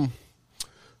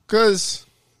 Because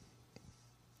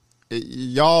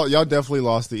y'all definitely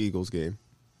lost the Eagles game.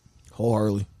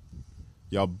 wholeheartedly.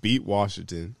 Y'all beat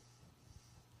Washington.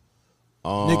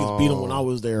 Niggas beat them when I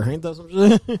was there. Ain't that some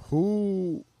shit?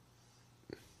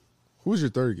 Who's your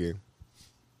third game?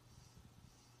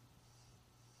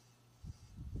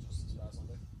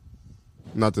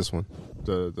 Not this one.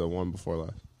 The one before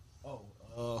last.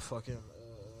 Fucking. I'm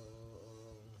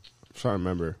trying to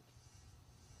remember.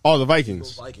 Oh, the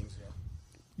Vikings. Vikings, yeah.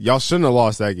 Y'all shouldn't have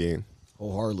lost that game.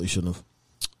 Wholeheartedly shouldn't have.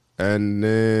 And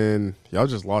then y'all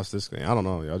just lost this game. I don't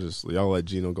know. Y'all let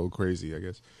Geno go crazy, I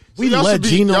guess. We y'all let should be,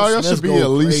 Geno y'all Smith should be go at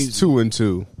least crazy.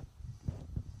 2-2.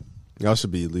 Y'all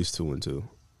should be at least 2-2.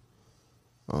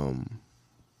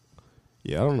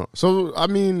 Yeah, I don't know. So I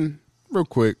mean, real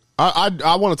quick,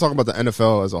 I want to talk about the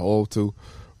NFL as a whole too,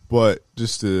 but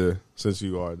just since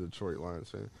you are a Detroit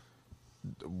Lions fan,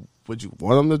 would you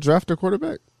want them to draft a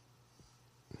quarterback?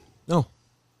 No.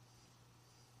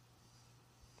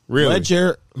 Really? Let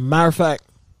Jared. Matter of fact,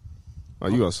 Oh,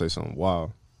 you gonna say something?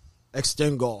 Wow.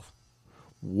 extend golf.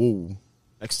 Whoa.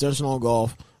 Extension on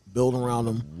golf. Build around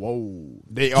them. Whoa.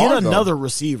 They Get are another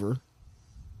receiver.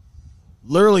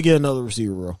 Literally get another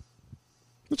receiver, bro.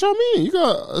 What y'all mean? You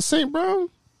got a St. Brown?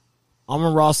 I'm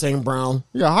in Ross St. Brown.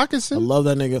 You got I Hawkinson? love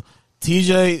that nigga.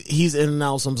 TJ, he's in and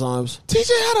out sometimes. TJ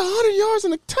had 100 yards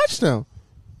and a touchdown.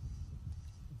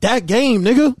 That game,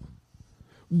 nigga.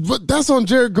 But that's on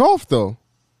Jared Goff, though.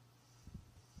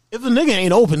 If the nigga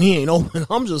ain't open, he ain't open.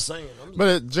 I'm just saying.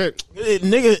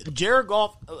 Nigga, Jared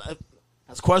Goff,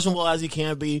 as questionable as he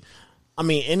can be, I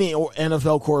mean, any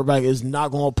NFL quarterback is not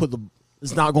going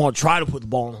to try to put the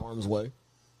ball in harm's way.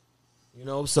 You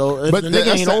know, so if the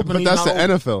nigga ain't open, but he's that's not the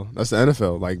open. NFL. That's the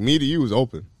NFL. Like, me to you is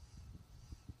open.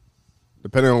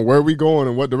 Depending on where we going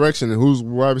and what direction and who's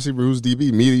wide receiver, who's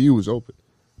DB, me to you is open.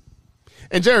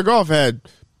 And Jared Goff had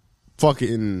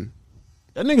fucking...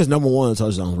 That nigga's number one in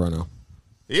touchdowns right now.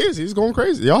 He is. He's going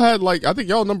crazy. Y'all had, I think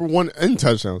y'all number one in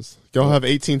touchdowns. Y'all have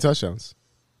 18 touchdowns.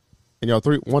 And y'all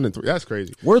 1-3. That's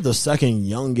crazy. We're the second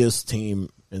youngest team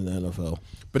in the NFL.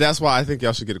 But that's why I think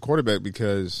y'all should get a quarterback,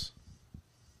 because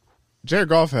Jared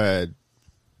Goff had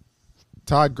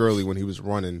Todd Gurley when he was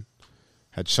running,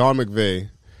 had Sean McVay,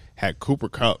 had Cooper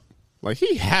Kupp. Like,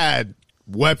 he had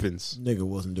weapons. Nigga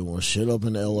wasn't doing shit up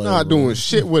in L.A. Not bro. doing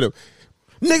shit with him.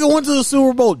 Nigga went to the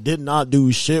Super Bowl. Did not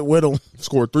do shit with him.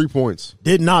 Scored 3 points.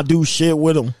 Did not do shit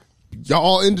with him.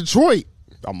 Y'all in Detroit.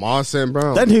 Amon St.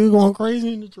 Brown. That nigga going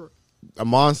crazy in Detroit.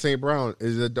 Amon St. Brown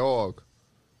is a dog.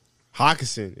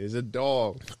 Hawkinson is a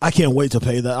dog. I can't wait to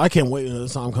pay that. I can't wait until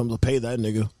the time comes to pay that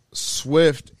nigga.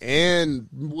 Swift and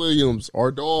Williams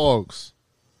are dogs.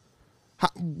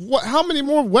 How many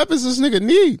more weapons does this nigga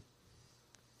need?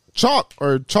 Chalk.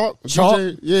 Chalk?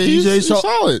 Yeah, DJ he's Chalk.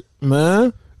 solid.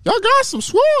 Man. Y'all got some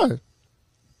squad.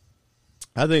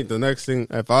 I think the next thing,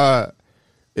 if That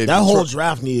whole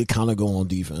draft needed kind of go on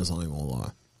defense, I ain't gonna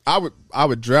lie. I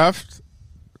would draft,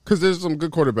 because there's some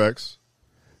good quarterbacks.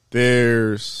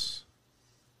 There's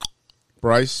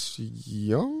Bryce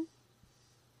Young,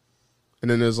 and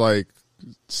then there's like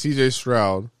CJ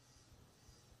Stroud,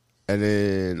 and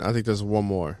then I think there's one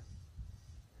more.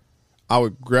 I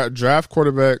would draft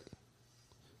quarterback.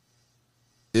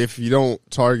 If you don't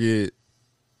target,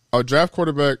 I would draft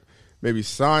quarterback, maybe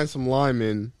sign some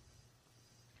linemen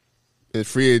in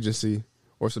free agency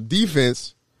or some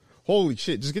defense. Holy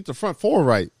shit, just get the front four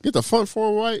right. Get the front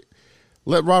four right.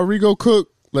 Let Rodrigo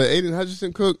cook. Let Aiden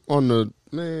Hutchinson cook on the...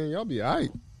 Man, y'all be all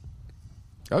right.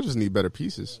 Y'all just need better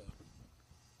pieces.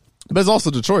 But it's also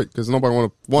Detroit, because nobody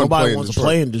wants to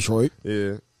play in Detroit.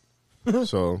 Yeah.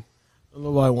 So...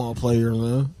 Nobody want to play here,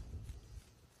 man.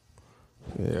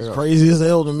 Yeah, It's crazy as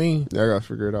hell to me. Yeah, I got to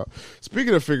figure it out.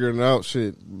 Speaking of figuring it out,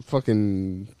 shit,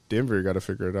 fucking Denver got to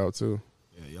figure it out, too.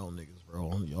 Yeah, y'all niggas,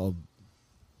 bro. Y'all...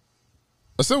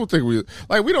 I still think we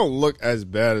don't look as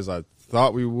bad as I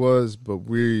thought we was, but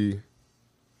we...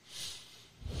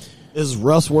 Is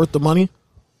Russ worth the money?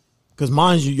 Because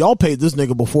mind you, y'all paid this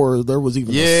nigga before there was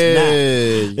even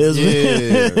a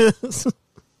snap. Yeah.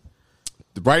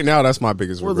 Right now, that's my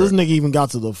biggest Before regret. this nigga even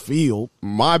got to the field.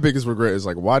 My biggest regret is,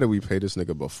 why did we pay this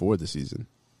nigga before the season?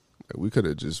 We could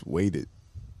have just waited.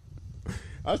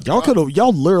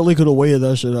 Y'all literally could have waited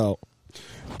that shit out.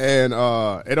 And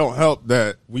it don't help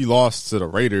that we lost to the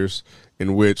Raiders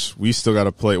in which we still got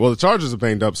to play. Well, the Chargers are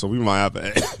banged up, so we might have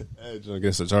an edge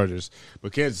against the Chargers.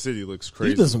 But Kansas City looks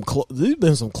crazy. These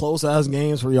been some close ass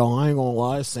games for y'all. I ain't gonna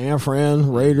lie. San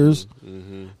Fran, Raiders.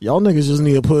 Mm-hmm. Y'all niggas just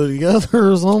need to put it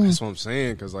together or something. That's what I'm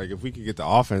saying. Because like, if we could get the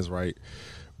offense right,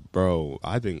 bro,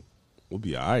 I think we'll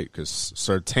be all right. Because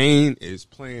Surtain is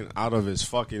playing out of his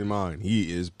fucking mind.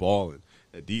 He is balling.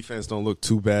 The defense don't look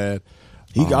too bad.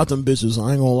 He got them bitches.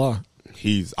 I ain't gonna lie.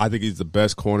 I think he's the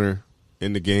best corner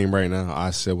in the game right now.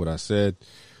 I said what I said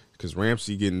because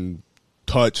Ramsey getting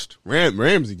touched.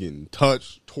 Ramsey getting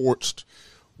touched, torched,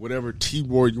 whatever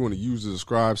T-word you want to use to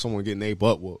describe someone getting a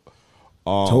butt whoop.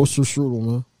 Toaster strudel,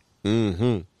 man.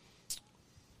 Mm-hmm.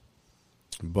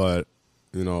 But,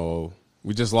 you know,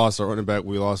 we just lost our running back.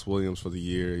 We lost Williams for the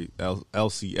year. LCL,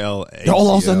 ACL. Y'all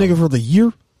lost that nigga for the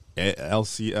year?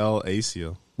 LCL,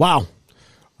 ACL. Wow.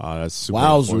 That's super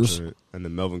Wowzers. unfortunate. And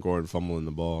then Melvin Gordon fumbling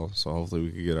the ball. So hopefully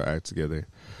we can get our act together.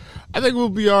 I think we'll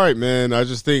be all right, man. I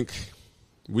just think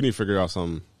we need to figure out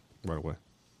something right away.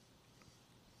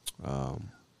 I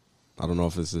don't know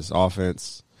if it's this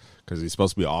offense because he's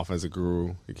supposed to be an offensive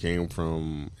guru. He came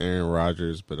from Aaron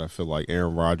Rodgers, but I feel like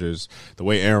Aaron Rodgers, the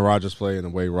way Aaron Rodgers plays and the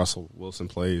way Russell Wilson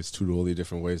plays, two totally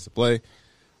different ways to play.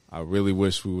 I really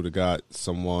wish we would have got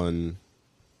someone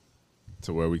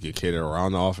to where we could cater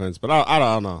around the offense, but I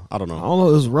don't know. I don't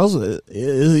know. Is Russell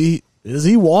is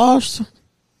he washed?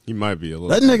 He might be a little.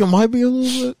 That nigga might be a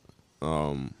little bit.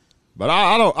 But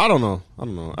I don't know. I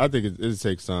don't know. I think it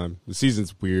takes time. The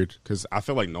season's weird because I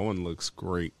feel like no one looks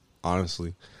great.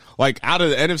 Honestly, like out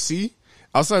of the NFC,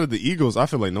 outside of the Eagles, I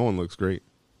feel like no one looks great.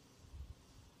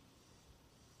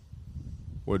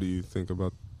 What do you think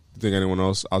about? You think anyone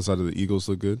else outside of the Eagles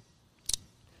look good?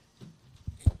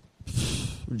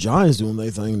 Giants doing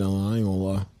their thing though. I ain't gonna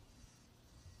lie.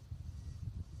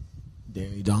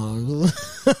 Danny Dimes.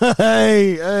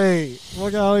 hey,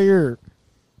 fuck out of here.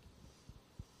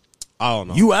 I don't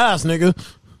know. You ass, nigga.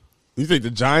 You think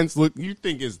the Giants look? You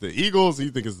think it's the Eagles? Or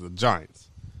you think it's the Giants?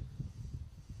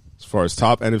 As far as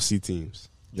top NFC teams,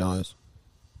 Giants.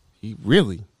 He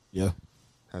really? Yeah.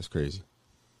 That's crazy.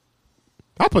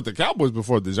 I put the Cowboys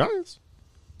before the Giants.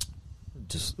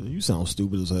 Just you sound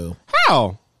stupid as hell.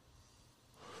 How?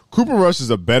 Cooper Rush is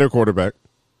a better quarterback.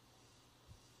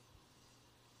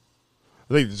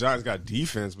 I think the Giants got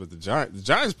defense, but the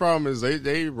Giants' problem is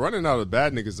they running out of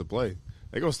bad niggas to play.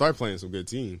 They gonna start playing some good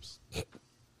teams.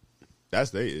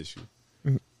 That's their issue.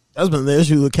 That's been the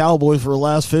issue with the Cowboys for the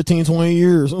last 15, 20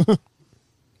 years.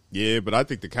 Yeah, but I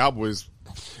think the Cowboys.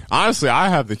 Honestly, I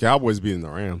have the Cowboys beating the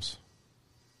Rams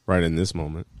right in this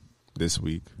moment, this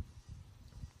week.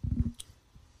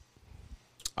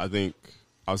 I think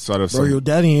outside of bro, your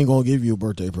daddy ain't gonna give you a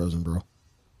birthday present, bro.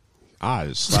 I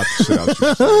just slapped the shit out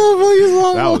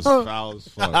you. That was foul as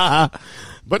fuck.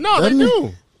 But no, they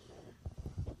do.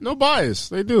 No bias.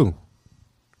 They do.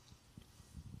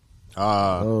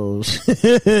 Oh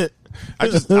shit. I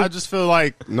just feel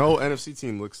like no NFC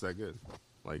team looks that good.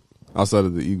 Like outside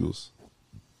of the Eagles.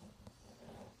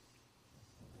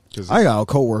 I got a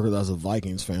coworker that's a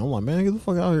Vikings fan. I'm like, man, get the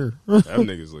fuck out of here. Them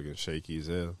niggas looking shaky as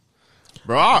hell.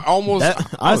 Bro,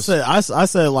 I said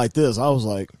it like this.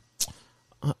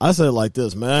 I said it like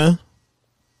this, man.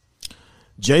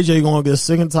 JJ gonna get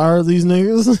sick and tired of these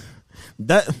niggas.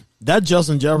 That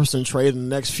Justin Jefferson trade in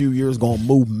the next few years gonna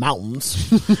move mountains.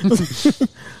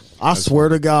 I swear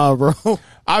to God, bro.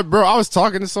 I was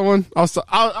talking to someone. Shout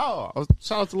out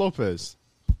to Lopez.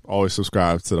 Always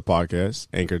subscribe to the podcast.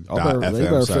 Anchor.fm. They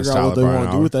better figure out what they want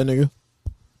to do with that nigga.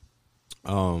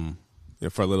 Yeah,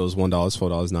 for a little is $1,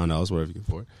 $4, $9, whatever you get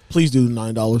for it. Please do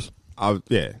 $9.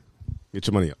 Yeah, get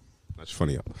your money up. Not your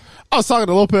money up. I was talking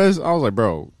to Lopez. I was like,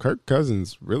 bro, Kirk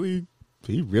Cousins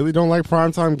he really don't like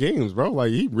primetime games, bro. Like,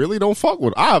 he really don't fuck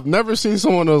with it. I've never seen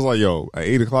someone that was like, yo, an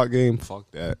 8 o'clock game, fuck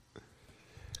that.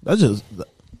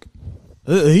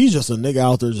 He's just a nigga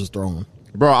out there just throwing.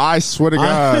 Bro, I swear to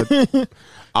God,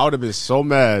 I would have been so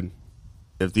mad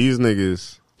if these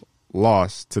niggas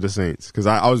lost to the Saints. Because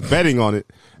I was betting on it.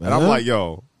 And I'm like,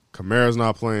 yo, Kamara's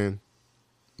not playing.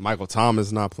 Michael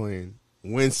Thomas not playing.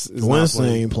 Wentz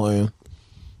ain't playing.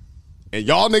 And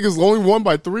y'all niggas only won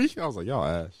by 3? I was like, y'all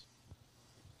ass.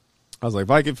 I was like,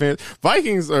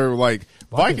 Vikings are like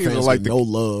no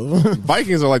love.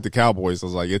 Vikings are like the Cowboys. I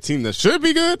was like, a team that should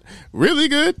be good, really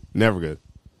good, never good.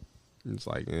 It's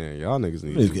like, yeah, y'all niggas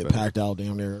need to get packed out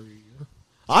damn near every year.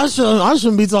 I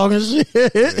shouldn't be talking shit. Yeah,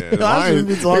 I shouldn't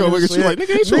be talking shit. Like,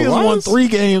 niggas won 3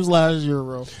 games last year,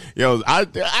 bro. Yo, I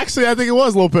think it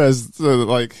was Lopez.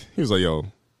 Like, he was like, yo,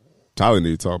 Tyler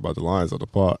need to talk about the Lions on the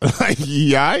pod. Like,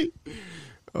 yeah,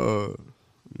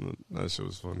 that shit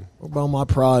was funny. What about my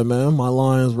pride, man? My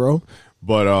Lions, bro.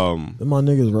 But They're my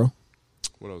niggas, bro.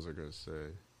 what else was I gonna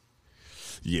say?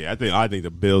 Yeah, I think the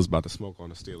Bills about to smoke on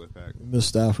the Steeler pack. Miss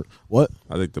Stafford. What?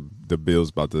 I think the Bills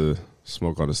about to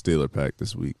smoke on the Steeler pack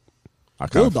this week.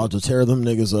 They're about to tear them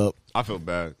niggas up. I feel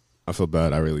bad.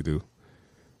 I really do.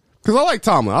 Because I like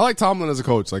Tomlin. I like Tomlin as a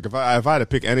coach. Like if I had to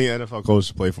pick any NFL coach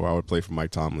to play for, I would play for Mike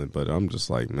Tomlin. But I'm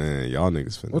just like, man, y'all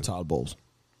niggas finna. Or Todd Bowles.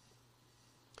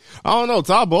 I don't know.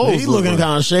 Todd Bowles. He looking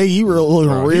kind of shaky. He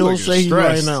looking real shaky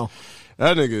stressed right now.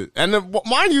 That nigga. And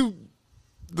mind you,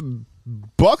 the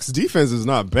Bucks defense is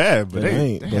not bad, but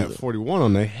they had 41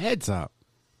 on their head top.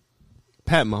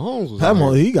 Pat Mahomes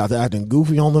was he got to acting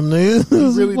goofy on them niggas. He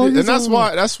really did. And that's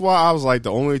why I was like,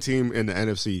 the only team in the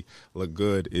NFC look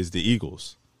good is the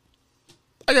Eagles.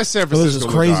 I guess San Francisco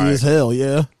is crazy as hell,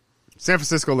 yeah. San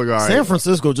Francisco look all right. San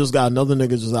Francisco just got another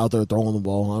nigga just out there throwing the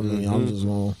ball. I mean, I'm just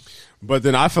going. But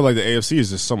then I feel like the AFC is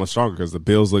just so much stronger because the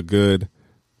Bills look good.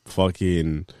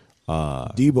 Fucking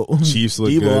Chiefs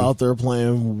look good. Debo out there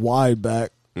playing wide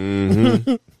back.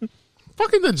 Mm-hmm.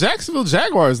 Fucking the Jacksonville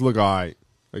Jaguars look all right.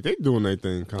 Like, they doing their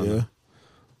thing, kind of. Yeah.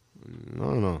 I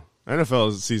don't know.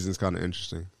 NFL season's kind of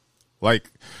interesting. Like,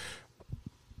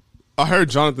 I heard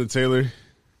Jonathan Taylor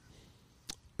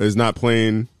is not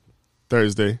playing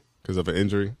Thursday because of an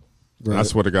injury. Right. I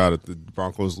swear to God, if the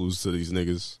Broncos lose to these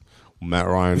niggas, Matt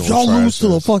Ryan, y'all lose to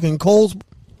the fucking Colts.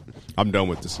 I'm done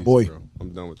with the season, boy. Bro. I'm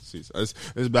done with the season.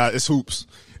 It's bad. It's hoops.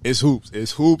 It's hoops.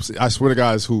 It's hoops. I swear to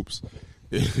God, it's hoops.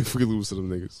 If we lose to them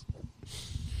niggas.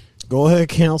 Go ahead,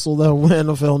 cancel that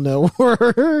NFL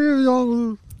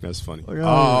Network. That's funny.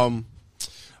 I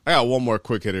got one more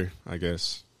quick hitter, I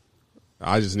guess.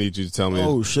 I just need you to tell me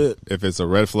if it's a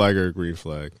red flag or a green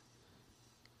flag.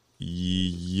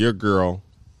 Your girl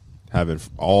having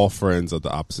all friends of the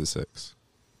opposite sex.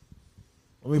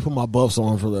 Let me put my buffs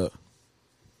on for that.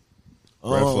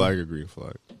 Red flag or green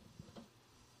flag?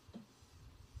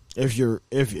 If your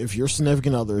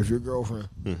significant other, if your girlfriend.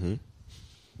 Mm-hmm.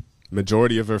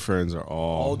 Majority of her friends are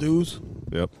all dudes?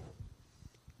 Yep.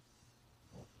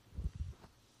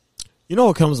 You know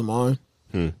what comes to mind?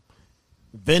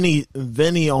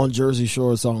 Vinny on Jersey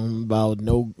Shore talking about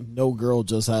no girl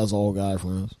just has all guy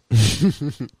friends.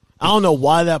 I don't know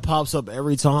why that pops up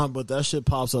every time, but that shit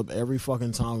pops up every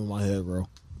fucking time in my head, bro.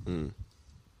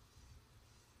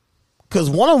 Because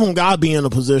one of them got to be in a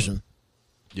position.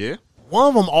 Yeah. One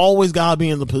of them always got to be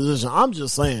in the position. I'm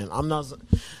just saying. I'm not,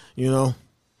 Don't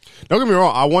get me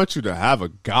wrong. I want you to have a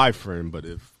guy friend, but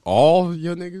if all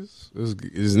your niggas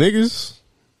is niggas,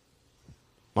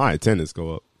 my attendance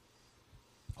go up.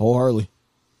 Wholeheartedly.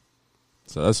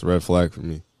 So that's a red flag for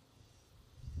me.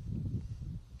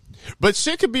 But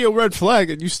shit could be a red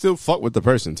flag and you still fuck with the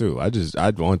person too.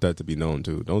 I'd want that to be known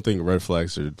too. Don't think red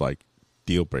flags are like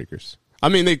deal breakers. I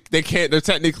mean, they can't. They're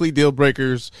technically deal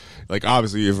breakers. Like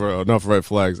obviously, if enough red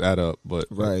flags add up. But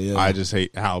right, yeah. I just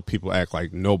hate how people act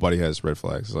like nobody has red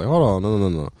flags. It's like, hold on,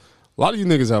 no. A lot of you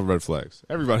niggas have red flags.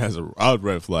 Everybody has a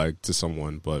red flag to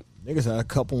someone, but niggas had a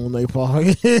couple in their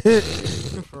pocket.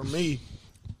 For me,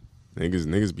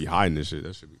 niggas be hiding this shit.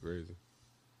 That should be crazy.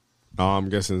 I'm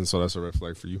guessing so. That's a red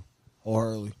flag for you.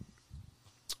 Wholeheartedly.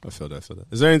 I feel that.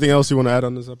 Is there anything else you want to add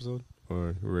on this episode,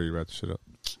 or we're ready to wrap the shit up?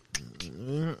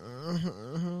 You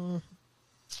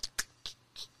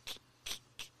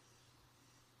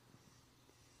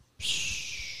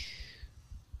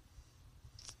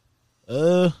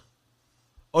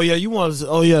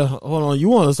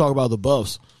want to talk about the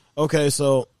Buffs. Okay,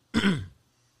 so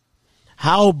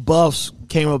how Buffs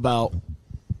came about,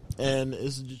 and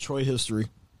it's Detroit history.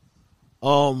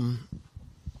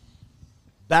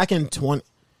 Back in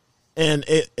and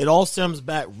it all stems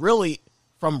back really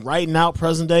from right now,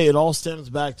 present day. It all stems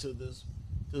back to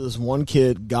this one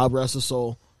kid, God rest his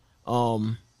soul,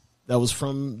 that was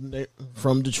from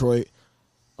Detroit.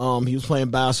 He was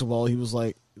playing basketball. He was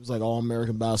like all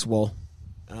American basketball,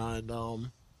 and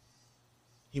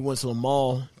he went to the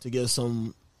mall to get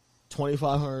some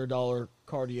 $2,500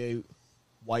 Cartier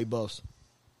white buffs.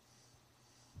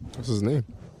 What's his name?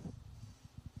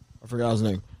 I forgot his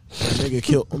name. Nigga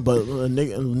killed, but a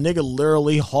nigga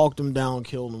literally hawked him down,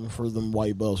 killed him for them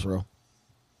white buffs, bro.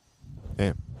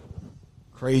 Damn,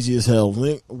 crazy as hell.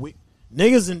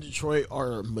 Niggas in Detroit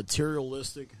are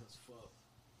materialistic as fuck,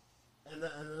 and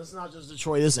it's not just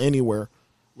Detroit; it's anywhere.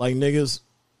 Like niggas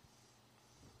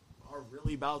are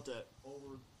really about that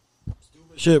over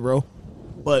stupid shit, bro.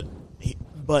 But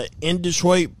in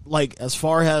Detroit, like as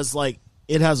far as like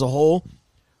it has a whole,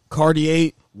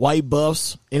 Cartier white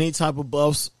buffs, any type of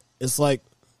buffs. It's like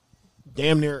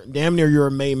damn near you're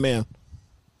a made man.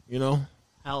 You know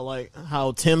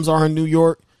how Timbs are in New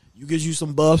York. You get you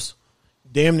some buffs,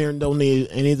 damn near don't need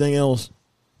anything else.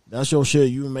 That's your shit.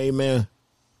 You a made man.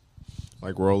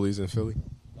 Like Rollies in Philly.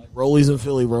 Like Rollies in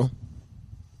Philly, bro.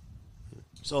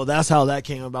 So that's how that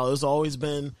came about. It's always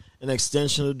been an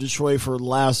extension of Detroit for the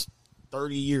last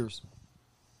 30 years.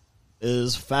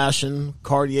 Is fashion,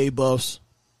 Cartier buffs.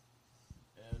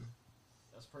 And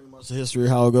that's pretty much the history of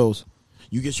how it goes.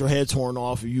 You get your head torn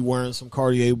off if you wearing some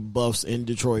Cartier buffs in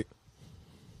Detroit.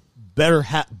 Better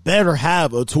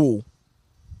have a tool.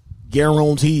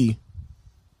 Guaranteed.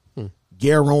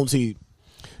 Guaranteed.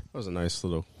 That was a nice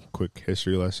little quick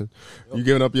history lesson. Yep. You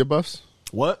giving up your buffs?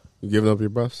 What? You giving up your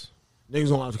buffs? Niggas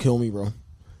gonna have to kill me, bro.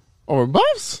 Over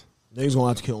buffs? Niggas gonna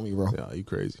have to kill me, bro. Yeah, you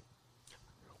crazy.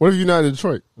 What if you're not in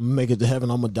Detroit? I'm gonna make it to heaven.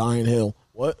 I'm gonna die in hell.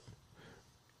 What?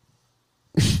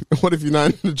 What if you're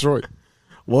not in Detroit?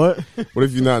 What? What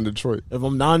if you're not in Detroit? If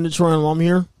I'm not in Detroit and I'm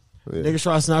here, niggas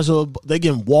try to snatch up, they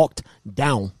getting walked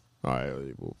down. All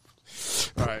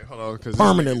right, hold on. Cause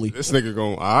permanently. This nigga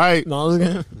going, all right. No, I was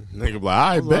gonna. Nigga be like,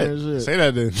 all right, bet. Say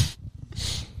that then.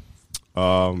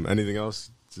 Anything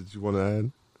else that you want to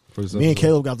add? Me and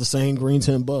Caleb got the same green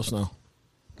 10 buffs now.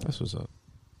 That's what's up.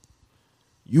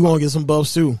 You gonna get some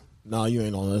buffs too? Nah, you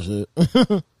ain't on that shit.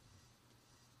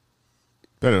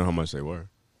 Depending on how much they were.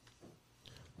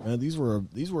 Man, these were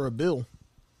a bill.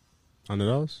 $100?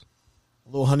 A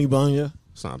little honey bun, yeah.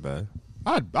 It's not bad.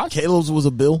 Caleb's was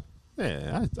a bill.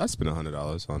 Yeah, I'd spend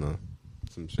 $100 on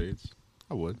some shades.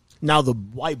 I would. Now the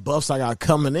white buffs I got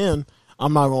coming in,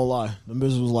 I'm not gonna lie, the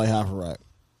business was like half a rack.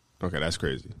 Okay, that's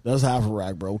crazy. That's half a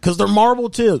rack, bro. Because they're marble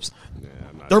tips. Yeah,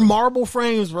 they're marble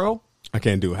frames, bro. I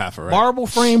can't do half a rack. Marble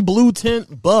frame blue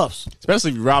tint buffs. Especially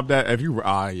if you rob that.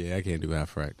 Yeah, I can't do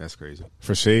half a rack. That's crazy.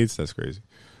 For shades, that's crazy.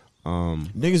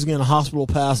 Niggas getting a hospital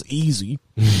pass easy.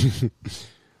 Is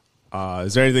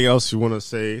there anything else you want to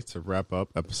say to wrap up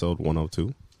episode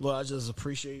 102? Well, I just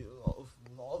appreciate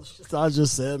all the shit I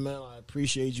just said, man. I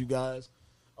appreciate you guys.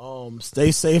 Stay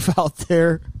safe out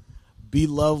there. Be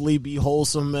lovely. Be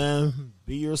wholesome, man.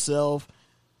 Be yourself.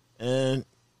 And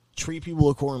treat people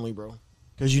accordingly, bro.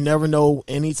 Because you never know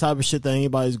any type of shit that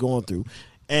anybody's going through.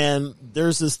 And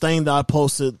there's this thing that I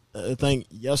posted, I think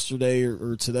yesterday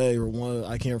or today or one.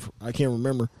 I can't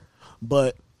remember.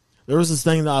 But there was this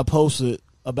thing that I posted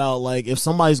about, like, if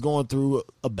somebody's going through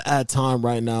a bad time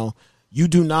right now, you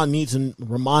do not need to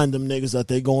remind them niggas that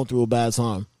they're going through a bad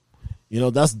time. You know,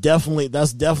 that's definitely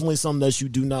something that you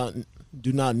do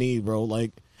not need, bro.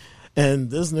 Like, and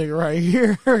this nigga right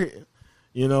here,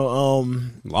 you know, a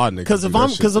lot of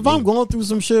niggas. Because if I'm going through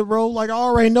some shit, bro, like, I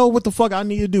already know what the fuck I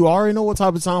need to do. I already know what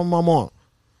type of time I'm on.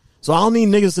 So I don't need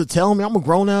niggas to tell me. I'm a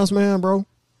grown ass man, bro.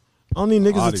 I don't need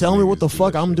niggas to tell me what the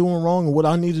fuck I'm doing wrong and what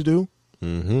I need to do.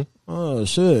 Mm-hmm. Oh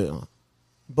shit.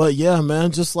 But yeah,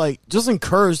 man, just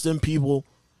encourage them people,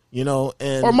 you know,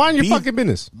 and or mind your fucking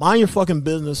business. Mind your fucking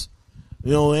business.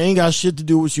 You know, it ain't got shit to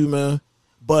do with you, man.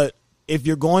 But if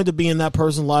you're going to be in that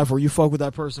person's life or you fuck with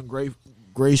that person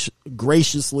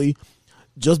graciously,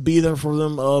 just be there for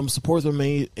them, support them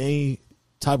in any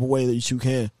type of way that you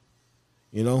can.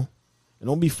 You know? And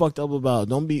don't be fucked up about it.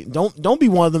 Don't be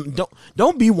one of them.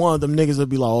 Don't be one of them niggas that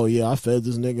be like, oh yeah, I fed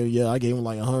this nigga. Yeah, I gave him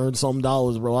like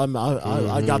 $100-something, bro. I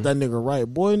got that nigga right,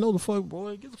 boy. No the fuck,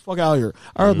 boy. Get the fuck out of here.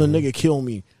 I'd rather the nigga kill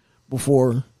me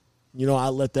before, you know, I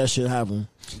let that shit happen.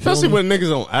 Especially when niggas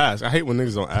don't ask. I hate when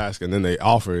niggas don't ask and then they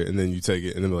offer it and then you take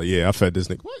it and then be like, yeah, I fed this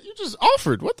nigga. What? You just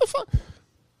offered? What the fuck?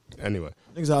 Anyway,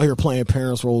 niggas out here playing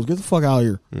parents roles. Get the fuck out of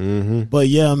here. Mm-hmm. But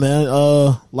yeah, man.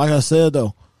 Like I said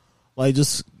though. Like,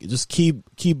 just keep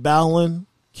battling,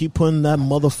 keep putting that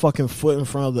motherfucking foot in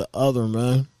front of the other,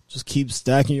 man. Just keep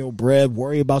stacking your bread,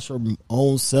 worry about your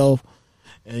own self,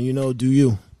 and, you know, do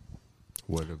you.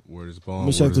 Where is Bumble? Let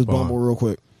me check this Bumble real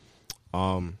quick.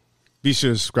 Be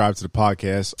sure to subscribe to the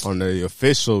podcast on the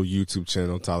official YouTube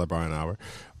channel, Tyler Bryan Hour.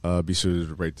 Be sure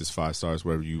to rate this 5 stars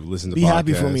wherever you listen to podcasts. Be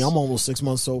happy for me. I'm almost 6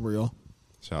 months sober, y'all.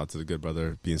 Shout out to the good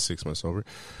brother being 6 months sober.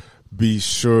 Be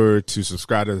sure to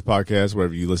subscribe to the podcast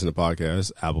wherever you listen to podcasts,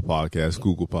 Apple Podcasts,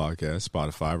 Google Podcasts,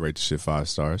 Spotify. Rate the shit 5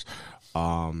 stars.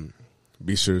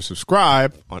 Be sure to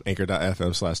subscribe on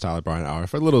anchor.fm/Tyler Bryan Hour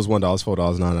for as little as $1,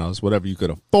 $4, $9, whatever you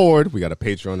could afford. We got a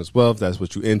Patreon as well if that's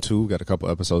what you into. We got a couple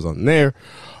episodes on there.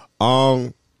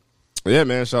 Yeah,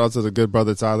 man, shout out to the good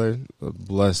brother Tyler.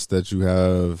 Blessed that you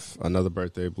have another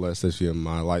birthday. Blessed that you're in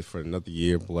my life for another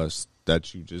year. Blessed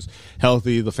that you just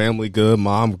healthy, the family good,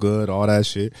 mom good, all that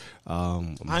shit. I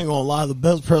ain't gonna lie, the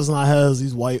best present I have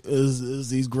is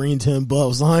these green 10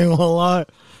 buffs. I ain't gonna lie.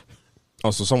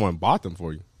 Oh, so someone bought them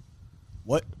for you?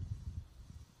 What?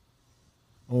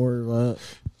 Don't worry about it.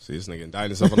 See, this nigga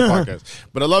indicting himself on the podcast.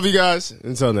 But I love you guys.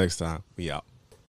 Until next time, we out.